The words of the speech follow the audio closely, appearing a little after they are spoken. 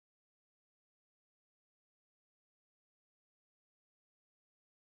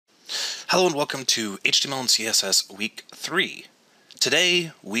Hello and welcome to HTML and CSS Week 3.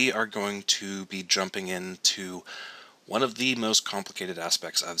 Today we are going to be jumping into one of the most complicated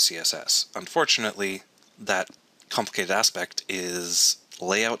aspects of CSS. Unfortunately, that complicated aspect is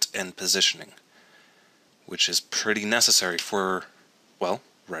layout and positioning, which is pretty necessary for, well,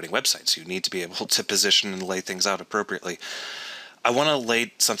 writing websites. You need to be able to position and lay things out appropriately. I want to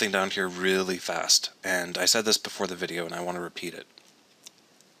lay something down here really fast, and I said this before the video and I want to repeat it.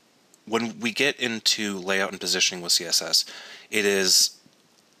 When we get into layout and positioning with CSS, it is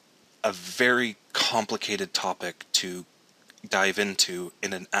a very complicated topic to dive into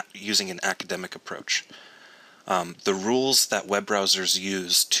using an academic approach. The rules that web browsers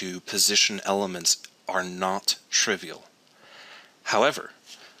use to position elements are not trivial. However,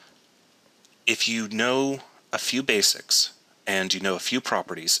 if you know a few basics and you know a few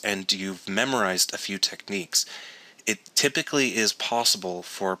properties and you've memorized a few techniques, it typically is possible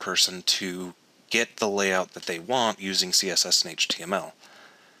for a person to get the layout that they want using CSS and HTML.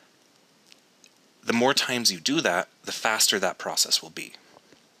 The more times you do that, the faster that process will be.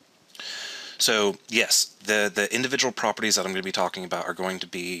 So yes, the individual properties that I'm going to be talking about are going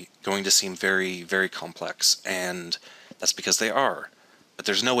to seem very, very complex, and that's because they are, but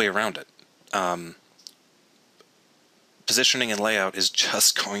there's no way around it. Positioning and layout is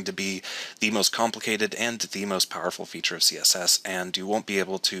just going to be the most complicated and the most powerful feature of CSS, and you won't be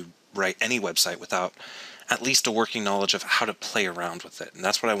able to write any website without at least a working knowledge of how to play around with it. And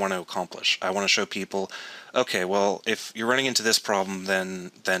that's what I want to accomplish. I want to show people, okay, well, if you're running into this problem,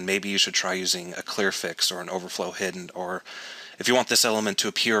 then maybe you should try using a clear fix or an overflow hidden, or if you want this element to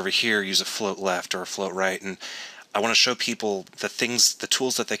appear over here, use a float left or a float right. And I want to show people the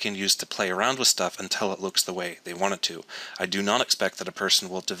tools that they can use to play around with stuff until it looks the way they want it to. I do not expect that a person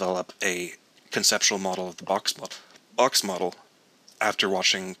will develop a conceptual model of the box model after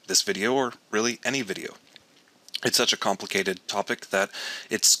watching this video, or really any video. It's such a complicated topic that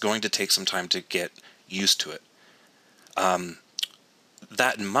it's going to take some time to get used to it.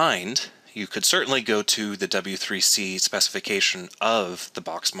 That in mind, you could certainly go to the W3C specification of the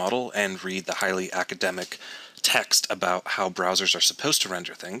box model and read the highly academic text about how browsers are supposed to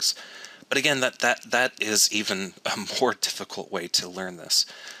render things. But again, that is even a more difficult way to learn this.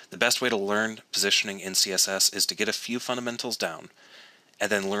 The best way to learn positioning in CSS is to get a few fundamentals down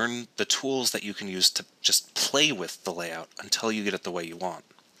and then learn the tools that you can use to just play with the layout until you get it the way you want.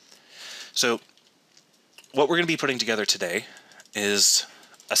 So what we're going to be putting together today is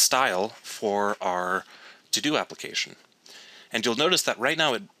a style for our to-do application. And you'll notice that right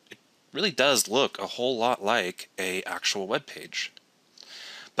now it really does look a whole lot like an actual web page.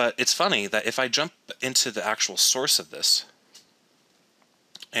 But it's funny that if I jump into the actual source of this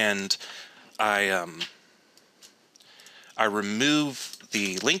and I remove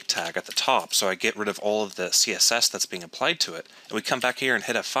the link tag at the top, so I get rid of all of the CSS that's being applied to it, and we come back here and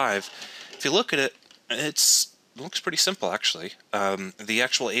hit F5, if you look at it, it looks pretty simple actually. The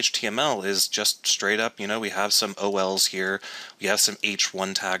actual HTML is just straight up, we have some OLs here, we have some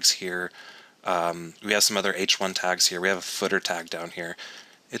H1 tags here, we have some other H1 tags here, we have a footer tag down here.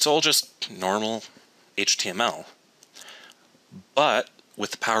 It's all just normal HTML. But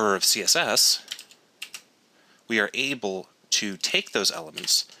with the power of CSS, we are able to take those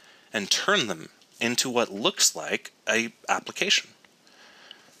elements and turn them into what looks like an application.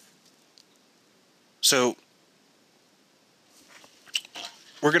 So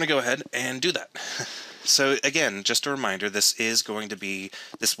we're going to go ahead and do that. So again, just a reminder, this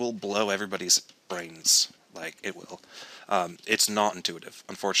will blow everybody's brains, like it will. It's not intuitive.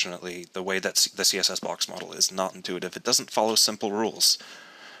 Unfortunately, the way that the CSS box model is not intuitive. It doesn't follow simple rules.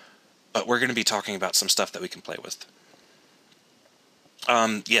 But we're going to be talking about some stuff that we can play with.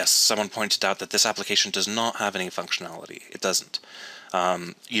 Yes, someone pointed out that this application does not have any functionality. It doesn't.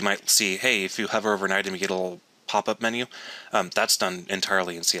 You might see, hey, if you hover over an item, you get a little pop-up menu. That's done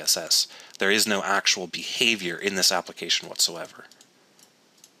entirely in CSS. There is no actual behavior in this application whatsoever.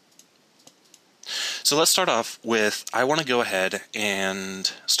 So let's start off with, I want to go ahead and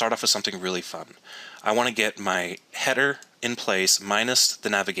start off with something really fun. I want to get my header in place minus the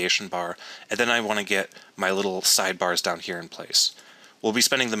navigation bar, and then I want to get my little sidebars down here in place. We'll be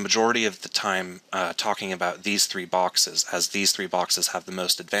spending the majority of the time talking about these three boxes, as these three boxes have the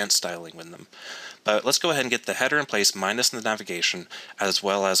most advanced styling in them. But let's go ahead and get the header in place minus the navigation, as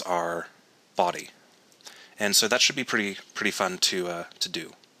well as our body. And so that should be pretty fun to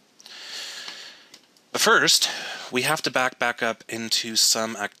do. But first, we have to back up into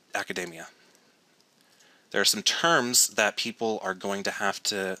some academia. There are some terms that people are going to have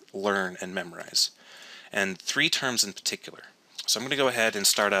to learn and memorize, and three terms in particular. So I'm going to go ahead and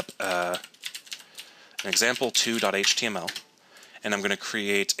start up an example2.html, and I'm going to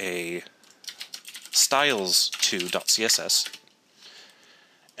create a styles2.css,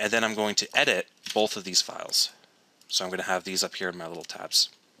 and then I'm going to edit both of these files. So I'm going to have these up here in my little tabs.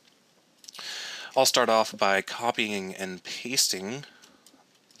 I'll start off by copying and pasting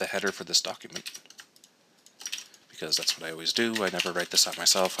the header for this document, because that's what I always do. I never write this out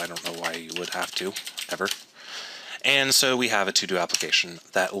myself. I don't know why you would have to, ever. And so we have a to-do application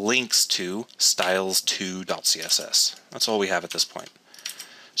that links to styles2.css. That's all we have at this point.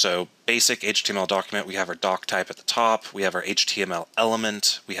 So basic HTML document, we have our doc type at the top, we have our HTML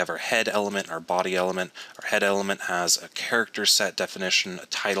element, we have our head element, our body element. Our head element has a character set definition, a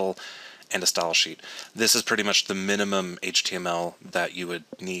title, and a style sheet. This is pretty much the minimum HTML that you would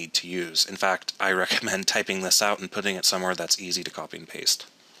need to use. In fact, I recommend typing this out and putting it somewhere that's easy to copy and paste.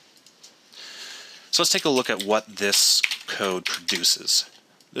 So let's take a look at what this code produces.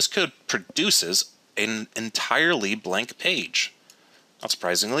 This code produces an entirely blank page. Not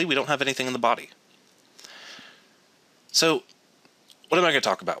surprisingly, we don't have anything in the body. So what am I going to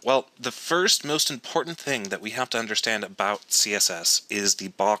talk about? Well, the first most important thing that we have to understand about CSS is the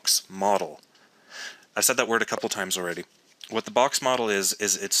box model. I've said that word a couple times already. What the box model is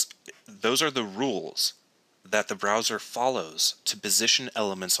those are the rules that the browser follows to position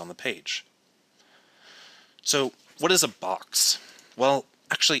elements on the page. So what is a box? Well,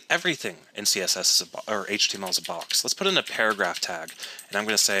 actually everything in CSS is or HTML is a box. Let's put in a paragraph tag, and I'm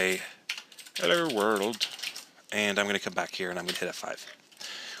going to say, hello world, and I'm going to come back here and I'm going to hit F5.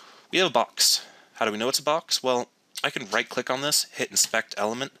 We have a box. How do we know it's a box? Well, I can right click on this, hit inspect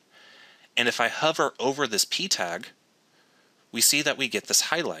element, and if I hover over this P tag, we see that we get this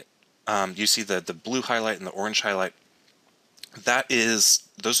highlight. You see the blue highlight and the orange highlight.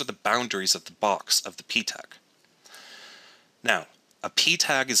 Those are the boundaries of the box of the P tag. Now, a P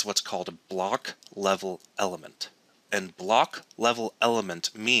tag is what's called a block level element. And block level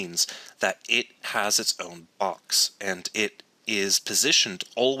element means that it has its own box, and it is positioned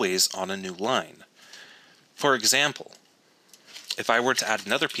always on a new line. For example, if I were to add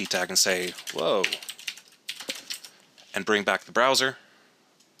another P tag and say, whoa, and bring back the browser,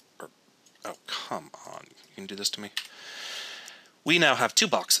 oh, come on, you can do this to me. We now have two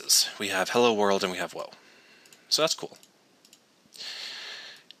boxes. We have hello world and we have whoa. So that's cool.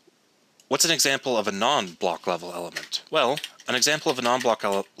 What's an example of a non-block level element? Well, an example of a non-block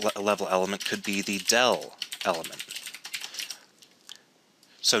level element could be the del element.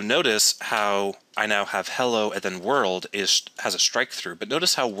 So notice how I now have hello and then world has a strike through, but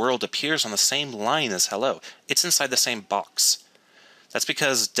notice how world appears on the same line as hello. It's inside the same box. That's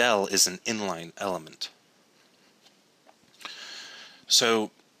because del is an inline element.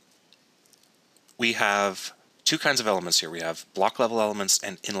 So we have two kinds of elements here. We have block level elements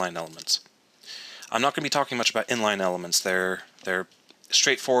and inline elements. I'm not going to be talking much about inline elements. They're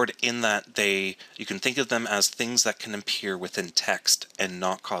straightforward in that you can think of them as things that can appear within text and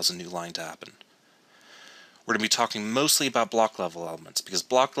not cause a new line to happen. We're going to be talking mostly about block level elements because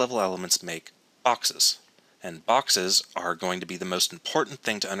block level elements make boxes. And boxes are going to be the most important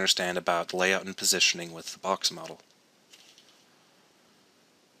thing to understand about layout and positioning with the box model.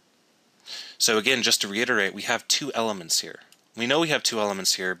 So again, just to reiterate, we have two elements here. We know we have two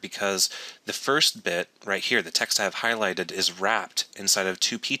elements here because the first bit right here, the text I have highlighted, is wrapped inside of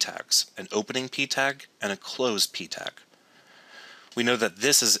two P tags, an opening P tag and a closed P tag. We know that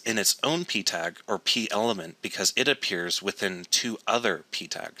this is in its own P tag or P element because it appears within two other P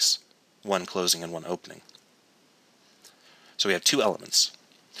tags, one closing and one opening. So we have two elements.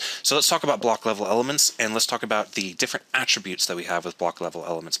 So let's talk about block level elements, and let's talk about the different attributes that we have with block level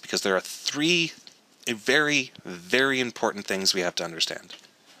elements, because there are three very, very important things we have to understand.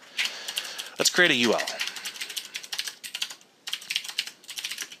 Let's create a UL.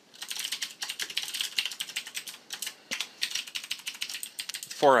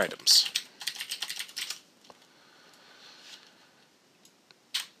 Four items.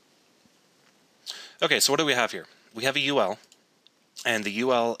 Okay, so what do we have here? We have a UL. And the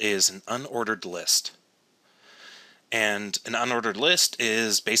UL is an unordered list. And an unordered list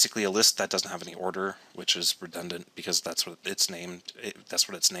is basically a list that doesn't have any order, which is redundant because that's what it's named.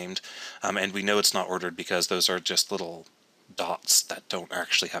 And we know it's not ordered because those are just little dots that don't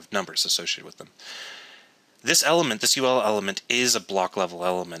actually have numbers associated with them. This element, this UL element, is a block level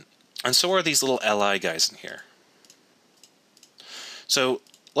element. And so are these little li guys in here. So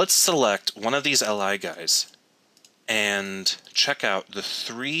let's select one of these li guys and check out the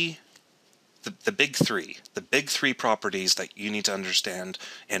three the big three properties that you need to understand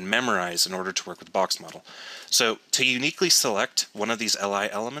and memorize in order to work with box model. So to uniquely select one of these li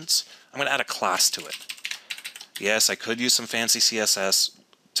elements, I'm going to add a class to it. Yes, I could use some fancy CSS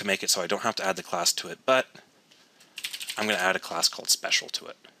to make it so I don't have to add the class to it, but I'm going to add a class called special to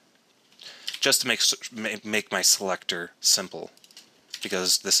it, just to make my selector simple,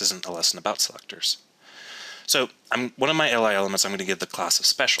 because this isn't a lesson about selectors. So one of my li elements I'm going to give the class of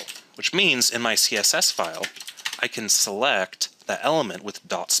special, which means in my CSS file I can select the element with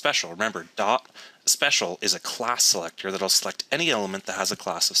dot special. Remember, dot special is a class selector that'll select any element that has a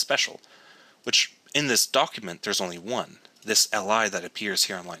class of special, which in this document there's only one, this li that appears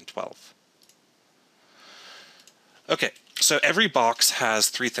here on line 12. Okay, so every box has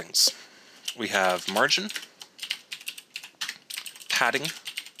three things. We have margin, padding,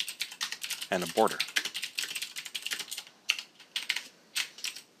 and a border.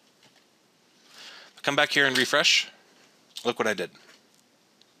 Come back here and refresh. Look what I did.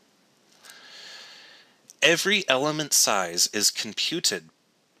 Every element size is computed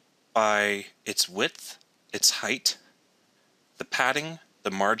by its width, its height, the padding,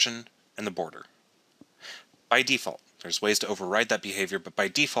 the margin, and the border. By default. There's ways to override that behavior, but by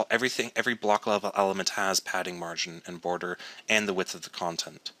default, every block level element has padding, margin, and border, and the width of the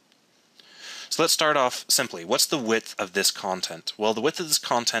content. So let's start off simply. What's the width of this content? Well, the width of this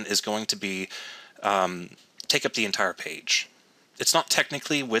content is going to be take up the entire page. It's not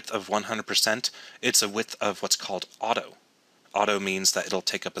technically width of 100%, it's a width of what's called auto. Auto means that it'll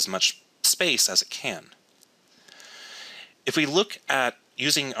take up as much space as it can. If we look at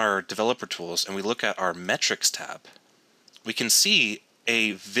using our developer tools and we look at our metrics tab, we can see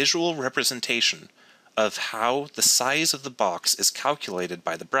a visual representation of how the size of the box is calculated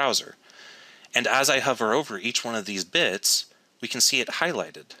by the browser. And as I hover over each one of these bits, we can see it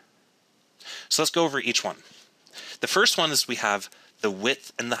highlighted. So let's go over each one. The first one is we have the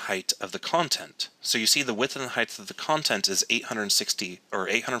width and the height of the content. So you see the width and the height of the content is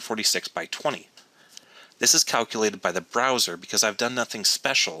 846 by 20. This is calculated by the browser because I've done nothing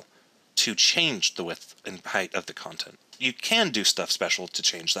special to change the width and height of the content. You can do stuff special to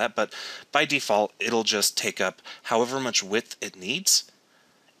change that, but by default it'll just take up however much width it needs,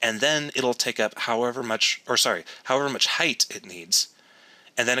 and then it'll take up however much height it needs,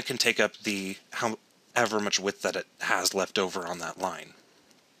 and then it can take up the however much width that it has left over on that line.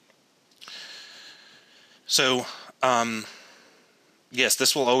 So yes,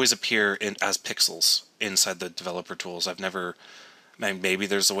 this will always appear as pixels inside the developer tools. Maybe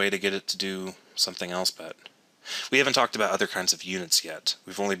there's a way to get it to do something else, but we haven't talked about other kinds of units yet.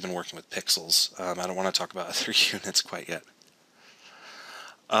 We've only been working with pixels. I don't want to talk about other units quite yet.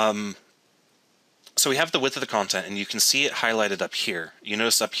 So we have the width of the content, and you can see it highlighted up here. You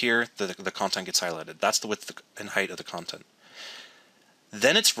notice up here the content gets highlighted. That's the width and height of the content.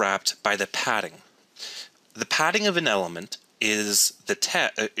 Then it's wrapped by the padding. The padding of an element is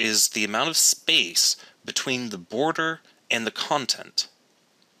the amount of space between the border and the content,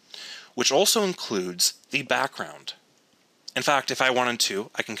 which also includes the background. In fact, if I wanted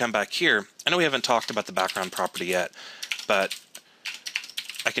to, I can come back here. I know we haven't talked about the background property yet, but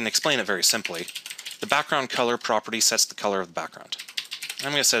I can explain it very simply. The background color property sets the color of the background.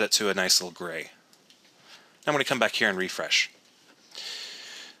 I'm going to set it to a nice little gray. Now I'm going to come back here and refresh.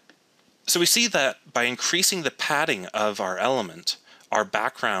 So we see that by increasing the padding of our element, our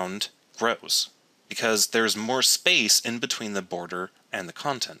background grows because there's more space in between the border and the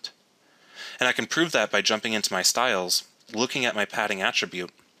content. And I can prove that by jumping into my styles, looking at my padding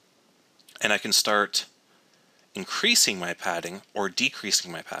attribute, and I can start increasing my padding or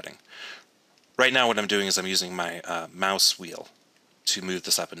decreasing my padding. Right now what I'm doing is I'm using my mouse wheel to move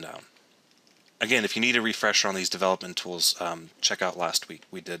this up and down. Again, if you need a refresher on these development tools, check out last week.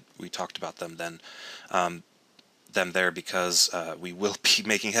 We talked about them then, there because we will be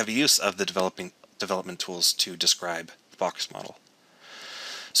making heavy use of the development tools to describe the box model.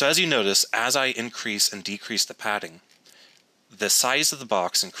 So as you notice, as I increase and decrease the padding, the size of the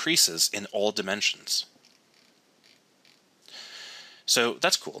box increases in all dimensions. So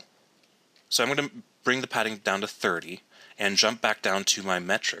that's cool. So I'm going to bring the padding down to 30 and jump back down to my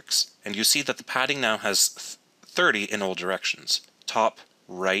metrics. And you see that the padding now has 30 in all directions: top,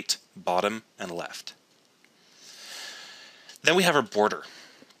 right, bottom, and left. Then we have our border.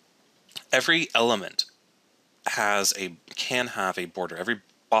 Every element can have a border, every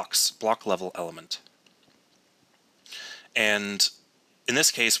block level element. And in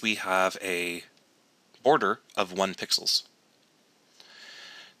this case, we have a border of 1 pixels.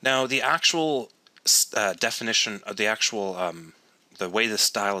 Now, the actual definition of the the way the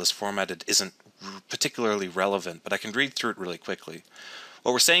style is formatted isn't particularly relevant, but I can read through it really quickly.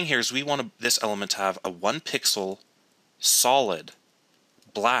 What we're saying here is we want this element to have a 1 pixel solid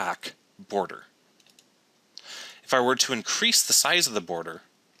black border. If I were to increase the size of the border,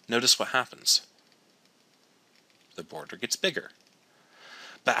 notice what happens. The border gets bigger.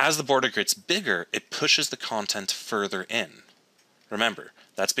 But as the border gets bigger, it pushes the content further in. Remember,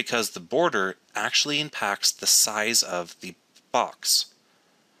 that's because the border actually impacts the size of the box,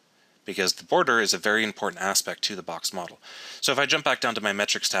 because the border is a very important aspect to the box model. So if I jump back down to my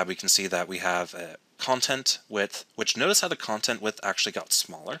metrics tab, we can see that we have a content width, which notice how the content width actually got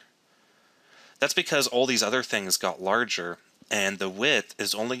smaller. That's because all these other things got larger, and the width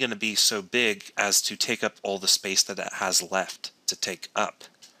is only going to be so big as to take up all the space that it has left to take up.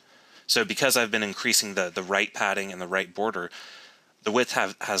 So because I've been increasing the right padding and the right border, the width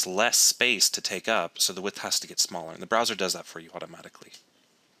has less space to take up, so the width has to get smaller, and the browser does that for you automatically.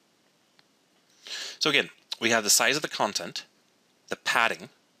 So again, we have the size of the content, the padding,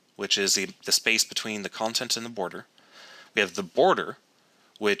 which is the space between the content and the border. We have the border,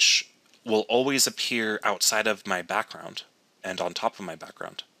 which will always appear outside of my background and on top of my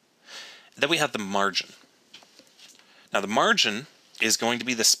background. Then we have the margin. Now the margin is going to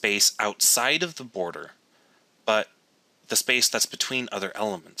be the space outside of the border, but the space that's between other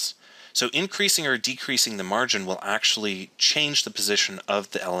elements. So increasing or decreasing the margin will actually change the position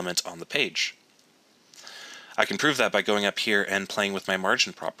of the element on the page. I can prove that by going up here and playing with my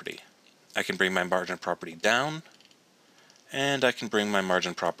margin property. I can bring my margin property down, and I can bring my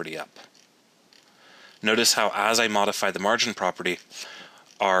margin property up. Notice how as I modify the margin property,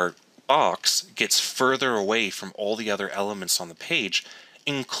 our box gets further away from all the other elements on the page,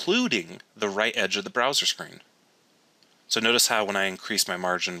 including the right edge of the browser screen. So notice how when I increase my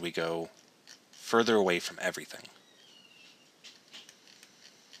margin, we go further away from everything.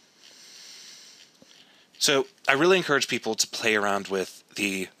 So I really encourage people to play around with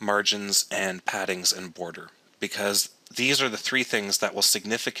the margins and paddings and border, because these are the three things that will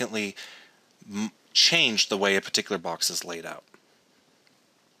significantly change the way a particular box is laid out.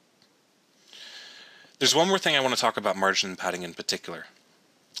 There's one more thing I want to talk about margin and padding in particular.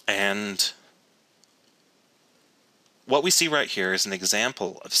 And what we see right here is an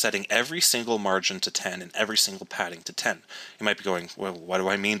example of setting every single margin to 10 and every single padding to 10. You might be going, well, what do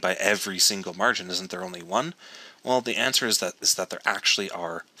I mean by every single margin? Isn't there only one? Well, the answer is that there actually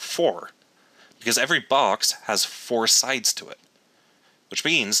are 4, because every box has 4 sides to it, which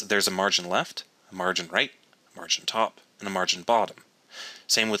means there's a margin left, a margin right, a margin top, and a margin bottom.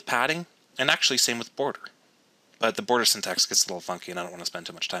 Same with padding, and actually same with border. But the border syntax gets a little funky, and I don't want to spend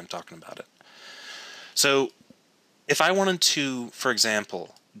too much time talking about it. So if I wanted to, for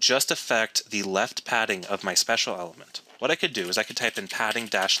example, just affect the left padding of my special element, what I could do is I could type in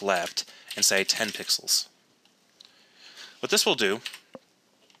padding-left and say 10 pixels. What this will do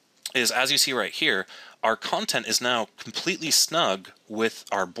is, as you see right here, our content is now completely snug with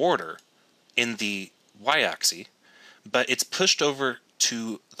our border in the y-axis, but it's pushed over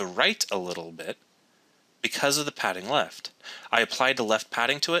to the right a little bit because of the padding left. I applied the left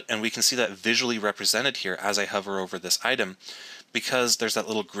padding to it, and we can see that visually represented here as I hover over this item, because there's that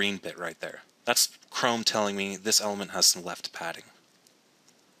little green bit right there. That's Chrome telling me this element has some left padding.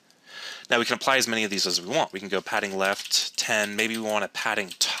 Now we can apply as many of these as we want. We can go padding left 10, maybe we want a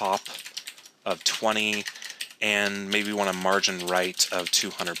padding top of 20, and maybe we want a margin right of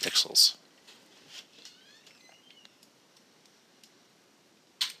 200 pixels.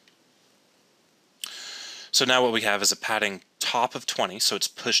 So now what we have is a padding top of 20, so it's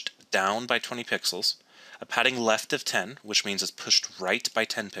pushed down by 20 pixels, a padding left of 10, which means it's pushed right by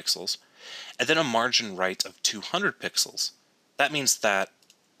 10 pixels, and then a margin right of 200 pixels. That means that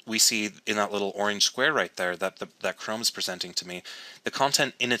we see in that little orange square right there that Chrome is presenting to me, the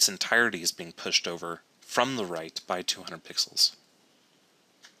content in its entirety is being pushed over from the right by 200 pixels.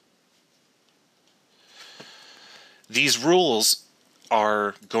 These rules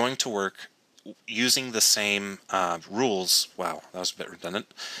are going to work using the same rules. Wow, that was a bit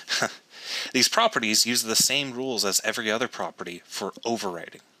redundant. These properties use the same rules as every other property for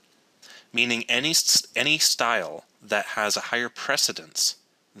overwriting, meaning any style that has a higher precedence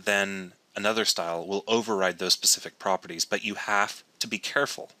than another style will override those specific properties, but you have to be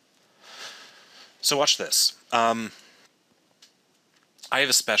careful. So watch this. I have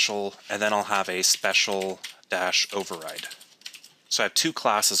a special, and then I'll have a special dash override. So I have 2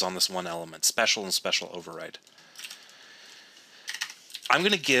 classes on this one element, special and special override. I'm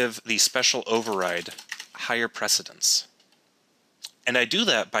going to give the special override higher precedence. And I do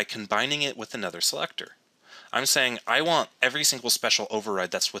that by combining it with another selector. I'm saying I want every single special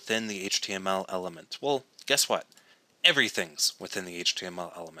override that's within the HTML element. Well, guess what? Everything's within the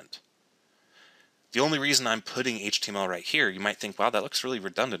HTML element. The only reason I'm putting HTML right here, you might think, wow, that looks really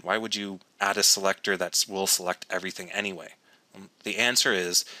redundant. Why would you add a selector that will select everything anyway? The answer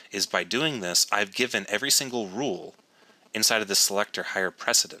is by doing this, I've given every single rule inside of this selector higher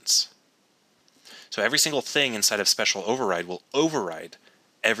precedence. So every single thing inside of special override will override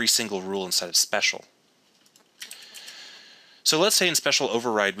every single rule inside of special. So let's say in special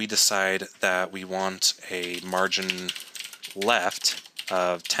override we decide that we want a margin left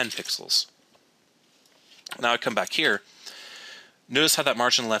of 10 pixels. Now I come back here. Notice how that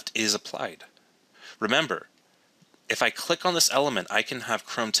margin left is applied. Remember, if I click on this element, I can have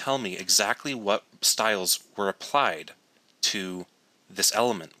Chrome tell me exactly what styles were applied to this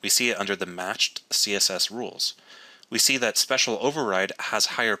element. We see it under the matched CSS rules. We see that special override has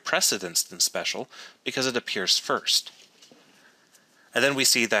higher precedence than special because it appears first. And then we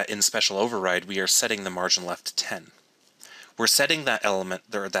see that in special override, we are setting the margin left to 10. We're setting that element,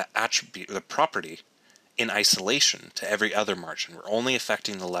 or that attribute, or the property, in isolation to every other margin. We're only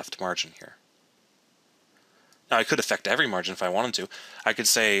affecting the left margin here. Now I could affect every margin if I wanted to. I could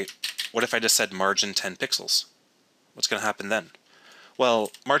say, what if I just said margin 10 pixels? What's going to happen then?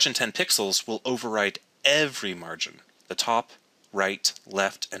 Well, margin 10 pixels will override every margin, the top, right,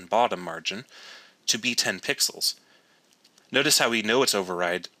 left, and bottom margin, to be 10 pixels. Notice how we know it's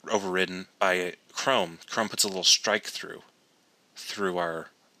overridden by Chrome. Chrome puts a little strike through our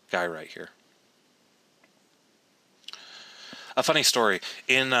guy right here. A funny story,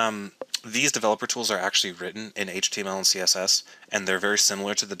 in these developer tools are actually written in HTML and CSS, and they're very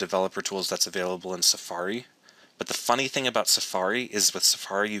similar to the developer tools that's available in Safari. But the funny thing about Safari is with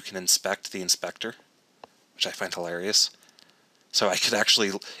Safari you can inspect the inspector, which I find hilarious. So I could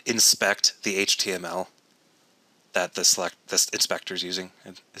actually inspect the HTML that this inspector is using.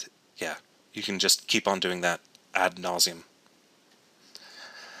 And yeah, you can just keep on doing that ad nauseum.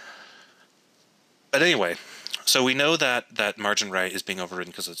 But anyway, so we know that margin right is being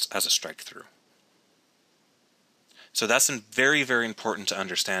overridden because it has a strike through. So that's very, very important to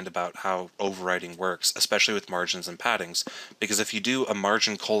understand about how overriding works, especially with margins and paddings, because if you do a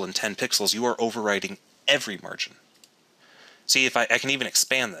margin colon 10 pixels, you are overriding every margin. See, if I can even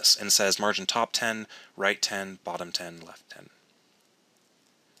expand this and it says margin top 10, right 10, bottom 10, left 10.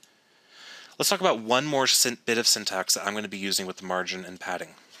 Let's talk about one more bit of syntax that I'm going to be using with the margin and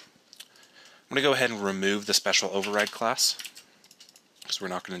padding. I'm going to go ahead and remove the special override class because we're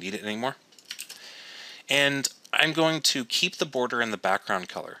not going to need it anymore. And I'm going to keep the border and the background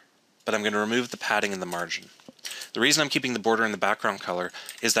color, but I'm going to remove the padding and the margin. The reason I'm keeping the border and the background color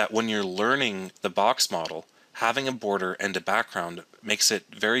is that when you're learning the box model, having a border and a background makes it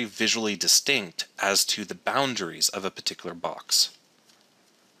very visually distinct as to the boundaries of a particular box.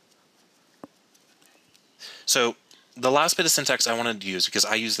 So the last bit of syntax I wanted to use, because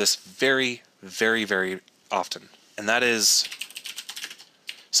I use this very, very, very often, and that is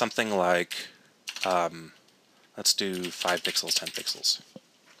something like, let's do 5 pixels, 10 pixels.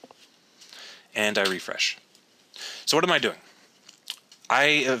 And I refresh. So what am I doing?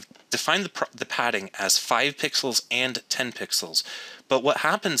 I have defined the padding as 5 pixels and 10 pixels. But what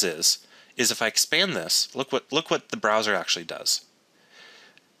happens is if I expand this, look what the browser actually does.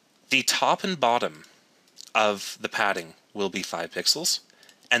 The top and bottom of the padding will be 5 pixels,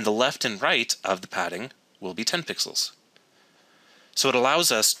 and the left and right of the padding will be 10 pixels. So it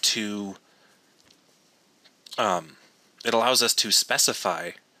allows us to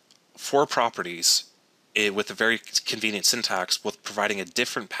specify 4 properties with a very convenient syntax, with providing a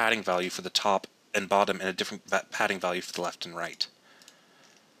different padding value for the top and bottom and a different padding value for the left and right.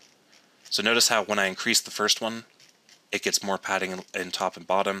 So notice how when I increase the first one, it gets more padding in top and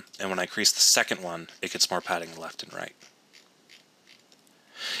bottom, and when I increase the second one, it gets more padding in left and right.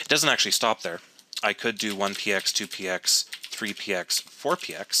 It doesn't actually stop there. I could do 1px, 2px, 3px,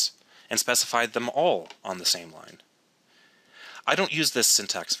 4px, and specify them all on the same line. I don't use this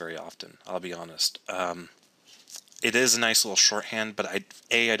syntax very often, I'll be honest. It is a nice little shorthand, but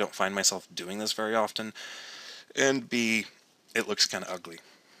I don't find myself doing this very often, and B, it looks kind of ugly.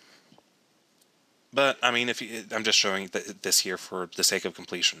 But I mean, I'm just showing this here for the sake of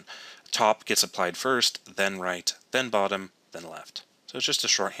completion. Top gets applied first, then right, then bottom, then left. So it's just a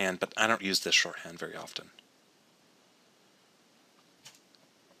shorthand, but I don't use this shorthand very often.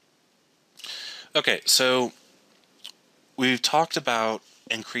 Okay, so we've talked about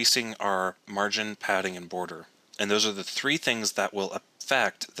increasing our margin, padding, and border. And those are the 3 things that will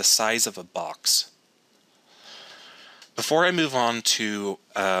affect the size of a box. Before I move on to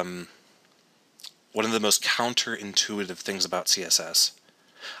one of the most counterintuitive things about CSS,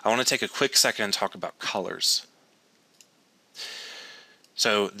 I want to take a quick second and talk about colors.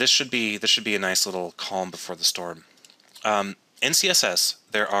 So this should be a nice little calm before the storm. In CSS,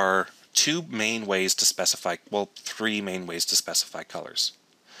 there are three main ways to specify colors.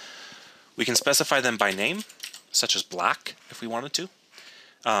 We can specify them by name, such as black, if we wanted to.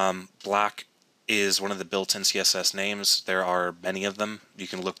 Black is one of the built-in CSS names. There are many of them. You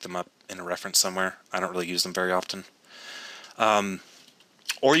can look them up in a reference somewhere. I don't really use them very often.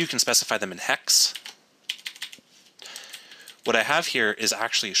 Or you can specify them in hex. What I have here is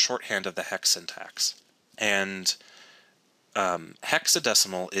actually a shorthand of the hex syntax. And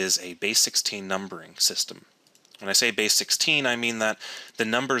hexadecimal is a base 16 numbering system. When I say base 16, I mean that the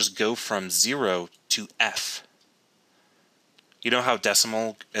numbers go from 0 to F. You know how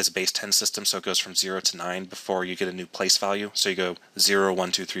decimal is a base 10 system, so it goes from 0 to 9 before you get a new place value? So you go 0,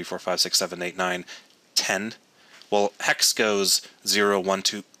 1, 2, 3, 4, 5, 6, 7, 8, 9, 10. Well, hex goes 0, 1,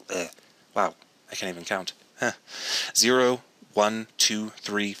 2, wow, I can't even count. 0, 1, 2,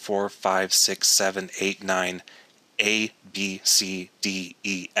 3, 4, 5, 6, 7, 8, 9, A, B, C, D,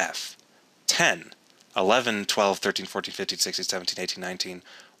 E, F. 10, 11, 12, 13, 14, 15, 16, 17, 18, 19,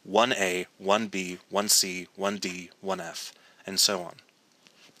 1A, 1B, 1C, 1D, 1F, and so on.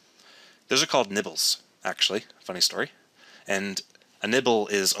 Those are called nibbles, actually. Funny story. And a nibble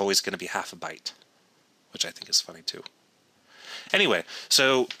is always going to be half a byte, which I think is funny too. Anyway,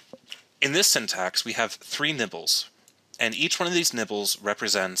 so in this syntax, we have 3 nibbles, and each one of these nibbles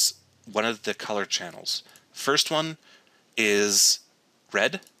represents one of the color channels. First one is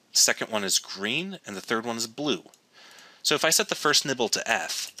red, second one is green, and the third one is blue. So if I set the first nibble to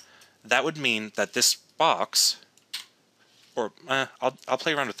F, that would mean that this box, or I'll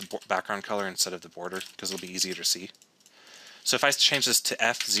play around with the background color instead of the border because it'll be easier to see. So if I change this to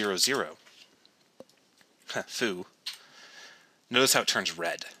F00, foo, notice how it turns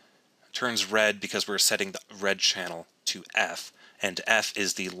red. It turns red because we're setting the red channel to F, and F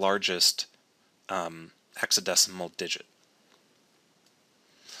is the largest hexadecimal digit.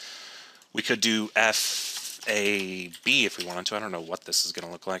 We could do FAB if we wanted to. I don't know what this is going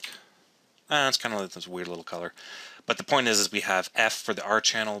to look like. It's kind of like this weird little color. But the point is we have F for the R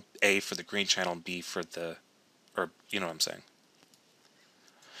channel, A for the green channel, and B for the, or you know what I'm saying.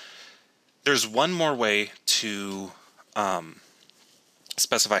 There's one more way to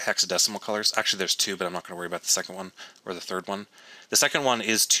specify hexadecimal colors. Actually, there's 2, but I'm not going to worry about the second one or the third one. The second one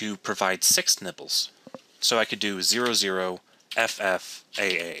is to provide 6 nibbles. So I could do 00, FF,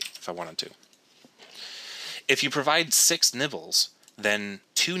 AA if I wanted to. If you provide 6 nibbles, then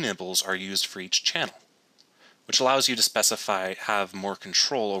 2 nibbles are used for each channel, which allows you to have more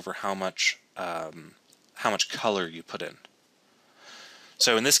control over how much color you put in.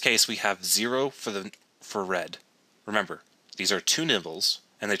 So in this case, we have 0 for red. Remember, these are 2 nibbles,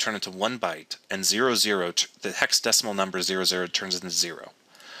 and they turn into 1 byte, and 00, the hexadecimal number 00 turns into 0.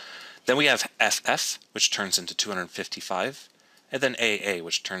 Then we have FF, which turns into 255, and then AA,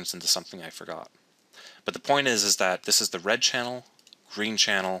 which turns into something I forgot. But the point is that this is the red channel, green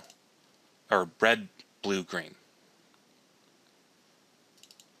channel, or red, blue, green.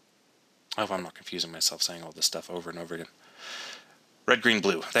 I hope I'm not confusing myself saying all this stuff over and over again. Red, green,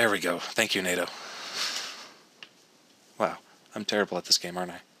 blue. There we go. Thank you, NATO. Wow, I'm terrible at this game,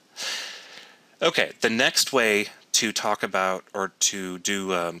 aren't I? Okay, the next way to talk about or to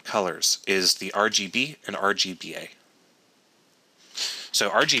do colors is the RGB and RGBA. So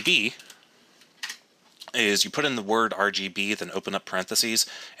RGB is you put in the word RGB, then open up parentheses,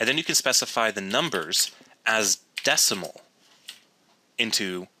 and then you can specify the numbers as decimal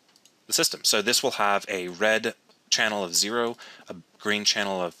into the system. So this will have a red channel of 0, a green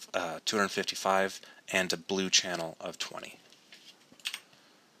channel of 255, and a blue channel of 20.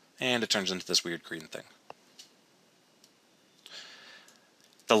 And it turns into this weird green thing.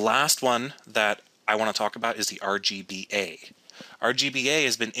 The last one that I want to talk about is the RGBA. RGBA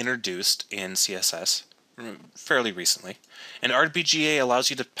has been introduced in CSS fairly recently, and RGBA allows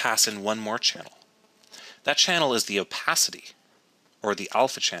you to pass in one more channel. That channel is the opacity, or the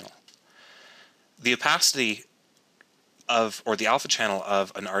alpha channel. The opacity of, or the alpha channel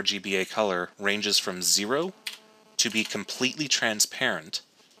of an RGBA color ranges from 0 to be completely transparent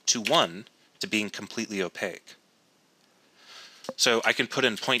to 1 to being completely opaque. So I can put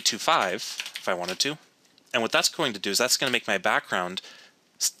in 0.25 if I wanted to, and what that's going to do is that's going to make my background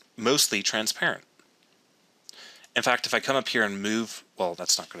mostly transparent. In fact, if I come up here and move, well,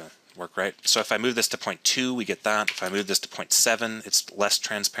 that's not going to work, right? So if I move this to 0.2, we get that. If I move this to 0.7, it's less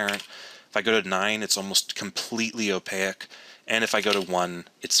transparent. If I go to 9, it's almost completely opaque. And if I go to 1,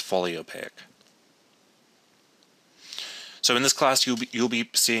 it's fully opaque. So in this class, you'll be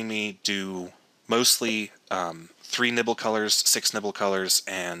seeing me do mostly 3 nibble colors, 6 nibble colors,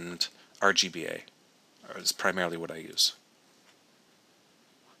 and RGBA is primarily what I use.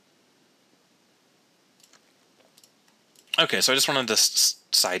 Okay, so I just wanted to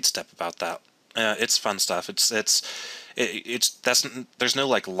sidestep about that. It's fun stuff. There's no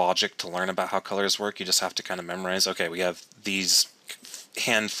like logic to learn about how colors work. You just have to kind of memorize. Okay, we have these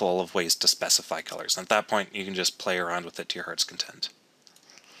handful of ways to specify colors. And at that point, you can just play around with it to your heart's content.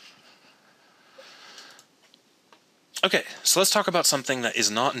 Okay, so let's talk about something that is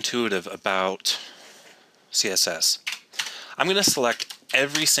not intuitive about CSS. I'm going to select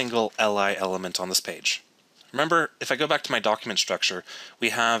every single LI element on this page. Remember, if I go back to my document structure, we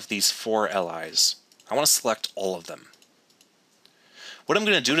have these 4 LIs. I want to select all of them. What I'm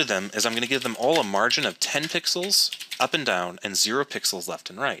going to do to them is I'm going to give them all a margin of 10 pixels up and down and 0 pixels left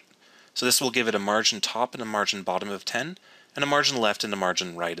and right. So this will give it a margin top and a margin bottom of 10 and a margin left and a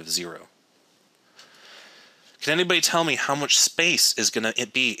margin right of 0. Can anybody tell me how much space is going to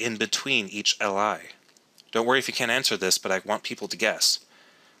be in between each LI? Don't worry if you can't answer this, but I want people to guess.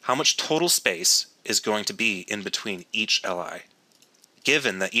 How much total space is going to be in between each LI,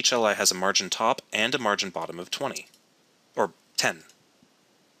 given that each LI has a margin top and a margin bottom of 20, or 10?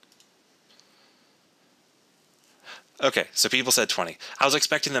 Okay, so people said 20. I was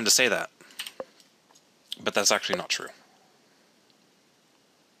expecting them to say that, but that's actually not true.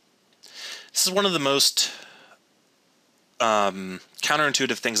 This is one of the most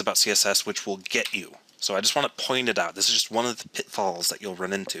counterintuitive things about CSS, which will get you. So I just want to point it out. This is just one of the pitfalls that you'll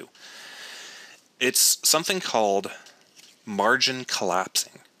run into. It's something called margin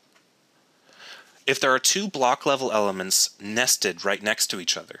collapsing. If there are 2 block level elements nested right next to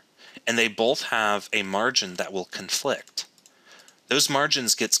each other, and they both have a margin that will conflict, those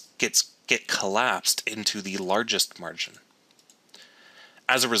margins get collapsed into the largest margin.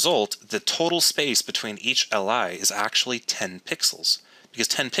 As a result, the total space between each LI is actually 10 pixels, because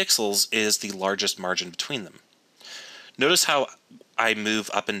 10 pixels is the largest margin between them. Notice how I move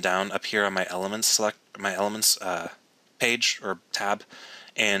up and down up here on my elements page or tab,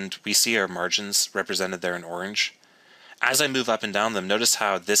 and we see our margins represented there in orange. As I move up and down them, notice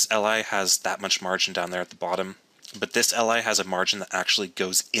how this LI has that much margin down there at the bottom, but this LI has a margin that actually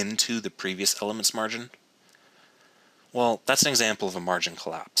goes into the previous element's margin. Well, that's an example of a margin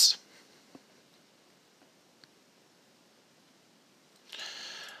collapse.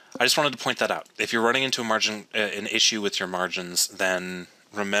 I just wanted to point that out. If you're running into an issue with your margins, then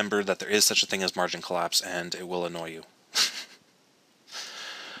remember that there is such a thing as margin collapse, and it will annoy you.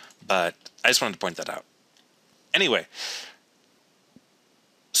 But I just wanted to point that out. Anyway,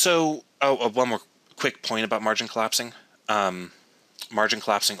 so one more quick point about margin collapsing. Margin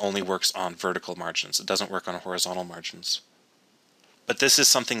collapsing only works on vertical margins. It doesn't work on horizontal margins. But this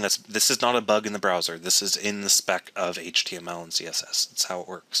is this is not a bug in the browser. This is in the spec of HTML and CSS. That's how it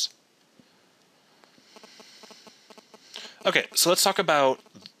works. Okay, so let's talk about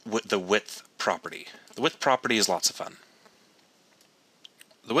the width property. The width property is lots of fun.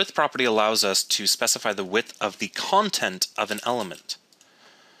 The width property allows us to specify the width of the content of an element.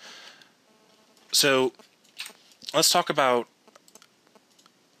 So let's talk about,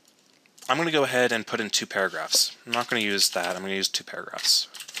 I'm going to go ahead and put in 2 paragraphs. I'm not going to use that. I'm going to use 2 paragraphs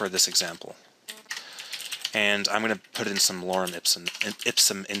for this example. And I'm going to put in some lorem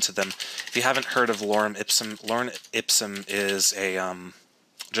ipsum into them. If you haven't heard of lorem ipsum is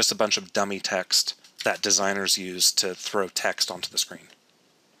just a bunch of dummy text that designers use to throw text onto the screen.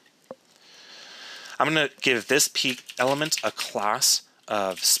 I'm going to give this peak element a class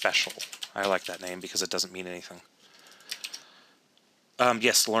of special. I like that name because it doesn't mean anything.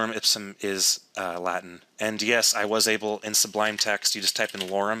 Yes, lorem ipsum is Latin. And yes, I was able, in Sublime Text, you just type in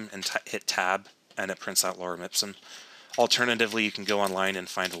lorem and hit tab, and it prints out lorem ipsum. Alternatively, you can go online and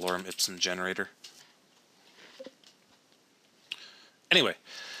find a lorem ipsum generator. Anyway,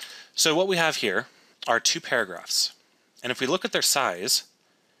 so what we have here are 2 paragraphs. And if we look at their size,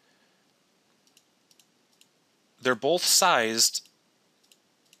 they're both sized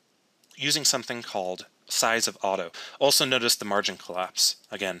using something called size of auto. Also notice the margin collapse.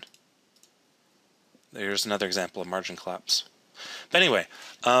 Again, there's another example of margin collapse. But anyway,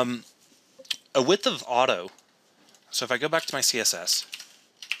 a width of auto, so if I go back to my CSS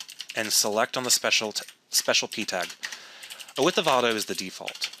and select on the special p tag, a width of auto is the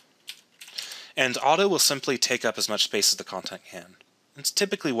default. And auto will simply take up as much space as the content can. It's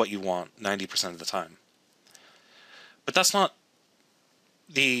typically what you want 90% of the time. But that's not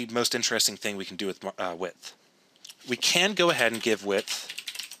the most interesting thing we can do with width. We can go ahead and give width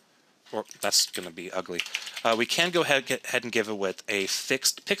or that's going to be ugly. We can go ahead and give a width a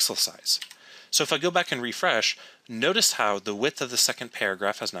fixed pixel size. So if I go back and refresh, notice how the width of the second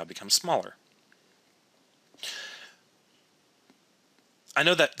paragraph has now become smaller. I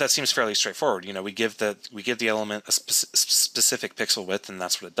know that seems fairly straightforward. You know, we give the element a specific pixel width, and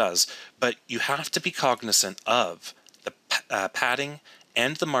that's what it does. But you have to be cognizant of the padding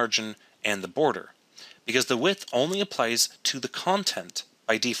and the margin and the border, because the width only applies to the content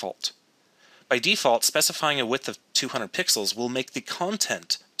by default. By default, specifying a width of 200 pixels will make the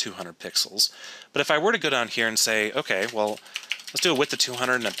content 200 pixels. But if I were to go down here and say, okay, well, let's do a width of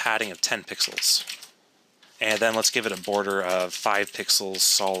 200 and a padding of 10 pixels. And then let's give it a border of 5 pixels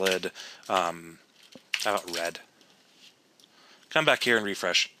solid. How about red? Come back here and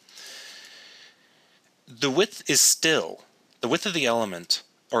refresh. The width of the element,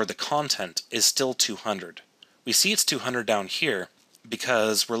 or the content, is still 200. We see it's 200 down here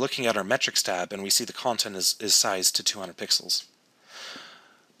because we're looking at our metrics tab and we see the content is sized to 200 pixels.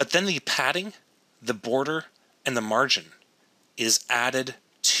 But then the padding, the border, and the margin is added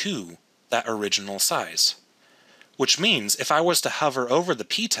to that original size. Which means if I was to hover over the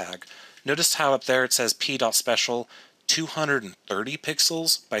p tag, notice how up there it says p.special 230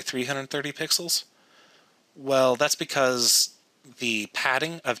 pixels by 330 pixels? Well, that's because the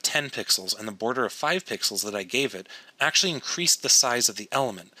padding of 10 pixels and the border of 5 pixels that I gave it actually increased the size of the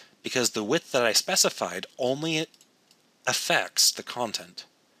element, because the width that I specified only affects the content.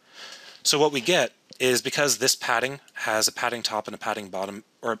 So what we get is, because this padding has a padding top and a padding bottom,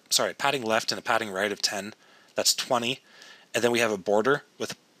 or sorry, padding left and a padding right of 10, that's 20, and then we have a border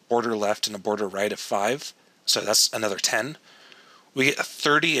with a border left and a border right of 5, so that's another 10. We get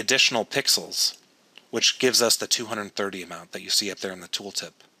 30 additional pixels, which gives us the 230 amount that you see up there in the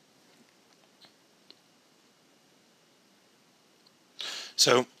tooltip.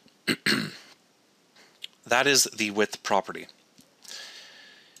 So that is the width property.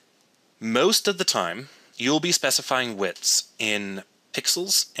 Most of the time, you'll be specifying widths in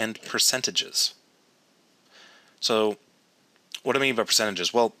pixels and percentages. So what do I mean by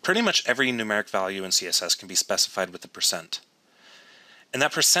percentages? Well, pretty much every numeric value in CSS can be specified with a percent. And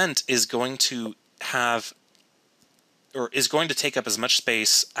that percent is going to have, or is going to take up as much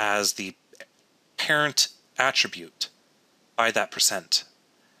space as the parent attribute by that percent.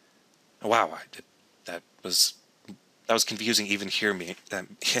 Wow, that was confusing even hearing me. That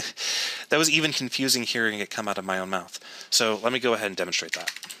was even confusing hearing it come out of my own mouth. So let me go ahead and demonstrate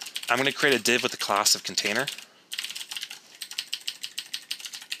that. I'm going to create a div with the class of container.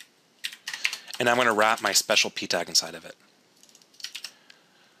 And I'm going to wrap my special p tag inside of it.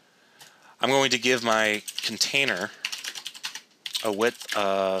 I'm going to give my container a width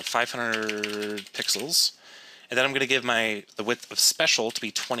of 500 pixels, and then I'm going to give the width of special to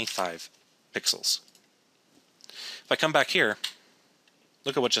be 25 pixels. If I come back here,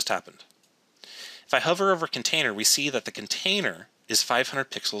 look at what just happened. If I hover over container, we see that the container is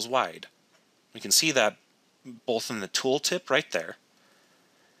 500 pixels wide. We can see that both in the tooltip right there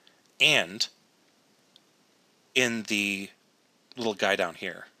and in the little guy down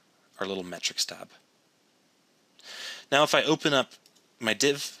here, our little metrics tab. Now if I open up my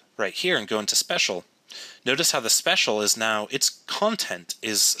div right here and go into special, notice how the special is now, its content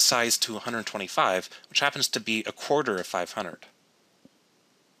is sized to 125, which happens to be a quarter of 500.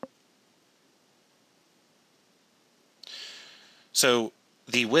 So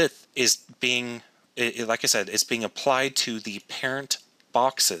the width is being, like I said, it's being applied to the parent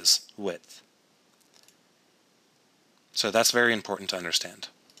box's width. So that's very important to understand.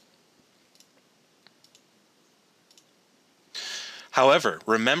 However,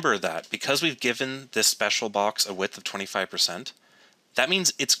 remember that because we've given this special box a width of 25%, that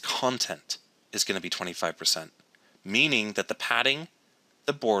means its content is going to be 25%, meaning that the padding,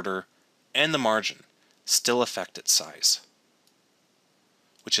 the border, and the margin still affect its size,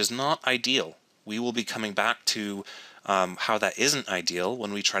 which is not ideal. We will be coming back to how that isn't ideal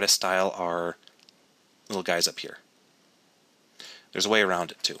when we try to style our little guys up here. There's a way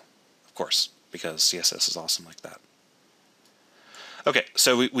around it too, of course, because CSS is awesome like that. Okay,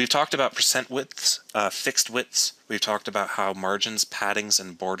 so we've talked about percent widths, fixed widths. We've talked about how margins, paddings,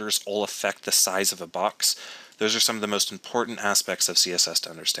 and borders all affect the size of a box. Those are some of the most important aspects of CSS to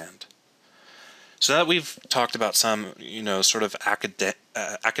understand. So now that we've talked about some, sort of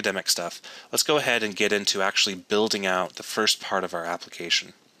academic stuff, let's go ahead and get into actually building out the first part of our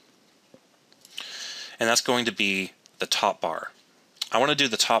application. And that's going to be the top bar. I want to do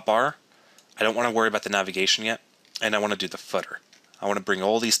the top bar. I don't want to worry about the navigation yet, and I want to do the footer. I want to bring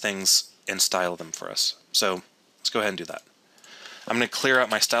all these things and style them for us. So let's go ahead and do that. I'm going to clear out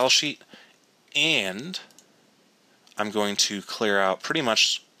my style sheet, and I'm going to clear out pretty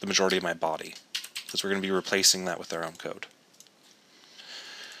much the majority of my body, because we're going to be replacing that with our own code.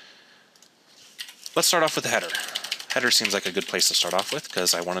 Let's start off with the header. Header seems like a good place to start off with,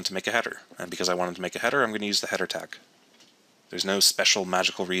 because I wanted to make a header. And because I wanted to make a header, I'm going to use the header tag. There's no special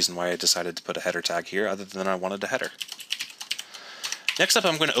magical reason why I decided to put a header tag here, other than I wanted a header. Next up,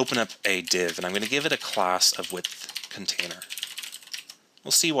 I'm going to open up a div, and I'm going to give it a class of width container.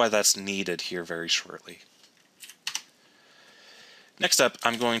 We'll see why that's needed here very shortly. Next up,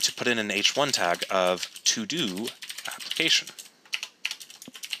 I'm going to put in an h1 tag of to-do application.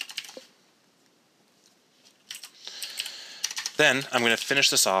 Then I'm going to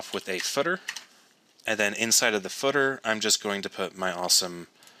finish this off with a footer, and then inside of the footer, I'm just going to put my awesome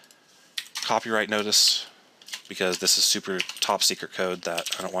copyright notice, because this is super top secret code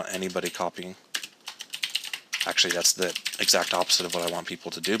that I don't want anybody copying. Actually, that's the exact opposite of what I want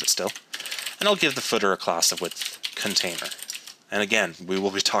people to do, but still. And I'll give the footer a class of width container. And again, we will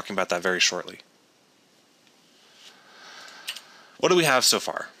be talking about that very shortly. What do we have so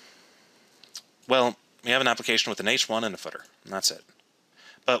far? Well, we have an application with an h1 and a footer, and that's it.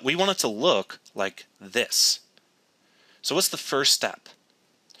 But we want it to look like this. So what's the first step?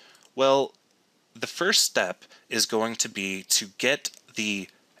 Well, the first step is going to be to get the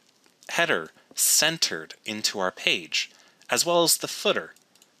header centered into our page, as well as the footer.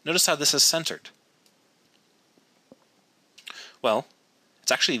 Notice how this is centered. Well,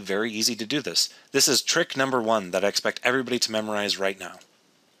 it's actually very easy to do this. This is trick number 1 that I expect everybody to memorize right now.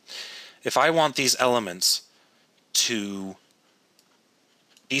 If I want these elements to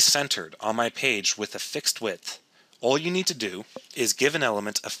be centered on my page with a fixed width, all you need to do is give an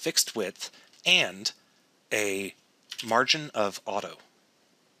element a fixed width and a margin of auto.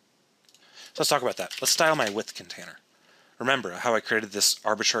 So let's talk about that. Let's style my width container. Remember how I created this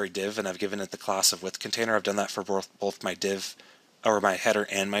arbitrary div and I've given it the class of width container? I've done that for both my div, or my header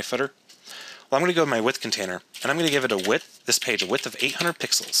and my footer. Well, I'm going to go with my width container, and I'm going to give it a width, this page, a width of 800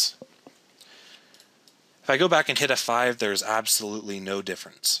 pixels. If I go back and hit F5, there's absolutely no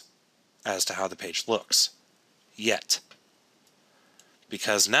difference as to how the page looks. Yet.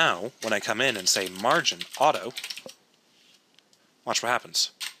 Because now, when I come in and say margin auto, watch what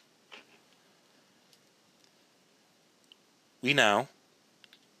happens. We now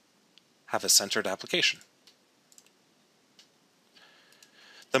have a centered application.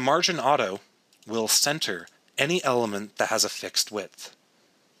 The margin auto will center any element that has a fixed width.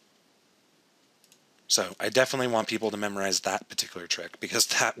 So I definitely want people to memorize that particular trick, because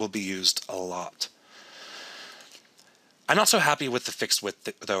that will be used a lot. I'm not so happy with the fixed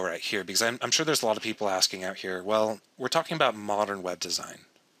width though right here, because I'm sure there's a lot of people asking out here, well, we're talking about modern web design.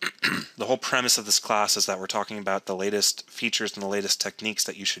 The whole premise of this class is that we're talking about the latest features and the latest techniques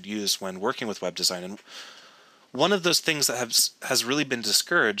that you should use when working with web design. And one of those things that has really been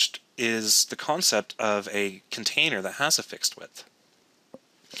discouraged is the concept of a container that has a fixed width.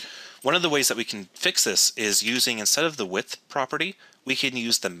 One of the ways that we can fix this is using, instead of the width property, we can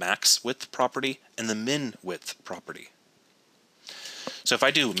use the max width property and the min width property. So if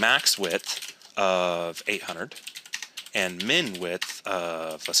I do max width of 800 and min width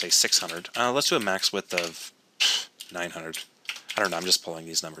of, let's say, 600, let's do a max width of 900. I don't know, I'm just pulling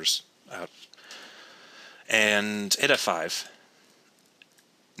these numbers out. And hit F5.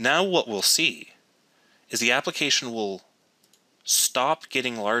 Now what we'll see is the application will stop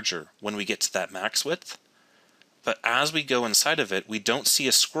getting larger when we get to that max width, but as we go inside of it, we don't see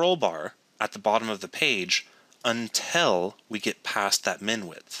a scroll bar at the bottom of the page until we get past that min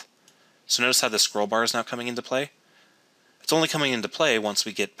width. So notice how the scroll bar is now coming into play? It's only coming into play once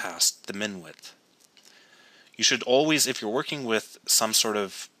we get past the min width. You should always, if you're working with some sort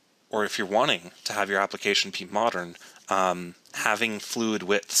of, or if you're wanting to have your application be modern, having fluid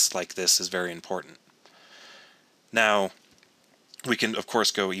widths like this is very important. Now, we can, of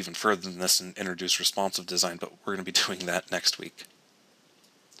course, go even further than this and introduce responsive design, but we're going to be doing that next week.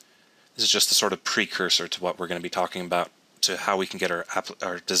 This is just a sort of precursor to what we're going to be talking about, to how we can get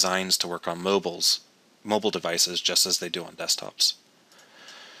our designs to work on mobile devices just as they do on desktops.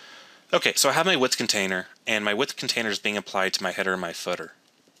 Okay, so I have my width container, and my width container is being applied to my header and my footer.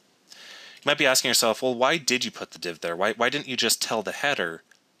 You might be asking yourself, well, why did you put the div there? Why didn't you just tell the header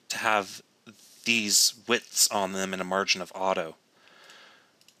to have these widths on them in a margin of auto?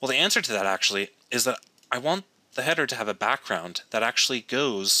 Well, the answer to that actually is that I want the header to have a background that actually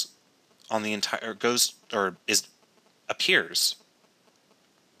goes on the entire, appears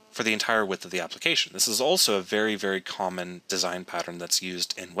for the entire width of the application. This is also a very, very common design pattern that's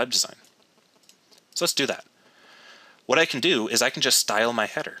used in web design. So let's do that. what I can do is I can just style my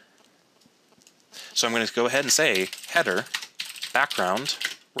header. So I'm going to go ahead and say header background.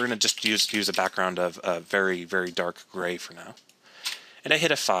 We're going to just use a background of a very, very dark gray for now. And I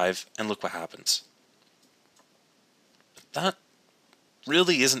hit F5 and look what happens. That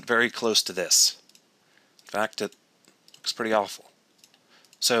really isn't very close to this. In fact, it looks pretty awful.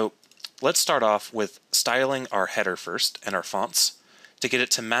 So let's start off with styling our header first and our fonts to get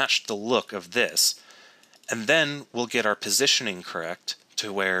it to match the look of this. And then we'll get our positioning correct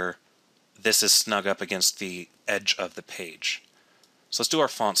to where this is snug up against the edge of the page. So let's do our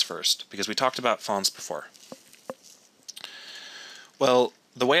fonts first, because we talked about fonts before. Well,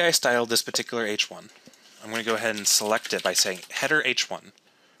 the way I styled this particular H1, I'm going to go ahead and select it by saying header H1.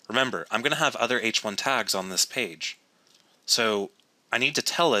 Remember, I'm going to have other H1 tags on this page. So I need to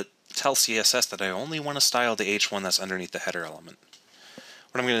tell CSS that I only want to style the H1 that's underneath the header element.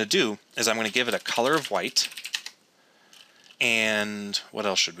 What I'm going to do is I'm going to give it a color of white. And what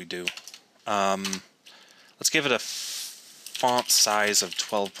else should we do? Let's give it a font size of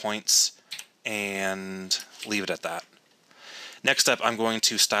 12 points and leave it at that. Next up, I'm going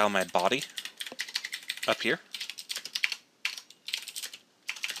to style my body up here.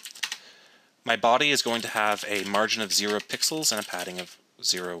 My body is going to have a margin of 0 pixels and a padding of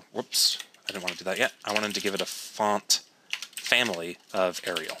 0. Whoops, I didn't want to do that yet. I wanted to give it a font family of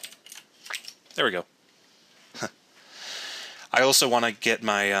Arial. There we go. I also want to get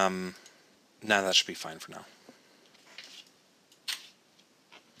my, no, that should be fine for now.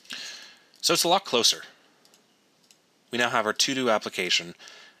 So it's a lot closer. We now have our to-do application,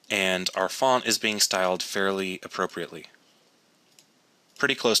 and our font is being styled fairly appropriately.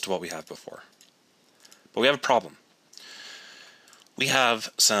 Pretty close to what we had before. But we have a problem. We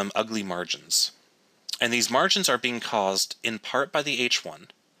have some ugly margins. And these margins are being caused in part by the H1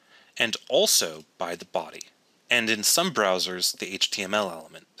 and also by the body. And in some browsers, the HTML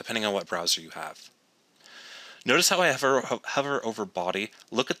element, depending on what browser you have. Notice how I hover over body.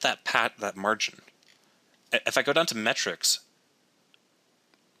 Look at that margin. If I go down to metrics,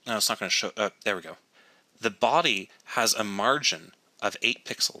 no, it's not going to show. There we go. The body has a margin of 8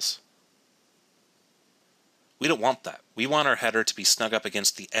 pixels. We don't want that. We want our header to be snug up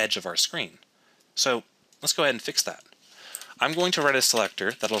against the edge of our screen. So let's go ahead and fix that. I'm going to write a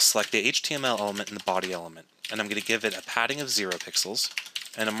selector that'll select the HTML element and the body element, and I'm going to give it a padding of 0 pixels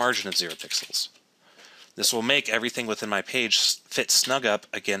and a margin of 0 pixels. This will make everything within my page fit snug up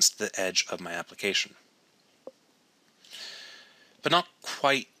against the edge of my application. But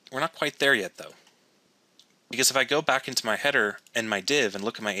we're not quite there yet though. Because if I go back into my header and my div and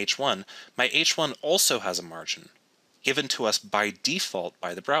look at my H1 also has a margin given to us by default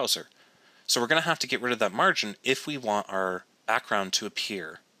by the browser. So we're going to have to get rid of that margin if we want our background to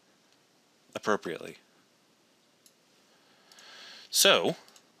appear appropriately. So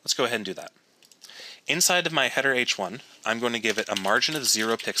let's go ahead and do that. Inside of my header H1, I'm going to give it a margin of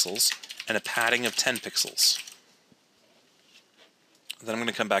 0 pixels and a padding of 10 pixels. Then I'm going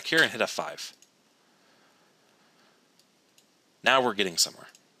to come back here and hit F5. Now we're getting somewhere.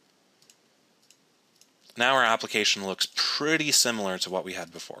 Now our application looks pretty similar to what we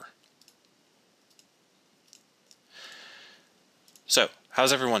had before. So,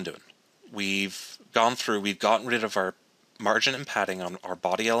 how's everyone doing? We've gotten rid of our margin and padding on our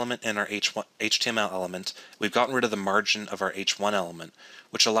body element and our HTML element. We've gotten rid of the margin of our H1 element,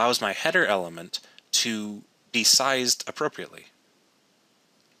 which allows my header element to be sized appropriately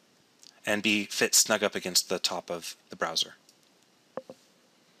and be fit snug up against the top of the browser.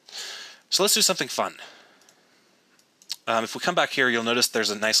 So let's do something fun. If we come back here, you'll notice there's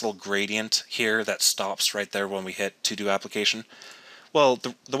a nice little gradient here that stops right there when we hit to do application. Well,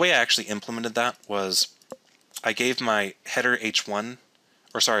 the way I actually implemented that was I gave my header H1,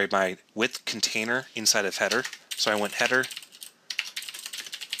 or sorry, my width container inside of header. So I went header,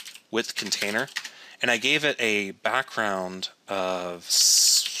 width container, and I gave it a background of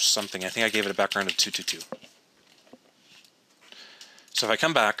something. I think I gave it a background of 222. So if I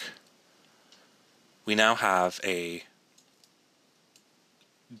come back, we now have a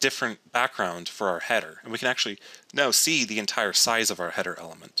different background for our header, and we can actually now see the entire size of our header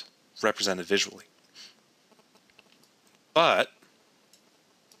element represented visually. But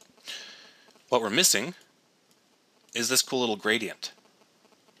what we're missing is this cool little gradient.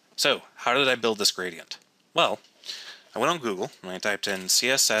 So how did I build this gradient? Well, I went on Google and I typed in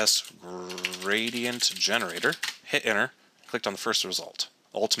CSS gradient generator, hit enter, clicked on the first result,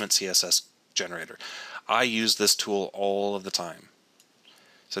 Ultimate CSS generator. I use this tool all of the time.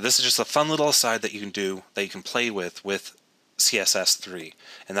 So this is just a fun little aside that you can do, that you can play with CSS3,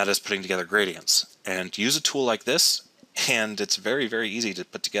 and that is putting together gradients. And use a tool like this, and it's very, very easy to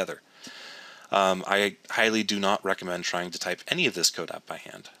put together. I highly do not recommend trying to type any of this code out by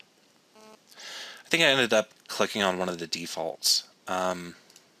hand. I think I ended up clicking on one of the defaults. I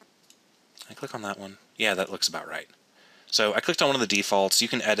click on that one. Yeah, that looks about right. So I clicked on one of the defaults. You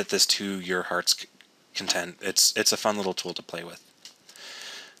can edit this to your heart's content. It's a fun little tool to play with.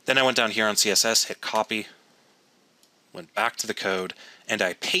 Then I went down here on CSS, hit copy, went back to the code, and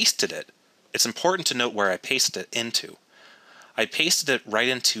I pasted it. It's important to note where I pasted it into. I pasted it right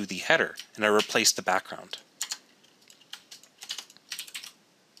into the header, and I replaced the background.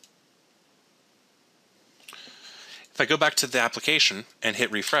 If I go back to the application and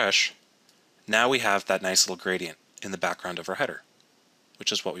hit refresh, now we have that nice little gradient in the background of our header,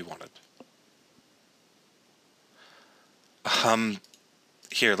 which is what we wanted.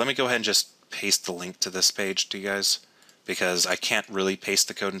 Here, let me go ahead and just paste the link to this page to you guys, because I can't really paste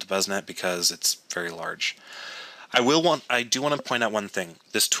the code into BuzzNet because it's very large. I do want to point out one thing.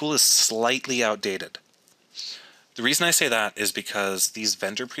 This tool is slightly outdated. The reason I say that is because these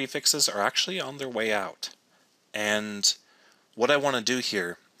vendor prefixes are actually on their way out. And what I want to do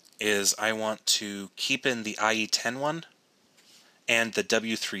here is I want to keep in the IE10 one and the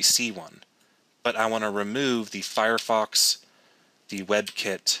W3C one, but I want to remove the Firefox, the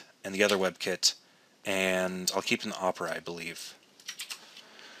WebKit, and the other WebKit, and I'll keep in the Opera, I believe.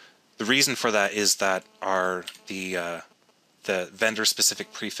 The reason for that is that the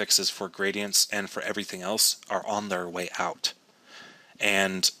vendor-specific prefixes for gradients and for everything else are on their way out.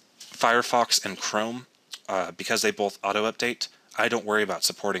 And Firefox and Chrome, because they both auto-update, I don't worry about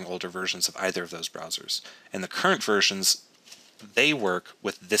supporting older versions of either of those browsers. And the current versions, they work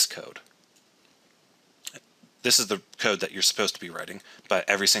with this code. This is the code that you're supposed to be writing, but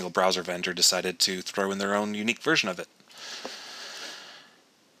every single browser vendor decided to throw in their own unique version of it.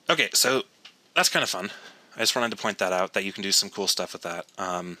 Okay, so that's kind of fun. I just wanted to point that out, that you can do some cool stuff with that.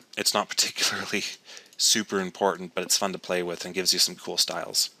 It's not particularly super important, but it's fun to play with and gives you some cool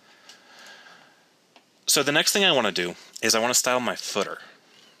styles. So the next thing I want to do is I want to style my footer.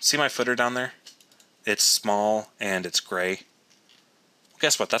 See my footer down there? It's small and it's gray. Well,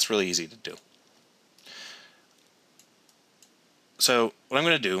 guess what? That's really easy to do. So what I'm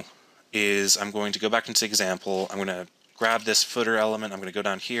going to do is I'm going to go back into the example. I'm going to grab this footer element. I'm going to go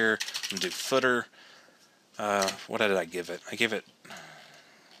down here and do footer. What did I give it? I gave it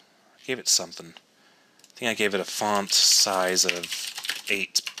something. I think I gave it a font size of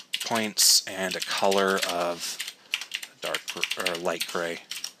 8 points and a color of dark or light gray.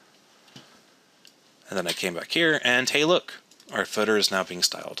 And then I came back here and hey, look, our footer is now being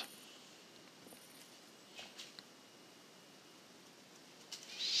styled.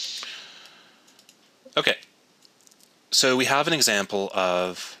 Okay, so we have an example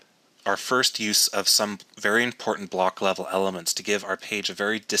of our first use of some very important block level elements to give our page a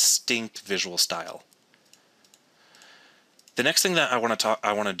very distinct visual style. The next thing that I want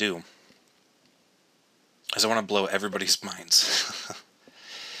to do is I want to blow everybody's minds.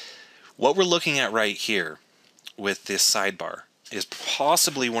 What we're looking at right here with this sidebar is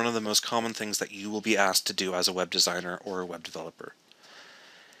possibly one of the most common things that you will be asked to do as a web designer or a web developer.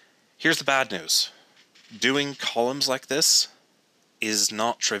 Here's the bad news. Doing columns like this is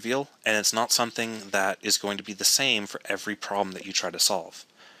not trivial, and it's not something that is going to be the same for every problem that you try to solve.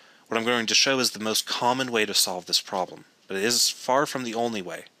 What I'm going to show is the most common way to solve this problem, but it is far from the only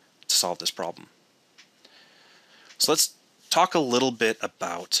way to solve this problem. So let's talk a little bit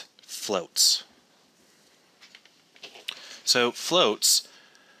about floats. So floats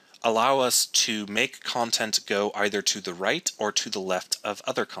allow us to make content go either to the right or to the left of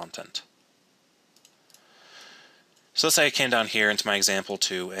other content. So let's say I came down here into my example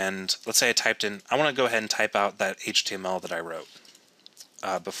 2, and let's say I typed in, I want to go ahead and type out that HTML that I wrote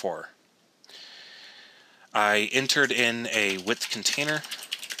before. I entered in a width container.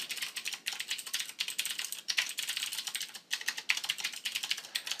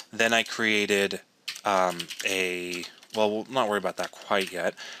 Then I created well, we'll not worry about that quite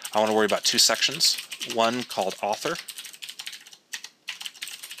yet. I want to worry about 2 sections, one called author,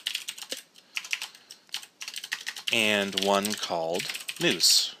 and one called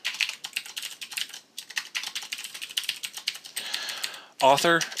news.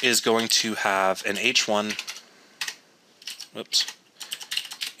 Author is going to have an H1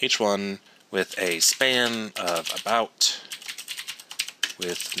 with a span of about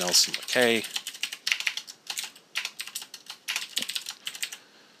with Nelson McKay.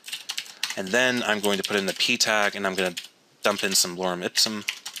 And then I'm going to put in the P tag, and I'm going to dump in some lorem ipsum.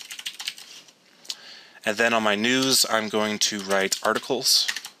 And then on my news, I'm going to write articles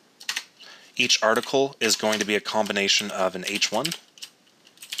Each article is going to be a combination of an H1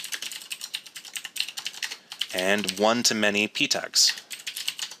 and one-to-many p tags,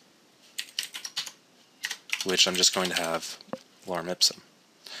 which I'm just going to have lorem ipsum.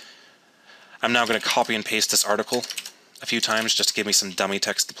 I'm now going to copy and paste this article a few times just to give me some dummy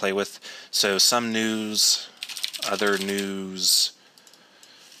text to play with. So some news, other news,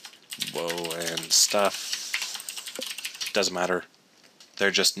 whoa, and stuff. Doesn't matter. They're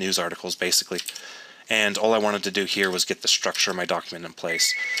just news articles, basically. And all I wanted to do here was get the structure of my document in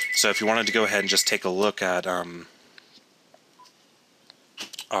place. So if you wanted to go ahead and just take a look at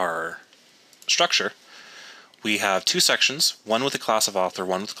our structure, we have two sections, one with the class of author,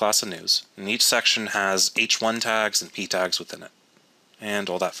 one with the class of news, and each section has H1 tags and P tags within it, and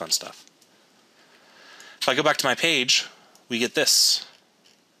all that fun stuff. If I go back to my page, we get this.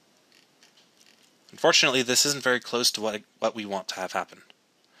 Unfortunately, this isn't very close to what we want to have happen.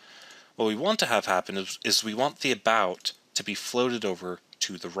 What we want to have happen is we want the about to be floated over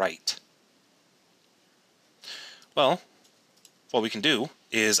to the right. Well, what we can do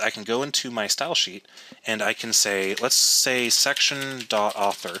is I can go into my style sheet and I can say, let's say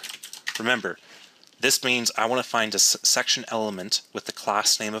section.author. Remember, this means I want to find a section element with the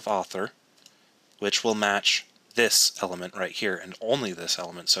class name of author, which will match this element right here, and only this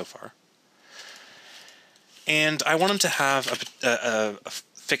element so far. And I want him to have a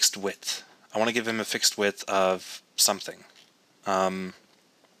fixed width. I want to give him a fixed width of something. Now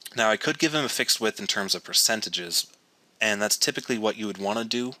I could give him a fixed width in terms of percentages, and that's typically what you would want to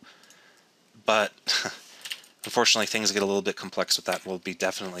do, but unfortunately things get a little bit complex with that.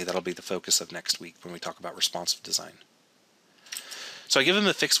 That'll be the focus of next week when we talk about responsive design. So I give him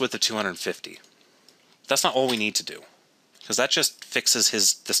a fixed width of 250. That's not all we need to do, because that just fixes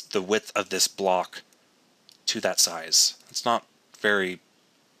the width of this block to that size. It's not very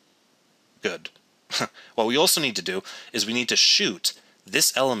good. What we also need to do is we need to shoot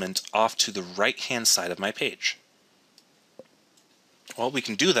this element off to the right-hand side of my page. Well, we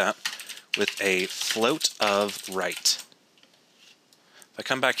can do that with a float of right. If I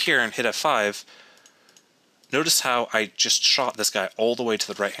come back here and hit F5, notice how I just shot this guy all the way to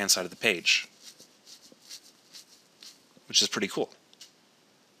the right-hand side of the page, which is pretty cool.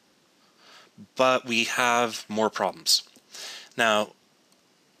 But we have more problems. Now,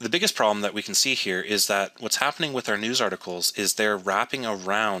 the biggest problem that we can see here is that what's happening with our news articles is they're wrapping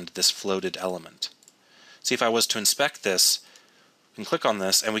around this floated element. See, if I was to inspect this, we can click on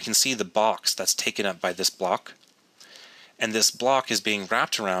this and we can see the box that's taken up by this block. And this block is being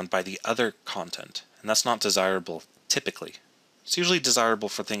wrapped around by the other content. And that's not desirable typically. It's usually desirable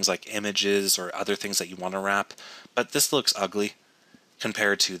for things like images or other things that you want to wrap, but this looks ugly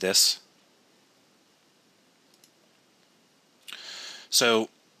compared to this. So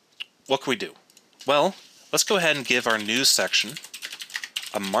what can we do? Well, let's go ahead and give our news section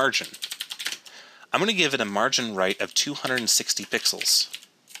a margin. I'm going to give it a margin right of 260 pixels.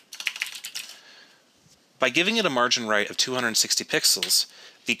 By giving it a margin right of 260 pixels,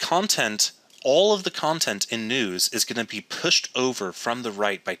 the content, all of the content in news is going to be pushed over from the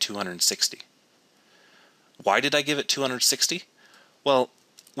right by 260. Why did I give it 260? Well,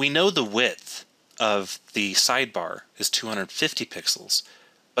 we know the width of the sidebar is 250 pixels,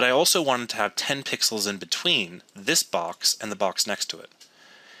 but I also wanted to have 10 pixels in between this box and the box next to it.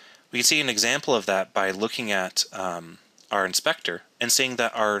 We can see an example of that by looking at our inspector and seeing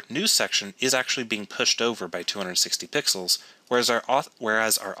that our news section is actually being pushed over by 260 pixels, whereas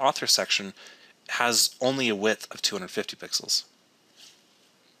our author section has only a width of 250 pixels.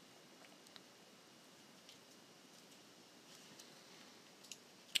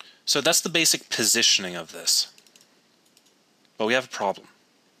 So that's the basic positioning of this. But we have a problem.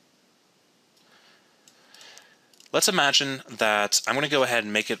 Let's imagine that I'm going to go ahead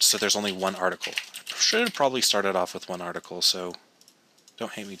and make it so there's only one article. I should have probably started off with one article, so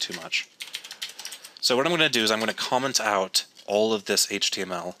don't hate me too much. So what I'm going to do is I'm going to comment out all of this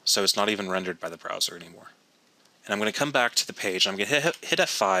HTML so it's not even rendered by the browser anymore. And I'm going to come back to the page, I'm going to hit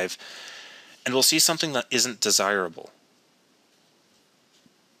F5, and we'll see something that isn't desirable.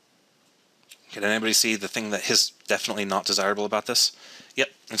 Can anybody see the thing that is definitely not desirable about this? Yep,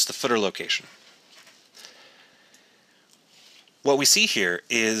 it's the footer location. What we see here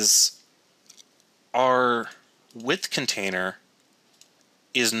is our width container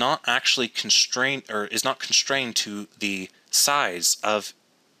is not actually constrained, or is not constrained to the size of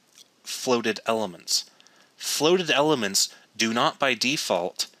floated elements. Floated elements do not by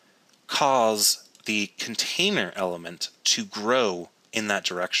default cause the container element to grow in that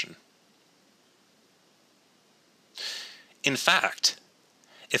direction. In fact,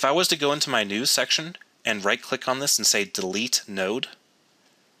 If I was to go into my news section and right-click on this and say delete node,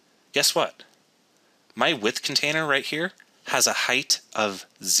 guess what? My width container right here has a height of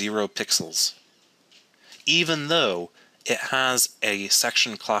 0 pixels, even though it has a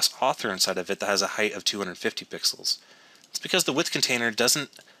section class author inside of it that has a height of 250 pixels. It's because the width container doesn't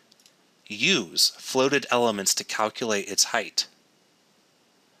use floated elements to calculate its height,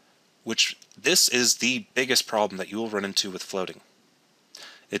 which this is the biggest problem that you will run into with floating.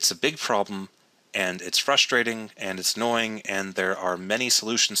 It's a big problem, and it's frustrating, and it's annoying, and there are many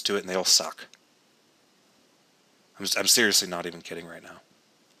solutions to it, and they all suck. I'm seriously not even kidding right now.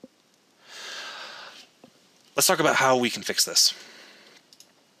 Let's talk about how we can fix this.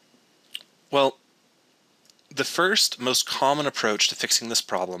 Well, the first most common approach to fixing this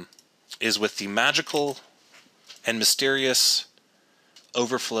problem is with the magical and mysterious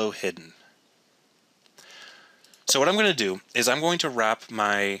overflow hidden. So what I'm going to do is I'm going to wrap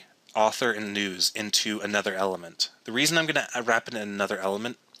my author and news into another element. The reason I'm going to wrap it in another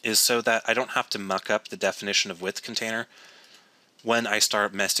element is so that I don't have to muck up the definition of width container when I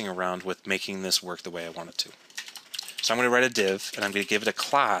start messing around with making this work the way I want it to. So I'm going to write a div, and I'm going to give it a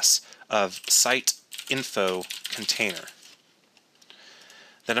class of site info container.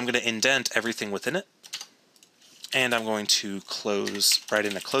 Then I'm going to indent everything within it, and I'm going to write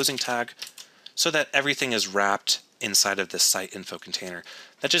in a closing tag so that everything is wrapped inside of this site info container.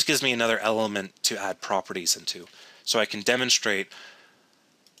 That just gives me another element to add properties into, so I can demonstrate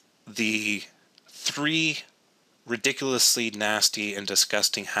the 3 ridiculously nasty and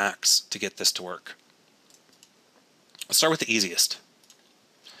disgusting hacks to get this to work. Let's start with the easiest.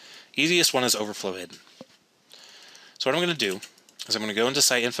 Easiest one is overflow hidden. So what I'm going to do is I'm going to go into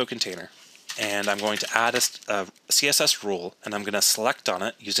site info container, and I'm going to add a CSS rule, and I'm going to select on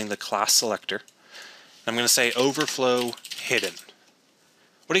it using the class selector. I'm going to say overflow hidden.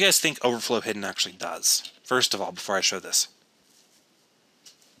 What do you guys think overflow hidden actually does? First of all, before I show this.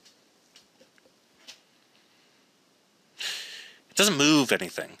 It doesn't move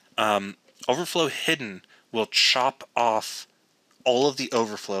anything. Overflow hidden will chop off all of the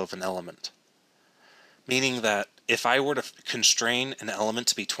overflow of an element. Meaning that if I were to constrain an element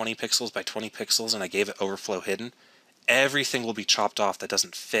to be 20 pixels by 20 pixels and I gave it overflow hidden, everything will be chopped off that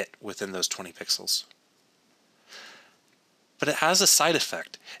doesn't fit within those 20 pixels. But it has a side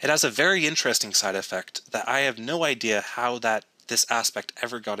effect. It has a very interesting side effect that I have no idea how this aspect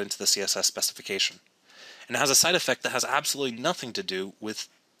ever got into the CSS specification. And it has a side effect that has absolutely nothing to do with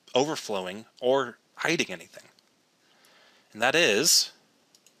overflowing or hiding anything. And that is,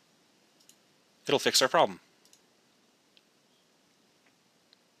 it'll fix our problem.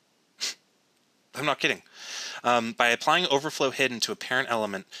 I'm not kidding. By applying overflow hidden to a parent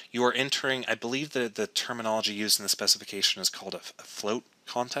element, you are entering, I believe the terminology used in the specification is called a float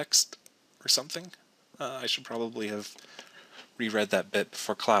context or something. I should probably have reread that bit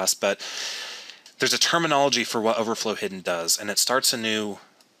before class, but there's a terminology for what overflow hidden does, and it starts a new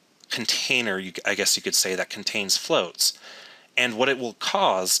container, I guess you could say, that contains floats. And what it will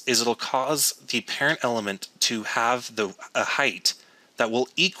cause is it'll cause the parent element to have a height that will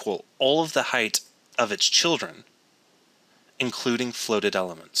equal all of the height of its children, including floated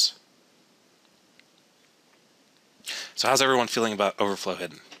elements. So how's everyone feeling about overflow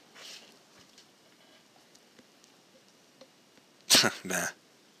hidden? Nah.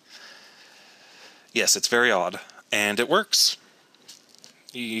 Yes, it's very odd, and it works.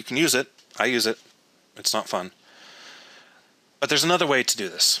 You can use it. I use it. It's not fun. But there's another way to do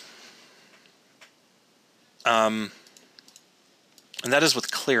this. And that is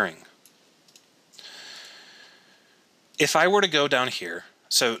with clearing. If I were to go down here,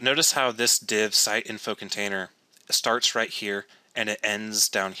 so notice how this div site info container starts right here and it ends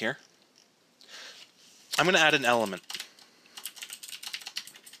down here. I'm going to add an element.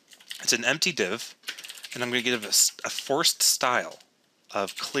 It's an empty div, and I'm going to give a forced style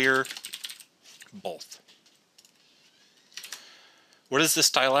of clear both. What does this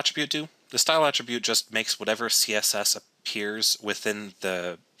style attribute do? The style attribute just makes whatever CSS appears within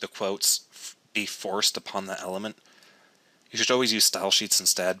the quotes be forced upon the element. You should always use style sheets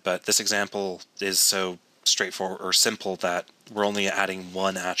instead, but this example is so straightforward or simple that we're only adding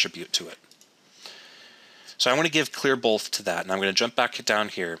one attribute to it. So I want to give clear both to that, and I'm going to jump back down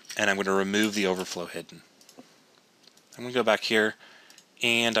here, and I'm going to remove the overflow hidden. I'm going to go back here,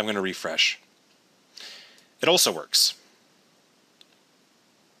 and I'm going to refresh. It also works.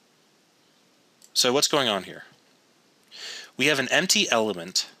 So what's going on here? We have an empty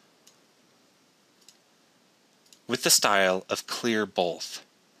element with the style of clear both.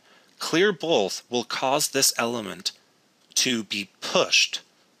 Clear both will cause this element to be pushed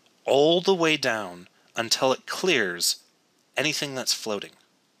all the way down until it clears anything that's floating.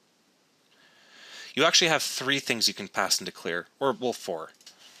 You actually have 3 things you can pass into clear, or well, 4.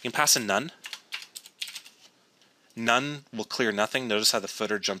 You can pass in none. None will clear nothing. Notice how the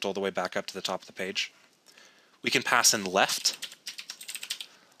footer jumped all the way back up to the top of the page. We can pass in left.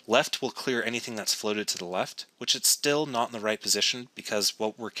 Left will clear anything that's floated to the left, which it's still not in the right position because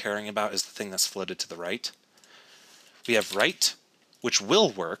what we're caring about is the thing that's floated to the right. We have right, which will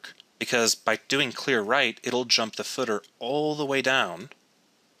work because by doing clear right, it'll jump the footer all the way down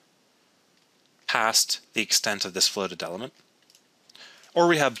past the extent of this floated element. Or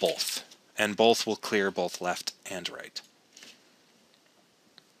we have both, and both will clear both left and right.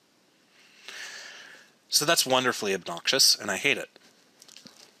 So that's wonderfully obnoxious, and I hate it.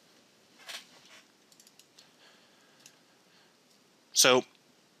 So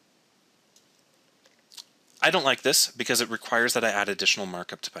I don't like this because it requires that I add additional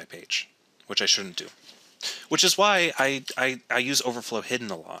markup to my page, which I shouldn't do. Which is why I use overflow hidden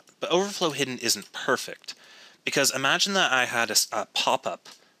a lot. But overflow hidden isn't perfect, because imagine that I had a pop-up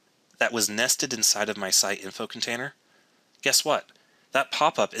that was nested inside of my site info container. Guess what? That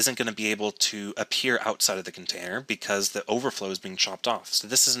pop-up isn't going to be able to appear outside of the container because the overflow is being chopped off. So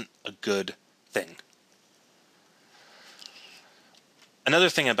this isn't a good thing. Another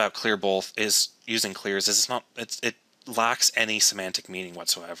thing about clear both is using clears is it lacks any semantic meaning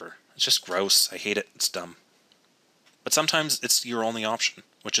whatsoever. It's just gross. I hate it. It's dumb. But sometimes it's your only option,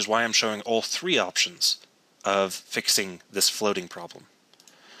 which is why I'm showing all 3 options of fixing this floating problem.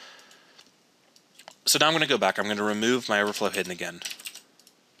 So now I'm going to go back. I'm going to remove my overflow hidden again,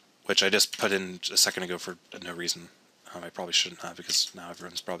 which I just put in a second ago for no reason. I probably shouldn't have because now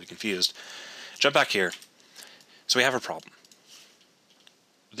everyone's probably confused. Jump back here. So we have a problem.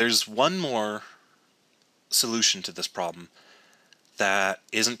 There's one more solution to this problem that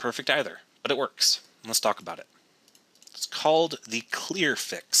isn't perfect either, but it works. Let's talk about it. It's called the clear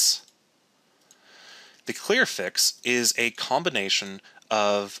fix. The clear fix is a combination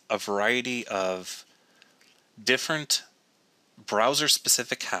of a variety of different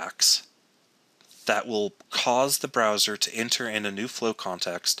browser-specific hacks that will cause the browser to enter in a new flow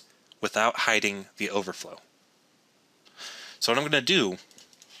context without hiding the overflow. So what I'm going to do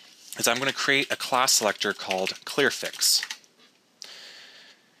is I'm going to create a class selector called clearfix.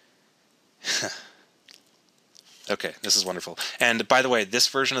 Okay, this is wonderful. And by the way, this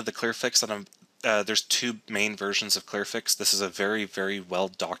version of the clearfix that there's 2 main versions of clearfix. This is a very, very well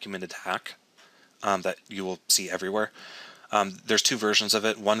documented hack that you will see everywhere. There's 2 versions of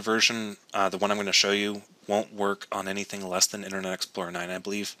it. One version, the one I'm going to show you, won't work on anything less than Internet Explorer 9, I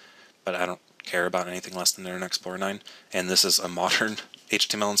believe, but I don't care about anything less than Internet Explorer 9. And this is a modern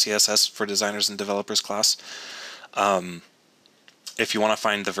HTML and CSS for designers and developers class. If you want to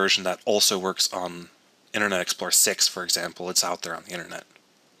find the version that also works on Internet Explorer 6, for example, it's out there on the internet.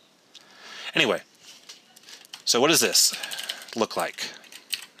 Anyway, so what does this look like?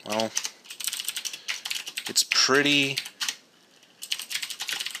 Well, it's pretty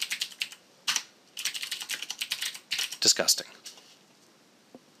disgusting.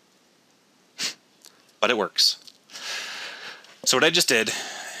 But it works. So what I just did,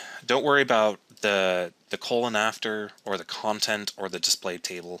 don't worry about the colon after or the content or the display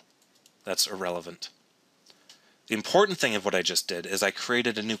table. That's irrelevant. The important thing of what I just did is I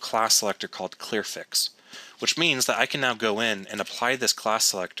created a new class selector called clearfix, which means that I can now go in and apply this class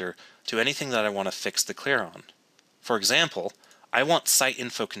selector to anything that I want to fix the clear on. For example, I want site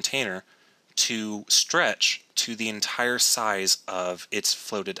info container to stretch to the entire size of its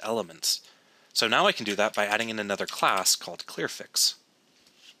floated elements. So now I can do that by adding in another class called clearfix.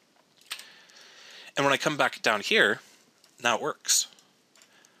 And when I come back down here, now it works.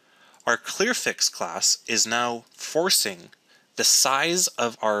 Our clearfix class is now forcing the size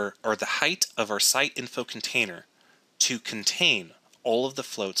of or the height of our site info container to contain all of the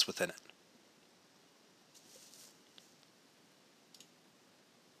floats within it.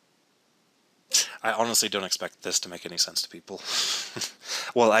 I honestly don't expect this to make any sense to people.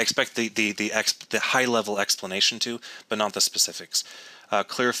 Well, I expect the high-level explanation to, but not the specifics.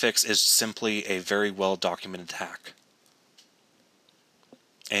 Clearfix is simply a very well-documented hack.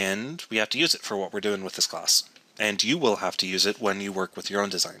 And we have to use it for what we're doing with this class. And you will have to use it when you work with your own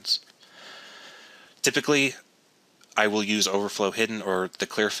designs. Typically, I will use overflow hidden or the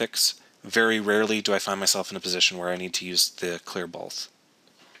clearfix. Very rarely do I find myself in a position where I need to use the clear both.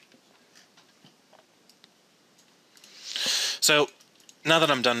 So now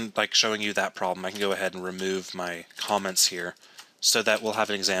that I'm done showing you that problem, I can go ahead and remove my comments here so that we'll have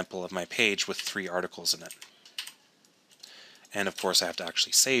an example of my page with 3 articles in it. And of course I have to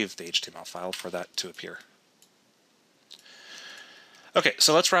actually save the HTML file for that to appear. Okay,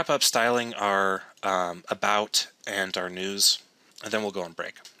 so let's wrap up styling our about and our news, and then we'll go on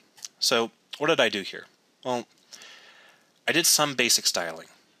break. So what did I do here? Well, I did some basic styling.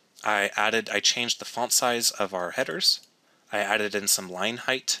 I changed the font size of our headers, I added in some line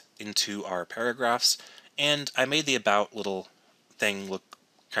height into our paragraphs, and I made the about little thing look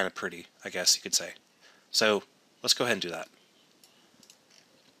kind of pretty, I guess you could say. So let's go ahead and do that.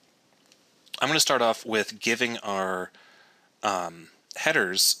 I'm going to start off with giving our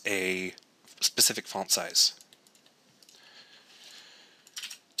headers a specific font size.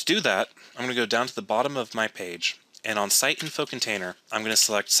 To do that, I'm going to go down to the bottom of my page, and on Site Info Container, I'm going to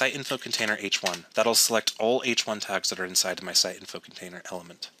select Site Info Container H1. That'll select all H1 tags that are inside of my Site Info Container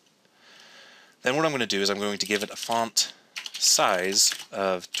element. Then what I'm going to do is I'm going to give it a font size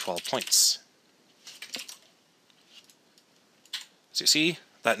of 12 points. As you see,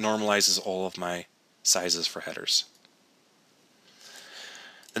 that normalizes all of my sizes for headers.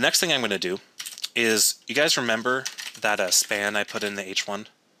 The next thing I'm going to do is, you guys remember that span I put in the H1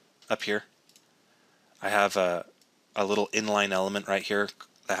 up here? I have a little inline element right here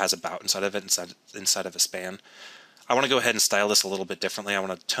that has about inside of it, inside of a span. I want to go ahead and style this a little bit differently. I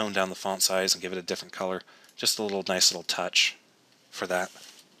want to tone down the font size and give it a different color. Just a little nice little touch for that.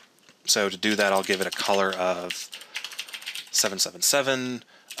 So to do that, I'll give it a color of 777,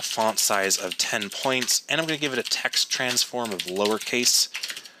 a font size of 10 points, and I'm going to give it a text transform of lowercase.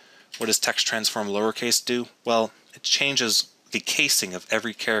 What does text transform lowercase do? Well, it changes the casing of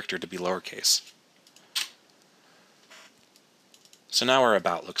every character to be lowercase. So now our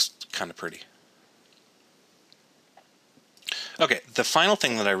about looks kind of pretty. Okay, the final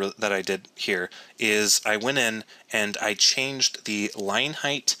thing that I did here is I went in and I changed the line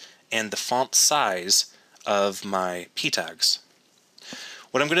height and the font size of my p tags.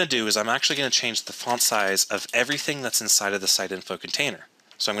 What I'm going to do is I'm actually going to change the font size of everything that's inside of the Site Info Container.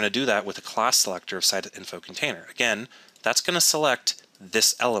 So I'm going to do that with a class selector of Site Info Container. Again, that's going to select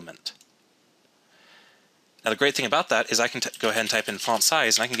this element. Now the great thing about that is I can go ahead and type in font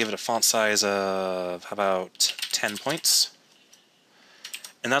size, and I can give it a font size of, how about 10 points?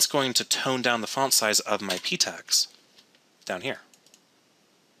 And that's going to tone down the font size of my p tags down here.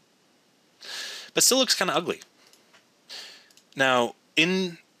 But still looks kind of ugly. Now,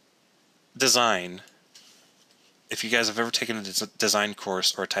 in design, if you guys have ever taken a design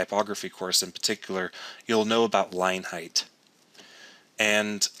course or a typography course in particular, you'll know about line height.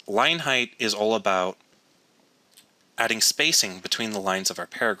 And line height is all about adding spacing between the lines of our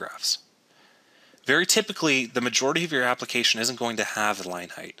paragraphs. Very typically, the majority of your application isn't going to have a line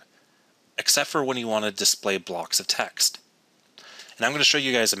height, except for when you want to display blocks of text. And I'm going to show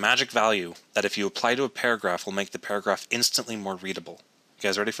you guys a magic value that if you apply to a paragraph will make the paragraph instantly more readable. You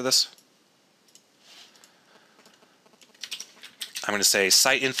guys ready for this? I'm going to say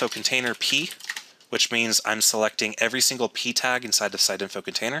Site Info Container P, which means I'm selecting every single P tag inside of Site Info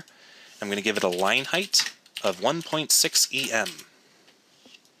Container. I'm going to give it a line height of 1.6 EM.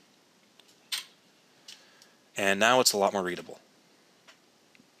 And now it's a lot more readable.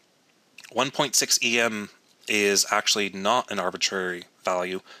 1.6 EM is actually not an arbitrary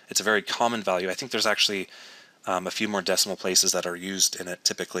value. It's a very common value. I think there's actually a few more decimal places that are used in it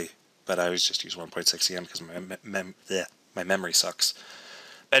typically, but I always just use 1.6 EM because my memory sucks.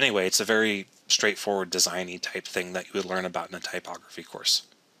 But anyway, it's a very straightforward designy type thing that you would learn about in a typography course.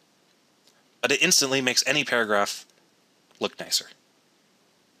 But it instantly makes any paragraph look nicer.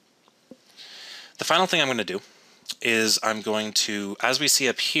 The final thing I'm going to do is I'm going to, as we see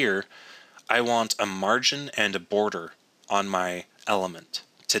up here, I want a margin and a border on my element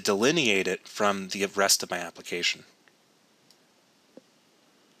to delineate it from the rest of my application.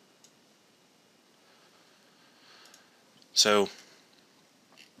 So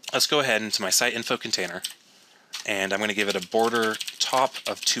let's go ahead into my Site Info Container, and I'm going to give it a border top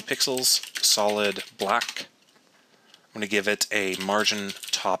of 2 pixels, solid black. I'm going to give it a margin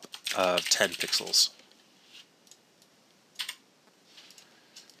top of 10 pixels.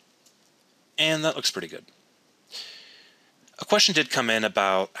 And that looks pretty good. A question did come in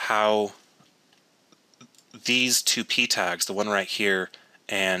about how these 2 p tags, the one right here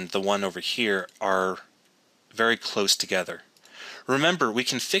and the one over here, are very close together. Remember, we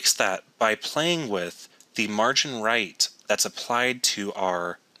can fix that by playing with the margin right that's applied to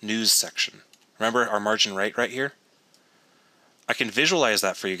our news section. Remember our margin right here? I can visualize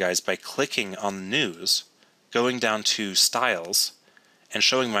that for you guys by clicking on the news, going down to styles, and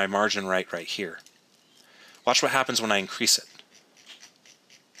showing my margin right here. Watch what happens when I increase it.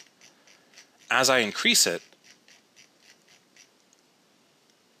 As I increase it,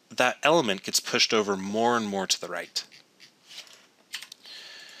 that element gets pushed over more and more to the right.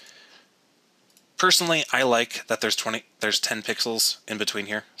 Personally, I like that there's 10 pixels in between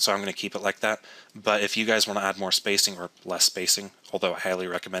here, so I'm going to keep it like that. But if you guys want to add more spacing or less spacing, although I highly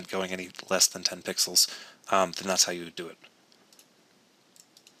recommend going any less than 10 pixels, then that's how you would do it.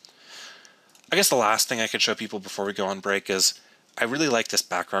 I guess the last thing I could show people before we go on break is I really like this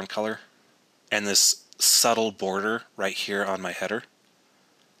background color and this subtle border right here on my header.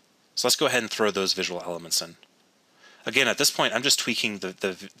 So let's go ahead and throw those visual elements in. Again, at this point, I'm just tweaking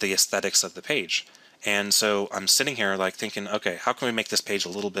the aesthetics of the page. And so I'm sitting here like thinking, okay, how can we make this page a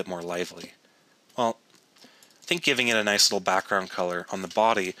little bit more lively? Well, I think giving it a nice little background color on the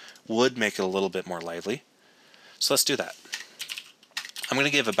body would make it a little bit more lively. So let's do that. I'm going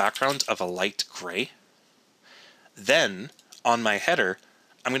to give a background of a light gray. Then on my header,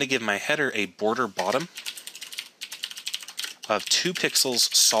 I'm going to give my header a border bottom of 2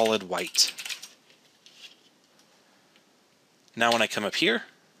 pixels solid white. Now when I come up here,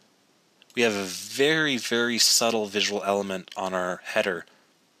 we have a very, very subtle visual element on our header.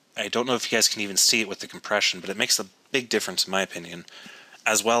 I don't know if you guys can even see it with the compression, but it makes a big difference in my opinion,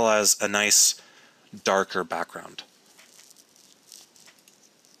 as well as a nice darker background.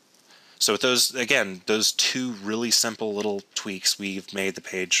 So with those, again, those 2 really simple little tweaks, we've made the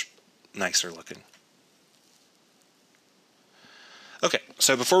page nicer looking. Okay,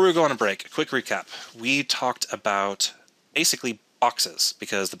 so before we go on a break, a quick recap. We talked about basically boxes,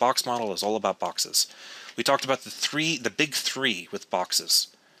 because the box model is all about boxes. We talked about the big three with boxes.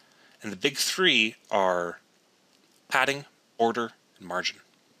 And the big 3 are padding, border, and margin.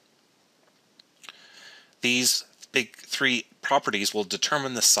 These big 3 properties will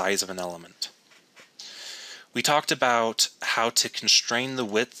determine the size of an element. We talked about how to constrain the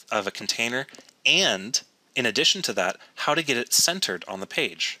width of a container, and in addition to that, how to get it centered on the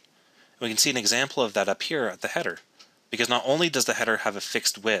page. We can see an example of that up here at the header, because not only does the header have a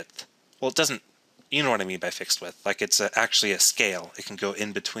fixed width, well, it doesn't, you know what I mean by fixed width, like it's actually a scale. It can go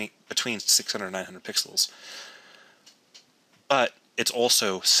in between 600 and 900 pixels. But it's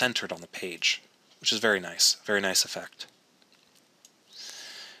also centered on the page, which is very nice effect.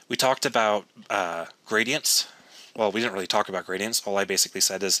 We talked about gradients. Well, we didn't really talk about gradients. All I basically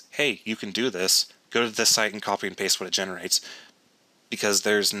said is, hey, you can do this. Go to this site and copy and paste what it generates, because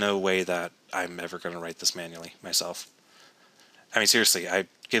there's no way that I'm ever going to write this manually myself. I mean, seriously, I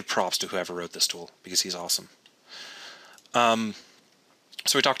give props to whoever wrote this tool, because he's awesome. So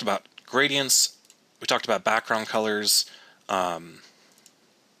we talked about gradients, we talked about background colors,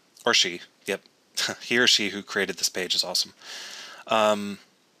 or she, yep, he or she who created this page is awesome.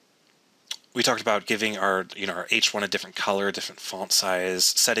 We talked about giving our, our H1 a different color, a different font size,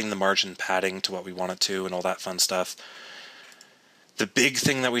 setting the margin padding to what we want it to, and all that fun stuff. The big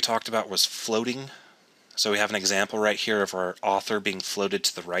thing that we talked about was floating. So we have an example right here of our author being floated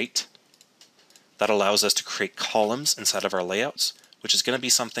to the right. That allows us to create columns inside of our layouts, which is going to be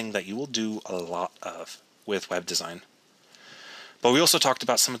something that you will do a lot of with web design. But we also talked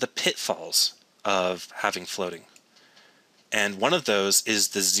about some of the pitfalls of having floating. And one of those is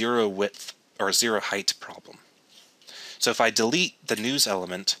the zero width or zero height problem. So if I delete the news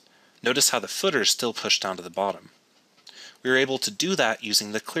element, notice how the footer is still pushed down to the bottom. We were able to do that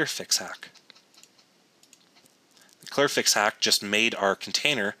using the clearfix hack. The clearfix hack just made our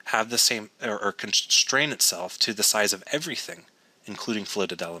container have the same, or constrain itself to the size of everything, including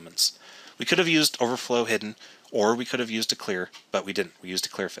floated elements. We could have used overflow hidden, or we could have used a clear, but we didn't. We used a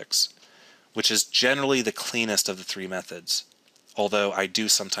clearfix, which is generally the cleanest of the 3 methods, although I do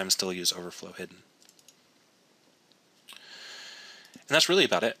sometimes still use overflow hidden. And that's really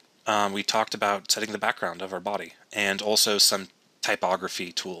about it. We talked about setting the background of our body, and also some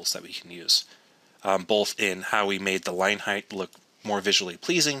typography tools that we can use, both in how we made the line height look more visually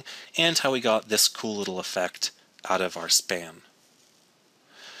pleasing, and how we got this cool little effect out of our span.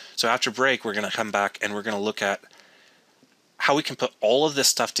 So after break, we're going to come back and we're going to look at how we can put all of this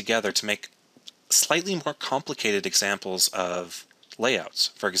stuff together to make slightly more complicated examples of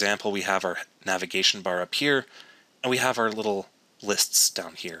layouts. For example, we have our navigation bar up here, and we have our little lists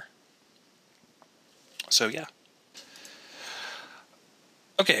down here. So yeah.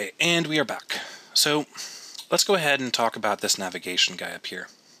 Okay, and we are back. So let's go ahead and talk about this navigation guy up here.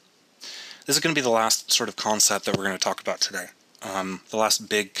 This is going to be the last sort of concept that we're going to talk about today. The last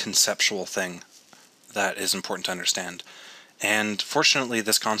big conceptual thing that is important to understand. And fortunately,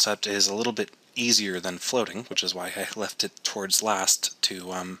 this concept is a little bit easier than floating, which is why I left it towards last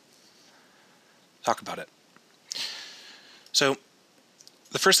to talk about it. So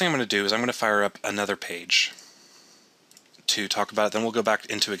the first thing I'm going to do is I'm going to fire up another page to talk about it. Then we'll go back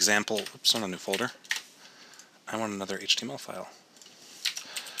into example. Oops, on a new folder. I want another HTML file.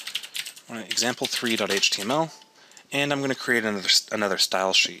 I want example3.html, and I'm going to create another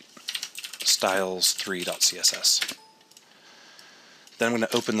style sheet, styles3.css. Then I'm going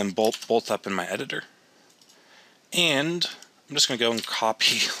to open them both up in my editor, and I'm just going to go and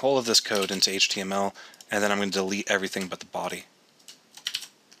copy all of this code into HTML, and then I'm going to delete everything but the body.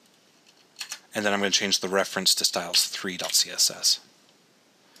 And then I'm going to change the reference to styles3.css.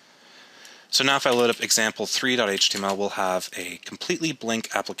 So now if I load up example3.html, we'll have a completely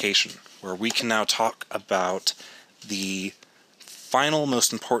blank application where we can now talk about the final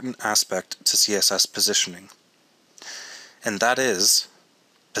most important aspect to CSS positioning, and that is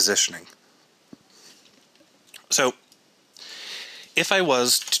positioning. So if I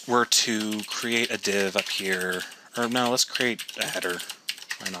were to create a div up here, or no, let's create a header,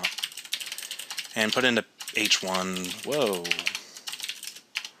 why not, and put into h1, whoa,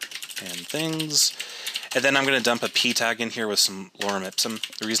 and things, and then I'm going to dump a p tag in here with some lorem ipsum.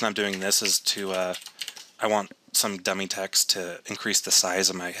 The reason I'm doing this is to, I want some dummy text to increase the size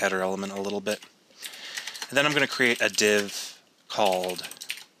of my header element a little bit. And then I'm going to create a div called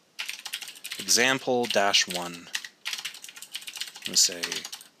example-1. I'm going to say,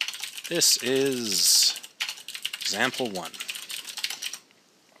 this is example1.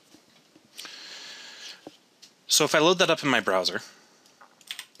 So if I load that up in my browser,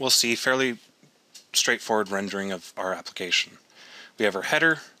 we'll see fairly straightforward rendering of our application. We have our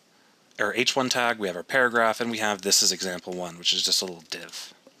header, our h1 tag, we have our paragraph, and we have this is example1, which is just a little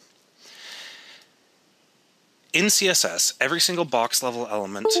div. In CSS, every single box level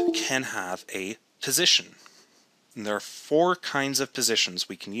element can have a position. And there are 4 kinds of positions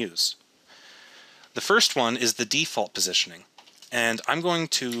we can use. The first one is the default positioning, and I'm going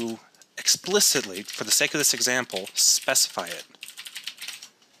to explicitly, for the sake of this example, specify it.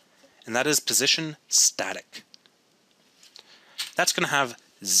 And that is position static. That's going to have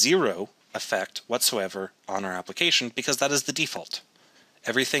 0 effect whatsoever on our application because that is the default.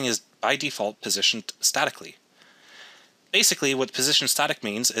 Everything is by default positioned statically. Basically, what position static